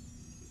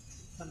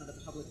some of the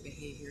public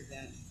behavior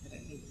that I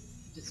think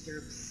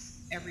disturbs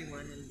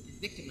everyone and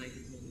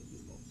victimizes many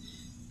people.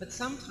 But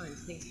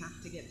sometimes things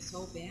have to get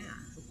so bad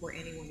before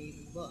anyone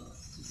even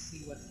looks to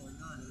see what's going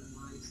on in the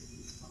lives of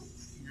these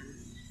folks.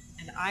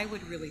 And I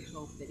would really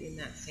hope that in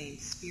that same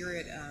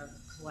spirit of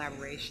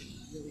collaboration,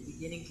 really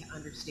beginning to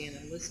understand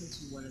and listen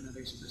to one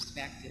another's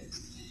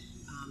perspectives,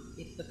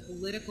 if the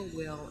political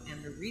will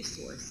and the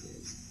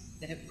resources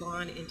that have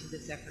gone into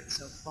this effort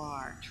so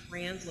far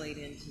translate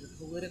into the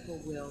political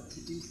will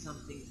to do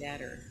something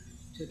better,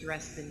 to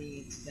address the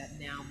needs that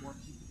now more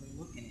people are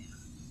looking at,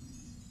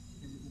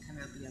 and we can come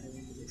out the other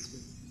end of this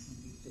with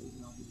something that we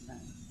can all be proud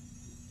of.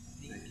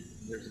 Thank you.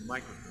 There's a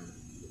microphone.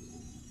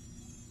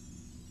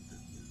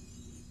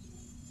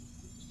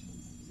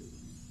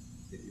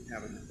 If you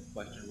have a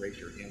question, raise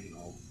your hand and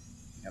I'll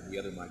have the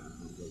other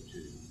microphone go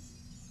too.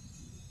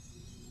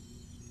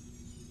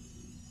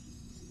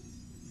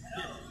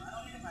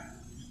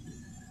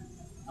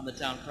 I'm the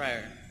town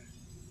crier.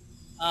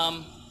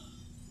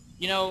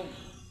 You know,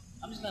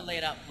 I'm just going to lay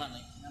it out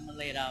bluntly. I'm going to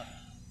lay it out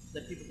so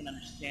that people can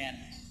understand.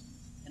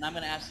 And I'm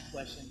going to ask the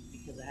question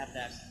because I have to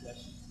ask the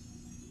question.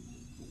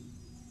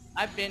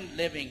 I've been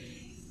living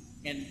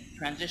in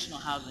transitional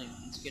housing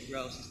in Skid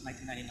Row since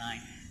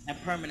 1999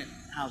 and permanent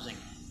housing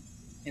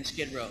in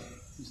Skid Row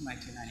since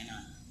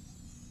 1999.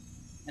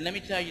 And let me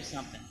tell you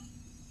something.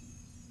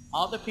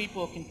 All the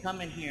people can come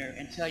in here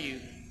and tell you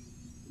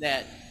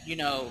that, you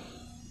know,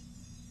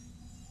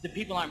 the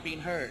people aren't being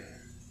heard.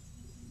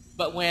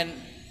 But when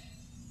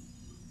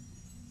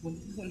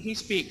he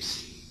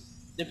speaks,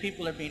 the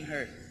people are being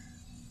heard.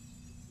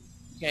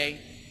 Okay?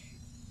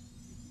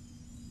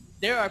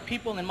 There are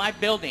people in my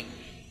building,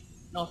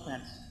 no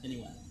offense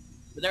anyway,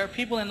 but there are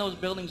people in those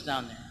buildings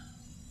down there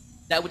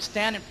that would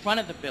stand in front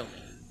of the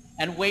building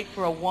and wait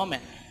for a woman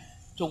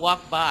to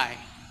walk by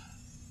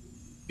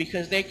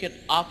because they could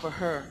offer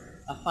her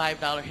a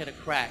 $5 hit of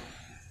crack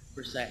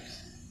for sex.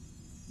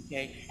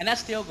 Okay? And that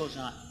still goes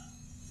on.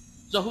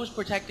 So who's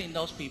protecting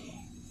those people?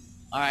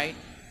 All right?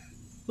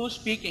 Who's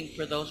speaking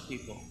for those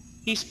people?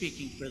 He's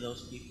speaking for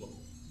those people.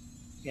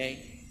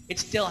 Okay?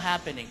 It's still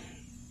happening.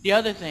 The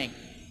other thing,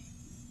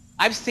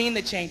 I've seen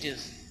the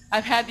changes.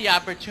 I've had the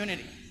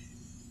opportunity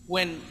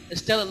when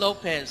Estela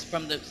Lopez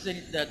from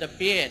the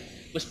bid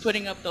was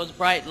putting up those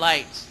bright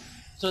lights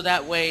so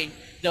that way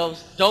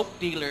those dope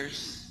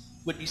dealers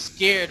would be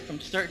scared from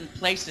certain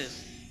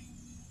places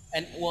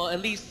and, well,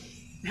 at least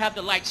have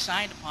the light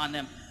shined upon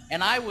them.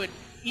 And I would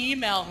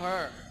email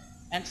her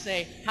and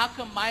say, how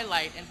come my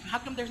light, and how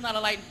come there's not a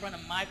light in front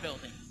of my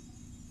building?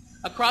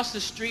 Across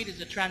the street is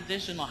a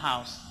transitional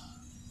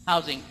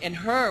housing in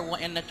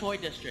the toy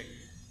district,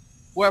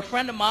 where a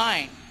friend of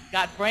mine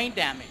got brain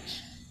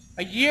damage.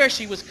 A year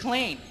she was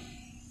clean,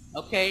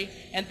 okay?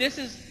 And this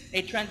is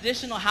a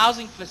transitional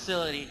housing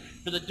facility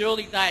for the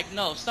dually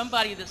diagnosed,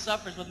 somebody that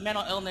suffers with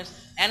mental illness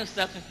and a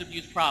substance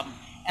abuse problem.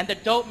 And the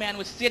dope man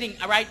was sitting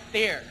right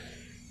there,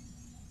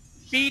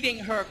 feeding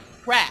her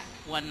crack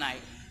one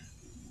night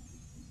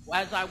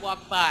as I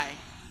walked by.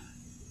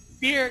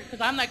 Fear,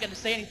 because I'm not going to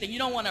say anything. You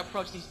don't want to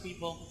approach these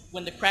people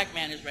when the crack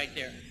man is right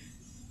there,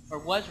 or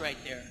was right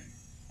there.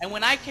 And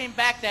when I came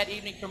back that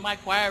evening from my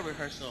choir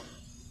rehearsal,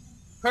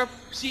 her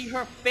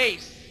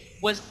face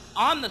was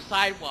on the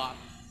sidewalk,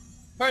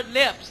 her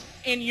lips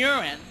in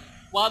urine,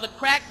 while the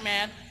crack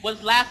man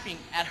was laughing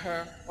at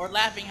her, or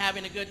laughing,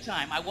 having a good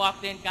time. I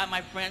walked in, got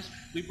my friends,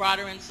 we brought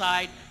her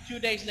inside. 2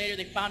 days later,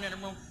 they found her in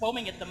a room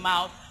foaming at the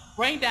mouth,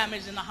 brain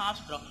damage in the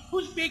hospital.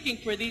 Who's speaking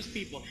for these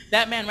people?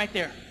 That man right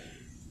there,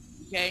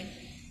 okay?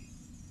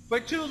 For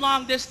too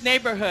long, this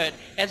neighborhood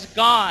has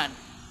gone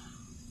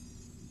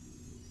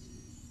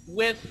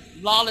with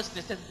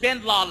lawlessness, has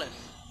been lawless.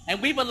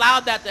 And we've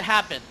allowed that to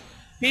happen.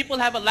 People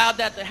have allowed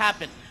that to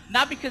happen.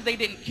 Not because they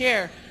didn't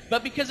care,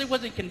 but because it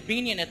wasn't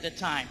convenient at the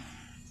time.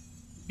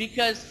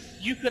 Because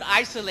you could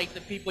isolate the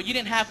people. You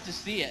didn't have to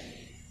see it.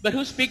 But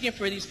who's speaking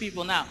for these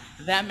people now?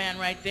 That man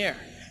right there.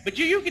 But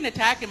you can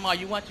attack him all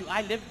you want to.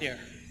 I live there.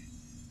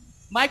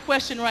 My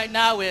question right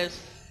now is,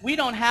 we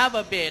don't have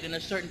a bid in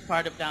a certain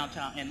part of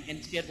downtown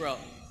in Skid Row.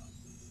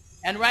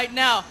 And right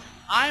now,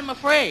 I'm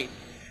afraid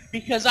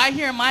because I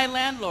hear my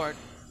landlord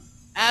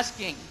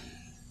asking,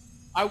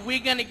 are we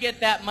going to get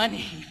that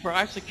money for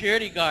our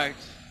security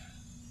guards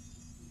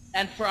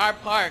and for our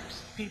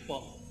parks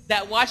people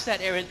that watch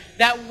that area,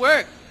 that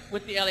work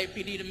with the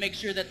LAPD to make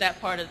sure that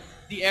that part of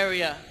the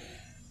area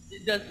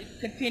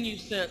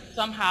continues to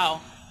somehow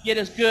get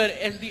as good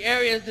as the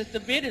areas that the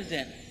bid is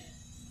in.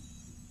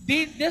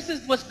 This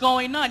is what's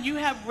going on. You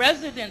have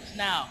residents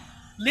now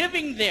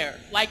living there,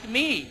 like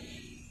me,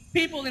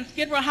 people in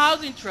Skid Row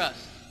Housing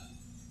Trust,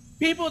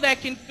 people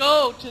that can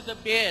go to the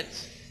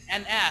bids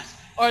and ask,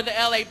 or the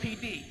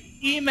LAPD,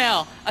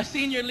 email a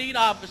senior lead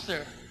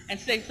officer and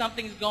say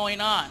something's going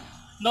on.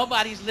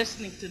 Nobody's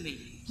listening to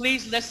me.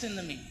 Please listen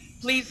to me.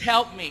 Please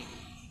help me.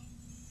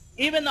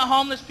 Even the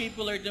homeless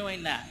people are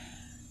doing that.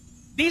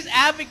 These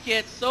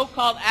advocates,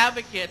 so-called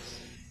advocates,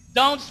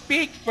 don't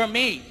speak for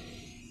me.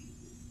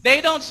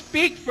 They don't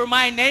speak for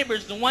my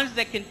neighbors, the ones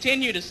that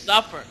continue to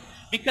suffer,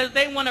 because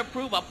they want to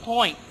prove a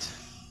point.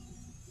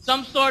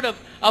 Some sort of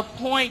a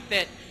point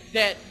that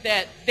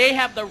they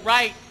have the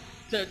right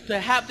to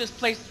have this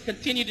place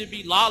continue to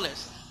be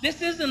lawless.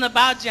 This isn't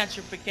about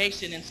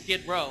gentrification in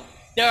Skid Row.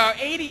 There are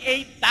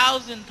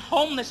 88,000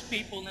 homeless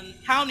people in the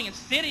county and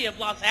city of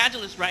Los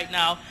Angeles right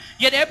now,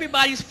 yet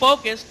everybody's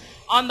focused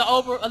on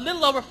a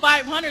little over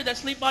 500 that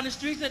sleep on the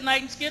streets at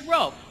night in Skid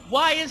Row.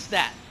 Why is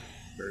that?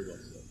 Very well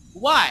said.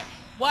 Why?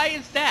 Why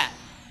is that?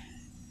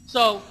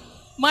 So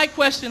my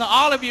question to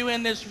all of you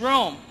in this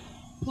room,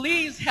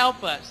 please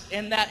help us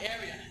in that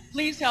area.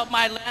 Please help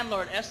my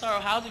landlord,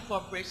 SRO Housing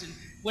Corporation,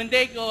 when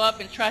they go up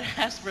and try to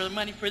ask for the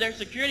money for their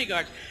security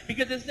guards,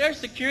 because it's their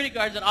security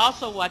guards that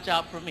also watch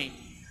out for me.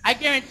 I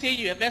guarantee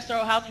you, if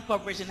SRO Housing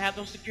Corporation had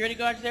those security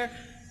guards there,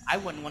 I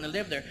wouldn't want to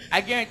live there.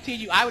 I guarantee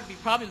you I would be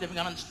probably living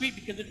out on the street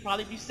because it would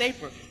probably be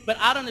safer. But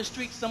out on the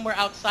street somewhere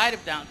outside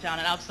of downtown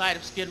and outside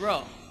of Skid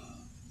Row.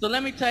 So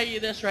let me tell you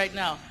this right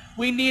now.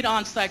 We need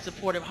on-site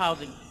supportive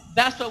housing.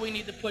 That's what we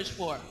need to push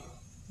for.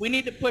 We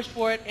need to push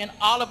for it in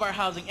all of our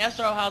housing,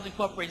 SRO Housing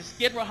Corporation,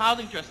 Skid Row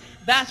Housing Trust.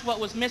 That's what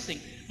was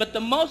missing. But the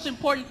most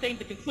important thing,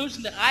 the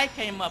conclusion that I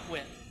came up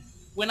with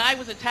when I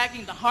was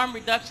attacking the harm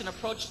reduction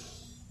approach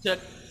to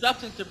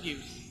substance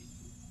abuse,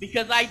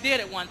 because I did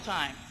at one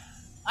time,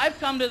 I've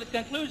come to the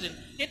conclusion,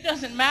 it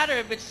doesn't matter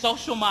if it's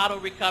social model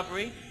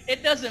recovery,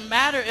 it doesn't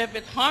matter if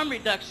it's harm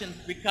reduction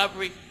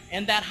recovery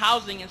in that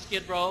housing in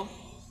Skid Row.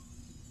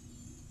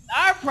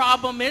 Our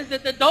problem is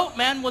that the dope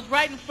man was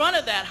right in front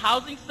of that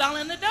housing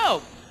selling the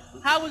dope.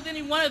 How was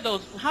any one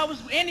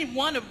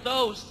of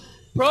those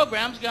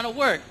programs going to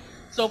work?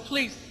 So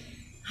please,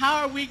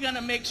 how are we going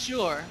to make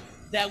sure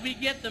that we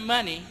get the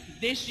money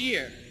this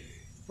year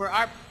for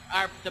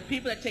the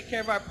people that take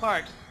care of our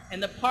parks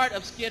and the part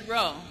of Skid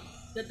Row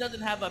that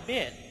doesn't have a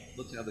bid?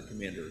 Let's have the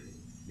commander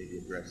maybe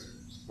address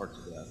parts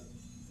of that.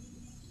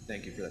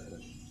 Thank you for that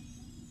question.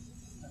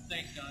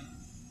 Thanks, Don.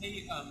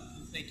 Hey,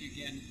 and thank you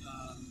again.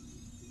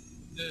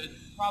 The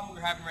problem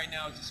we're having right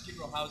now is the Skid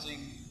Row Housing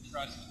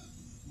Trust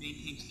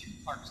maintains 2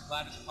 parks.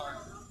 Gladys Park,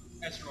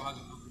 Escrow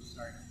Housing Company,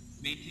 sorry,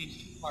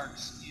 maintains 2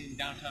 parks in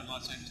downtown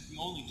Los Angeles.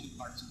 The only 2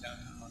 parks in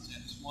downtown Los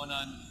Angeles. One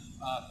on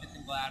 5th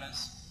and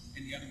Gladys,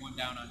 and the other one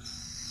down on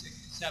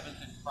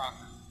 7th and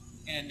Crocker.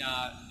 And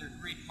they're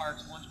great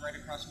parks. One's right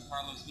across from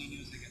Carlos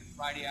Niños. They get a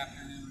Friday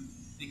afternoon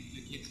thing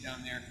for the kids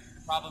down there.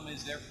 The problem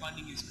is their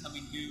funding is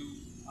coming due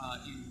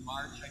in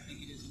March, I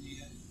think it is,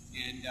 Anita.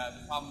 And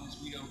the problem is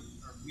we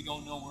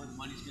don't know where the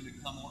money's going to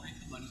come or if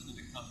the money's going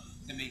to come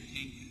to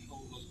maintain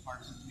control of those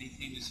parks and to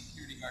maintain the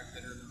security guards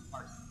that are in those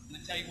parks. And I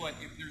tell you what,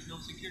 if there's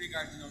no security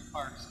guards in those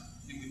parks,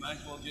 then we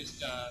might as well just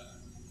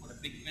put a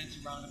big fence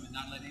around them and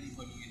not let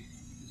anybody in.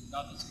 Because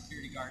without the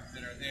security guards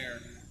that are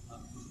there,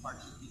 those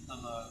parks have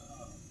become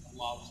a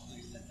lawless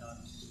place that Don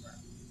has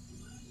described.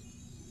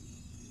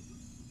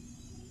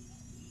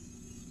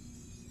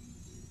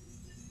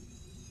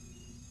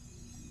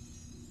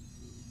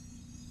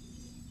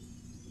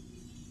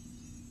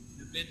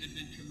 The bids have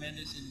been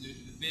tremendous, and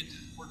the bids,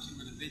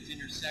 unfortunately, where the bids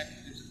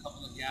intersect, there's a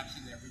couple of gaps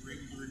in there. We were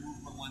able to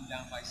remove one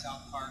down by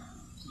South Park,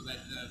 so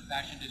that the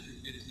Fashion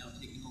District bid is now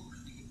taking over.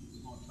 I think it's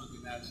a small chunk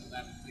of that, so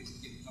that place is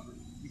getting covered.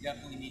 We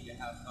definitely need to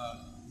have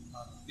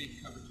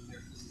bid coverage in there,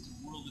 because it's a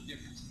world of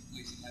difference in the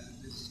place that has a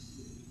business.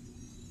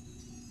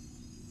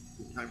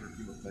 We have time for a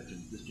few more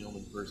questions. This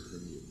gentleman first,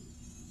 then you.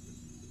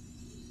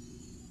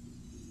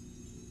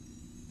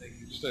 Thank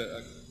you. Just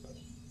a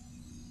question.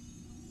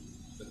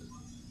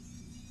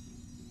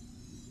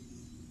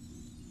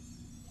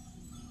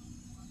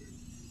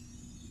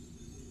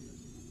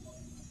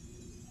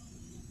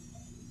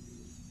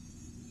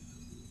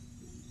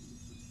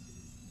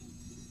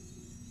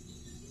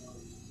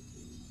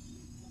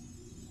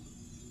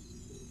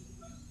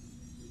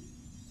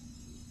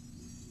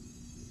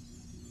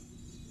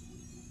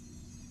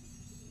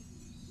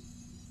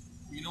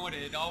 You know what,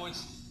 it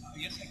always, I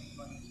guess I can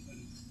go ahead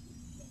and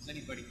as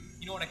anybody.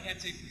 You know what, I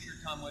can't say for sure,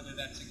 Tom, whether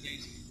that's the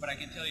case, but I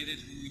can tell you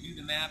this, when we do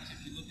the maps,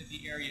 if you look at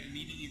the area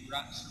immediately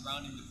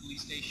surrounding the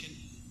police station,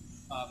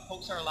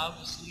 folks are allowed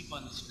to sleep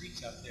on the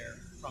streets out there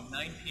from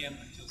 9 p.m.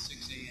 until 6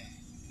 a.m.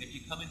 And if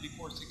you come in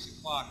before 6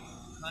 o'clock,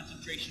 the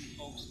concentration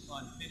of folks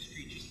on 5th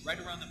Street, just right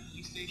around the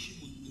police station,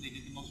 when they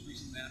did the most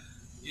recent map,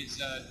 is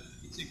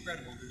it's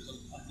incredible. There's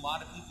a lot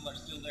of people are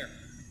still there.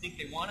 I think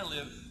they want to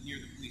live near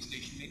the police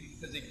station, maybe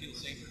because they feel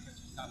safer,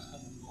 because cops come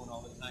and going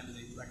all the time, and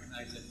they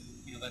recognize that,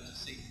 you know, that's a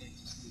safe place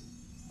to sleep.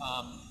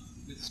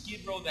 The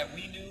Skid Row that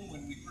we knew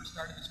when we first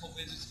started this whole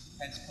business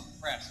has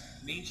compressed.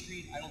 Main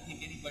Street, I don't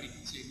think anybody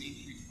can say Main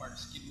Street's part of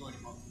Skid Row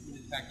anymore. When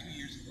in fact, 2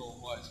 years ago it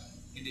was.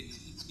 And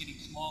it's getting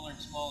smaller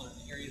and smaller,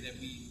 the area that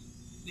we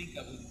think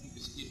of when we think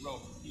of Skid Row.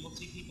 You don't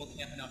see people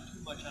camping out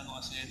too much on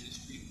Los Angeles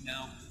Street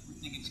now.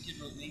 We're thinking Skid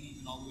Row maybe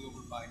even all the way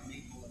over by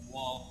Maple and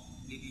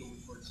Wall, maybe over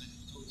toward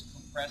Central. So it's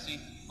compressing,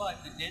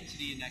 but the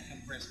density in that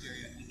compressed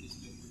area, I think, is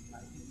still pretty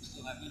high. I think we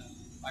still have,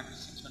 500 or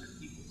 600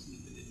 people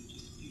sleeping in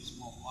just a few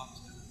small blocks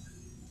down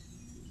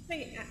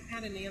there. I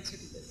add an answer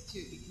to this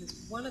too,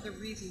 because one of the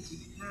reasons you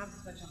have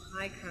such a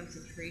high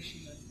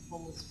concentration of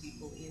homeless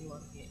people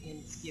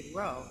in Skid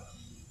Row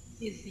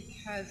is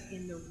because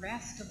in the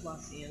rest of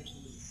Los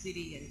Angeles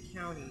City and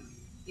County,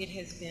 it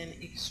has been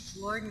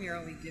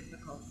extraordinarily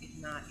difficult, if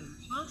not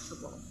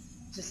impossible,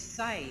 to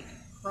cite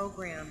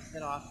programs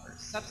that offer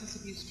substance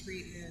abuse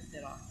treatment,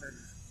 that offer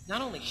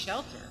not only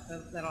shelter,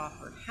 but that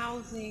offer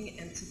housing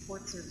and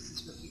support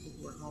services for people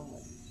who are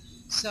homeless.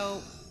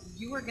 So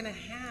you are going to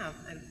have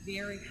a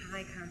very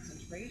high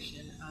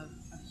concentration of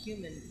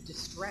human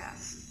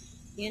distress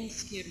in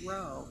Skid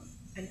Row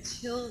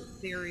until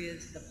there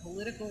is the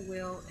political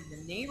will and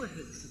the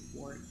neighborhood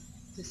support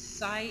to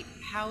cite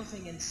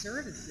housing and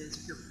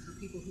services for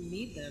people who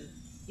need them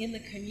in the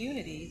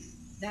communities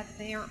that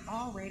they are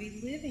already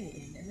living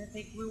in and that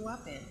they grew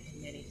up in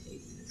many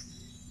cases.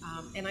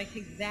 And I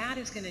think that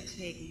is going to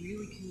take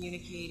really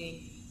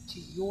communicating to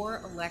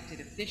your elected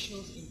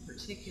officials in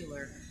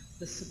particular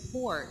the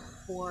support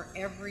for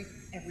every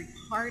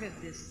part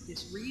of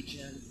this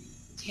region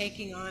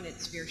taking on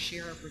its fair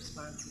share of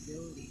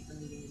responsibility for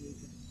meeting the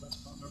needs of its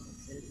most vulnerable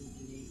citizens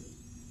and neighbors.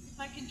 If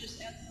I can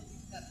just add something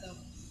to that, though.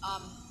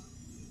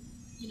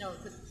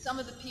 Some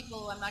of the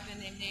people, I'm not going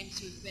to name names,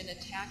 who've been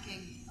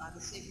attacking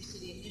the Safer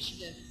City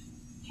Initiative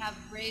have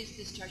raised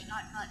this charge,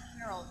 not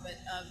Carol, but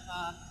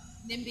of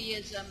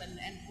NIMBYism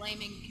and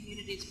blaming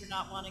communities for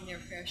not wanting their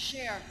fair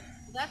share.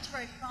 Well, that's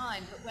very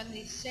fine, but when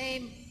these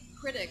same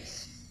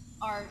critics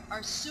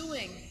are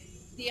suing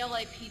the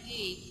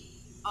LAPD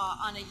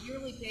on a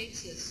yearly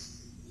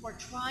basis for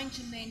trying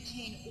to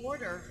maintain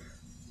order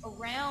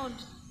around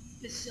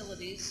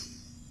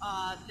facilities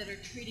that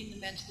are treating the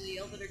mentally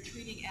ill, that are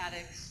treating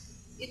addicts,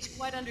 it's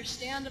quite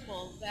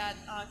understandable that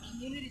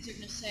communities are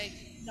going to say,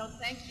 no,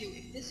 thank you.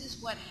 If this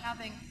is what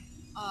having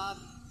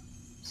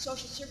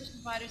social service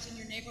providers in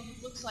your neighborhood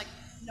looks like,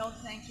 no,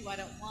 thank you, I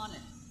don't want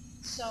it.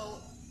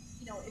 So,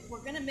 if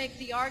we're going to make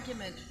the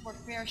argument for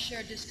fair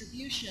share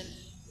distribution,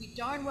 we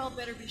darn well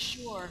better be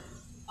sure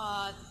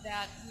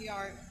that we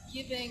are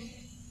giving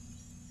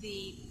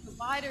the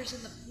providers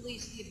and the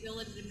police the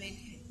ability to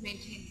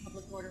maintain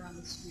public order on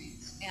the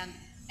streets.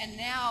 And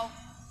now,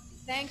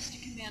 thanks to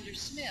Commander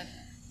Smith,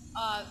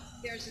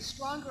 there's a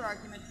stronger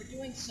argument for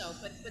doing so,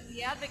 but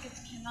the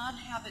advocates cannot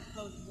have it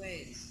both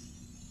ways.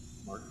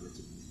 Mark,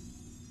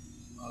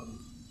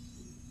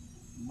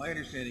 my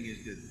understanding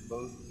is that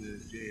both the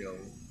jail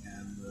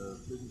and the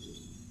prison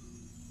system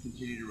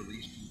continue to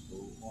release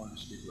people on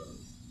Skid Row,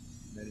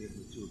 many of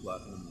them at 2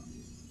 o'clock in the morning.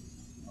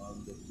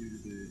 But due to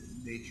the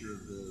nature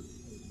of the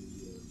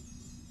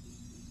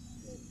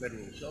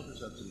federal shelter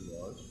subsidy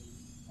laws,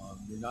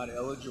 you're not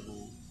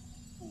eligible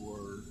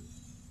for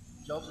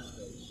shelter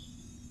space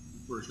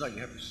the first night. You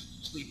have to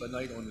sleep a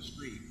night on the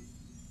street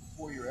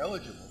before you're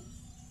eligible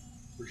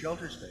for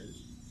shelter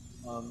space.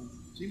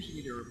 Seems to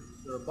me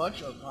there are a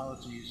bunch of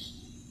policies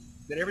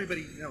that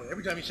everybody,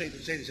 every time you say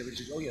this, everybody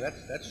says, oh yeah,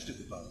 that's a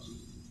stupid policy.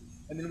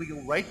 And then we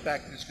go right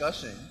back to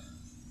discussing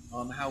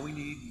how we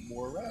need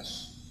more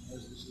arrests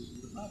as this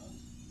is the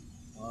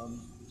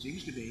problem. It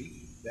seems to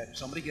me that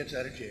somebody gets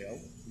out of jail,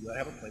 you gotta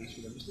have a place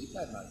for them to sleep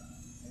that night.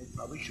 And it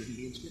probably shouldn't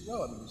be in Skid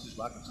Row. I mean, this is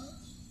rocket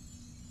science.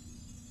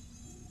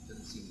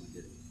 doesn't seem like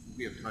it.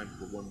 We have time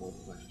for one more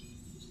question.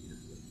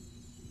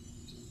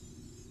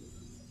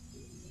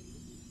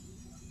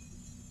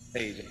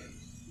 Hey,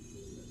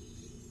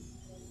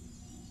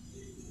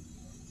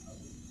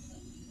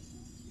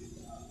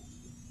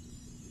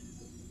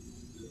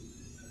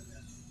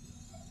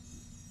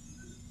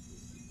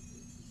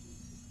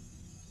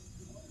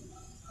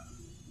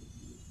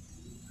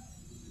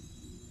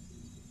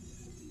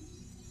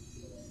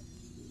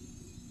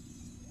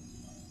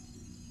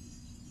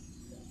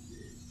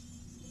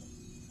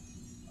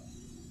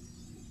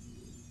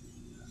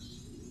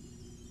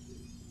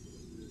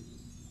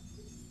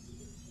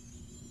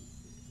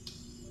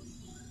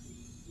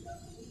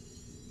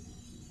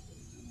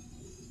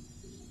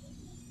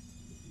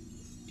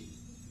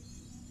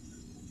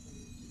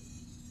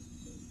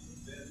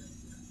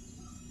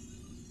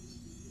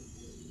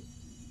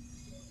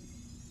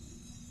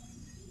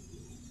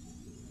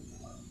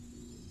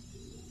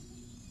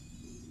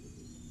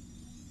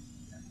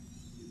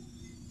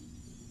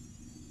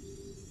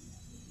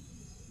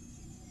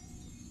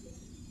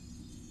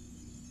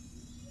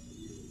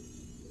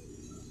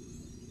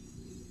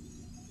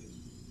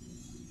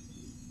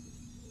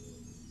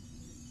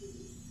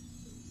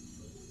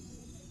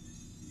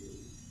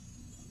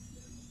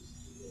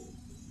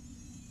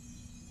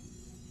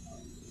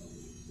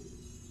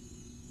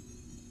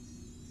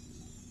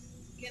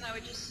 Again, I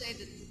would just say that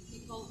the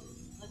people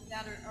like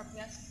that are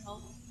best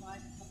helped by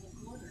public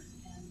order.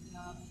 And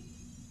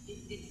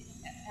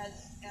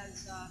as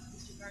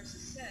Mr. Garza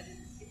said,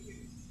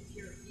 if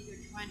you're either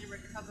trying to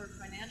recover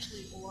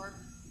financially or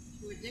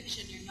through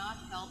addiction, you're not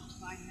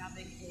helped by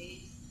having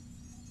a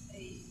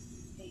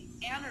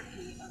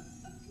anarchy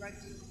of drug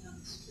dealing on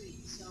the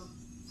street. So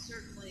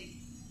certainly,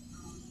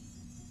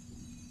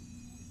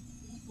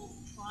 people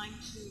trying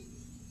to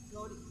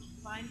go to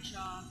find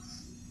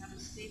jobs, have a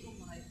stable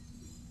life,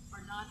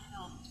 are not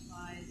helped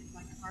by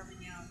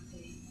carving out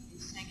a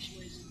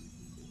sanctuary zone.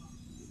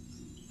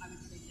 I would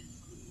say yes,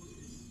 public order.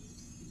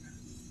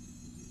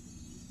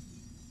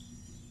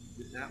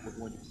 with that, we're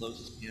going to close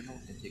this panel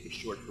and take a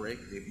short break.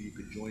 Maybe you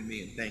could join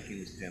me in thanking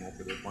this panel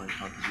for their fine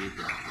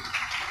contribution.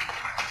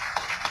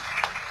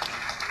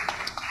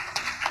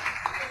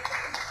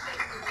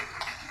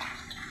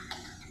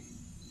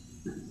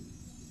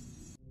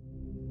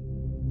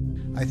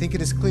 I think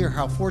it is clear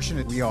how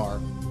fortunate we are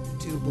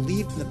to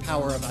believe in the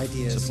power of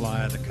ideas.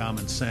 Supply the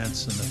common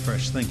sense and the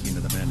fresh thinking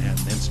of the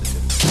Manhattan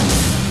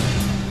Institute.